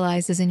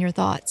materializes in your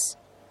thoughts.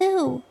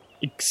 Who?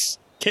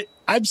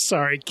 I'm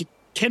sorry.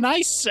 Can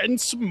I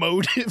sense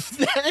motive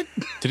then?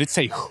 Did it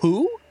say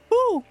who?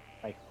 Who?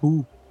 Like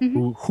who?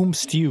 Mhm.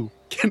 Whomst you?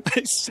 Can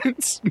I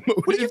sense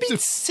motive? What do you mean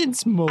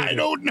since mode? I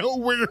don't know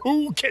where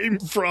who came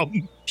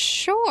from.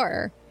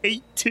 Sure.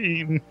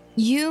 18.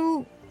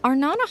 You are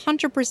not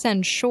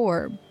 100%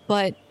 sure,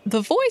 but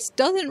the voice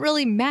doesn't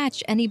really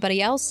match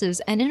anybody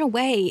else's, and in a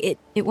way,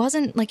 it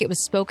wasn't like it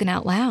was spoken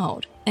out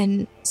loud.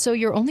 And so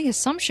your only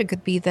assumption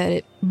could be that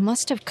it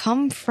must have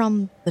come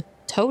from the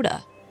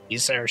Toda.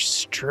 These are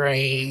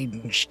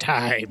strange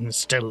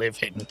times to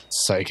live in.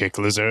 Psychic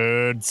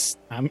lizards.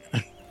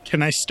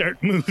 Can I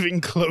start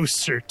moving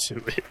closer to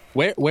it?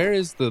 Where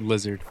is the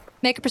lizard?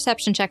 Make a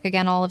perception check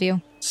again, all of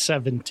you.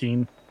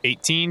 17.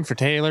 18 for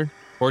Taylor.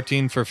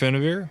 14 for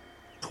Finavir.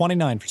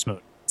 29 for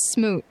Smoot.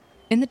 Smoot.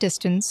 In the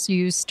distance,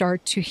 you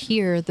start to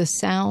hear the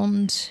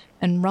sound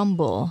and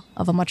rumble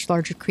of a much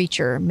larger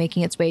creature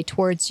making its way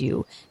towards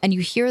you, and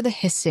you hear the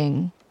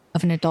hissing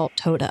of an adult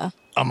Toda.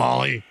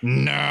 Molly,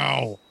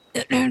 no.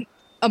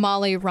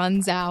 Amali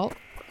runs out.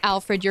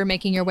 Alfred, you're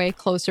making your way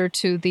closer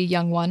to the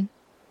young one.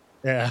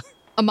 Yeah.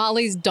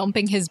 Amali's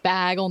dumping his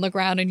bag on the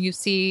ground, and you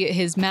see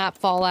his map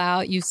fall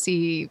out. You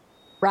see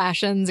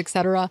rations,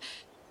 etc.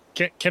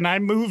 Can I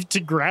move to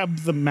grab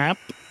the map?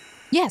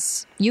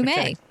 Yes, you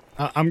may. Okay.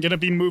 I'm going to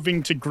be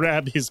moving to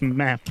grab his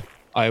map.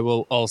 I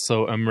will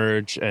also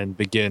emerge and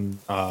begin.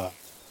 I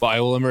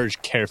will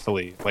emerge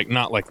carefully,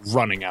 not like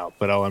running out,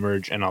 but I'll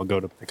emerge and I'll go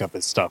to pick up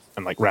his stuff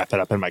and wrap it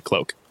up in my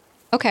cloak.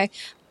 Okay.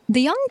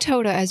 The young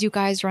Toda, as you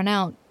guys run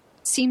out,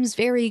 seems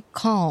very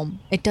calm.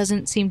 It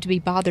doesn't seem to be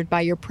bothered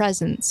by your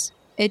presence.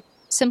 It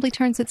simply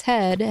turns its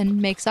head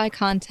and makes eye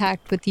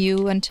contact with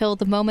you until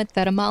the moment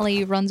that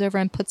Amali runs over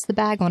and puts the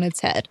bag on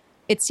its head.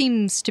 It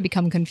seems to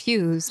become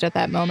confused at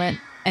that moment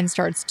and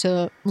starts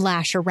to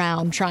lash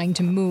around, trying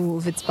to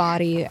move its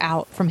body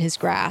out from his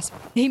grasp.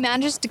 He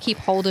manages to keep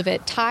hold of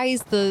it,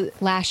 ties the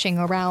lashing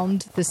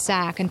around the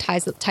sack and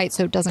ties it tight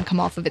so it doesn't come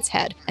off of its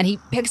head. And he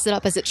picks it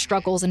up as it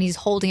struggles, and he's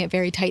holding it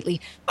very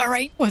tightly. All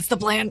right, what's the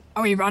plan?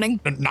 Are we running?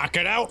 Knock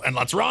it out and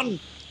let's run.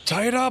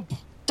 Tie it up.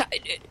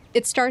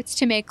 It starts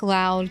to make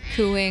loud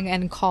cooing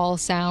and call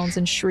sounds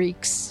and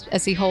shrieks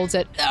as he holds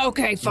it.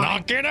 Okay, fine.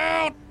 Knock it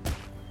out.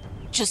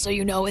 Just so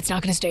you know, it's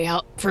not going to stay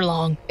out for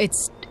long.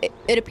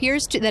 It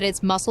appears that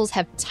its muscles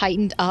have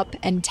tightened up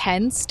and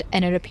tensed,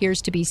 and it appears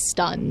to be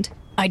stunned.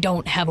 I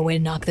don't have a way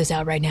to knock this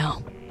out right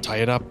now. Tie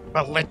it up.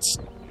 Well, let's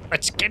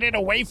get it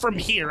away from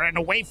here and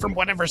away from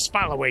whatever's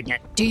following it.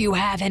 Do you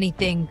have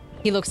anything?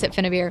 He looks at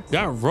Finavir.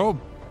 Yeah,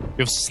 rope. You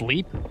have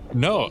sleep?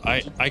 No,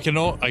 I can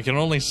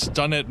only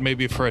stun it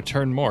maybe for a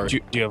turn more. Do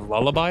you have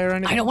lullaby or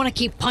anything? I don't want to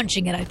keep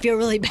punching it. I feel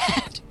really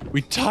bad.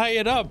 We tie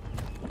it up.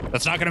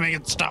 That's not going to make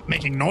it stop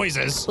making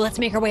noises. Let's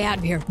make our way out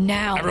of here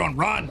now. Everyone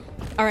run.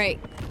 All right.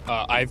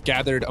 I've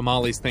gathered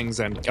Amali's things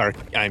and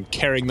I'm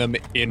carrying them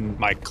in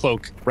my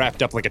cloak,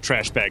 wrapped up like a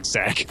trash bag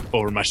sack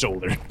over my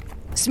shoulder.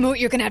 Smoot,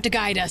 you're gonna have to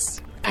guide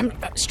us. I'm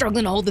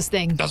struggling to hold this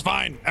thing. That's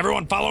fine.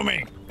 Everyone follow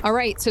me. All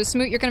right. So,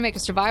 Smoot, you're going to make a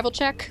survival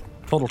check.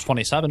 Total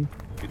 27.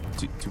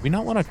 Do we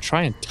not want to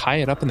try and tie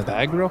it up in the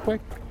bag real quick?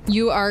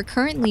 You are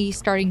currently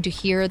starting to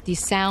hear the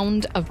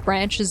sound of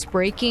branches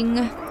breaking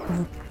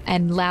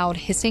and loud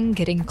hissing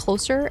getting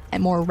closer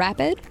and more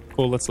rapid.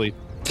 Cool, let's leave.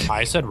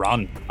 I said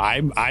run.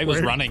 I was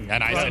running,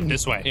 and I said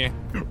this way. Yeah.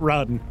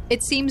 Run.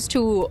 It seems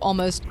to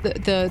almost,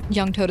 the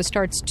young Toda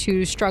starts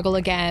to struggle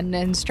again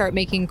and start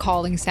making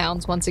calling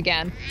sounds once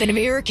again.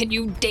 Benavir, can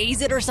you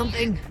daze it or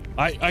something?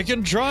 I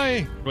can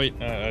try. Wait,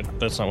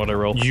 that's not what I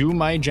rolled. You,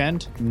 my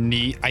gent,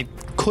 I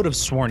could have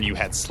sworn you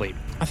had sleep.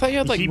 I thought you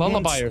had like He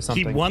lullaby wants- or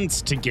something. He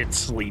wants to get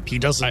sleep. He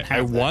doesn't I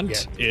have that want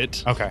yet.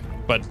 it, Okay,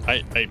 but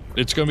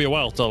it's going to be a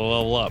while till I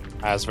level up.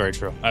 that's very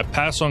true. I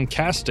pass on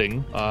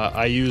casting.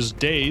 I use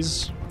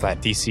daze,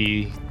 That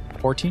DC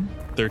 14?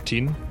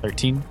 13.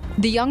 13?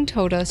 The young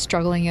Toda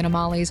struggling in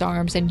Amali's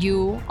arms, and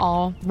you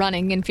all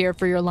running in fear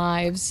for your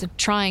lives,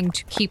 trying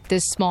to keep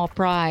this small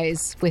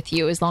prize with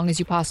you as long as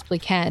you possibly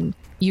can.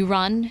 You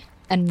run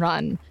and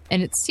run,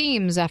 and it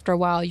seems after a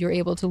while you're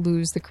able to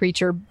lose the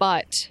creature,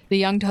 but the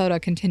young Toda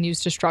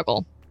continues to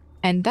struggle.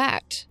 And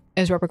that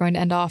is where we're going to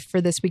end off for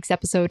this week's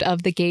episode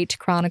of The Gate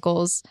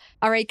Chronicles.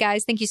 All right,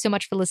 guys, thank you so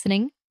much for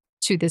listening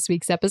to this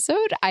week's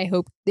episode. I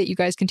hope that you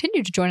guys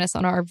continue to join us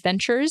on our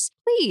adventures.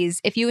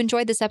 Please, if you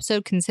enjoyed this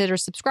episode, consider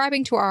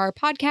subscribing to our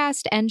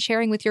podcast and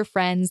sharing with your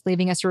friends.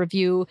 Leaving us a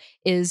review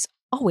is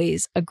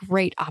always a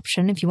great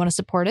option if you want to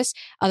support us.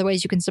 Other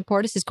ways you can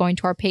support us is going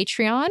to our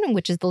Patreon,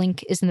 which is the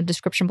link is in the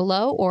description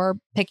below, or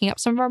picking up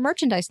some of our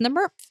merchandise in the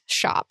merch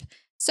shop.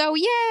 So,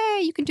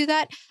 yay, you can do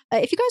that.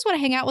 If you guys want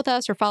to hang out with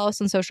us or follow us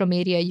on social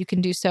media, you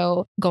can do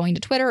so going to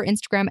Twitter,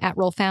 Instagram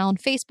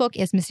 @RollFound, Facebook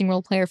is Missing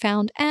Role Player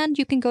Found, and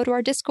you can go to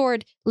our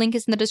Discord. Link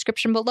is in the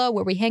description below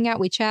where we hang out,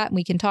 we chat, and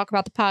we can talk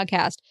about the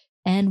podcast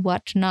and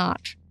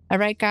whatnot. All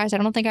right, guys, I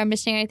don't think I'm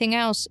missing anything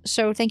else.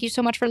 So thank you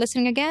so much for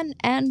listening again,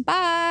 and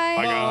bye.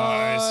 Bye,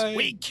 guys.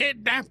 We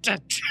kidnapped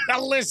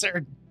a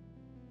lizard.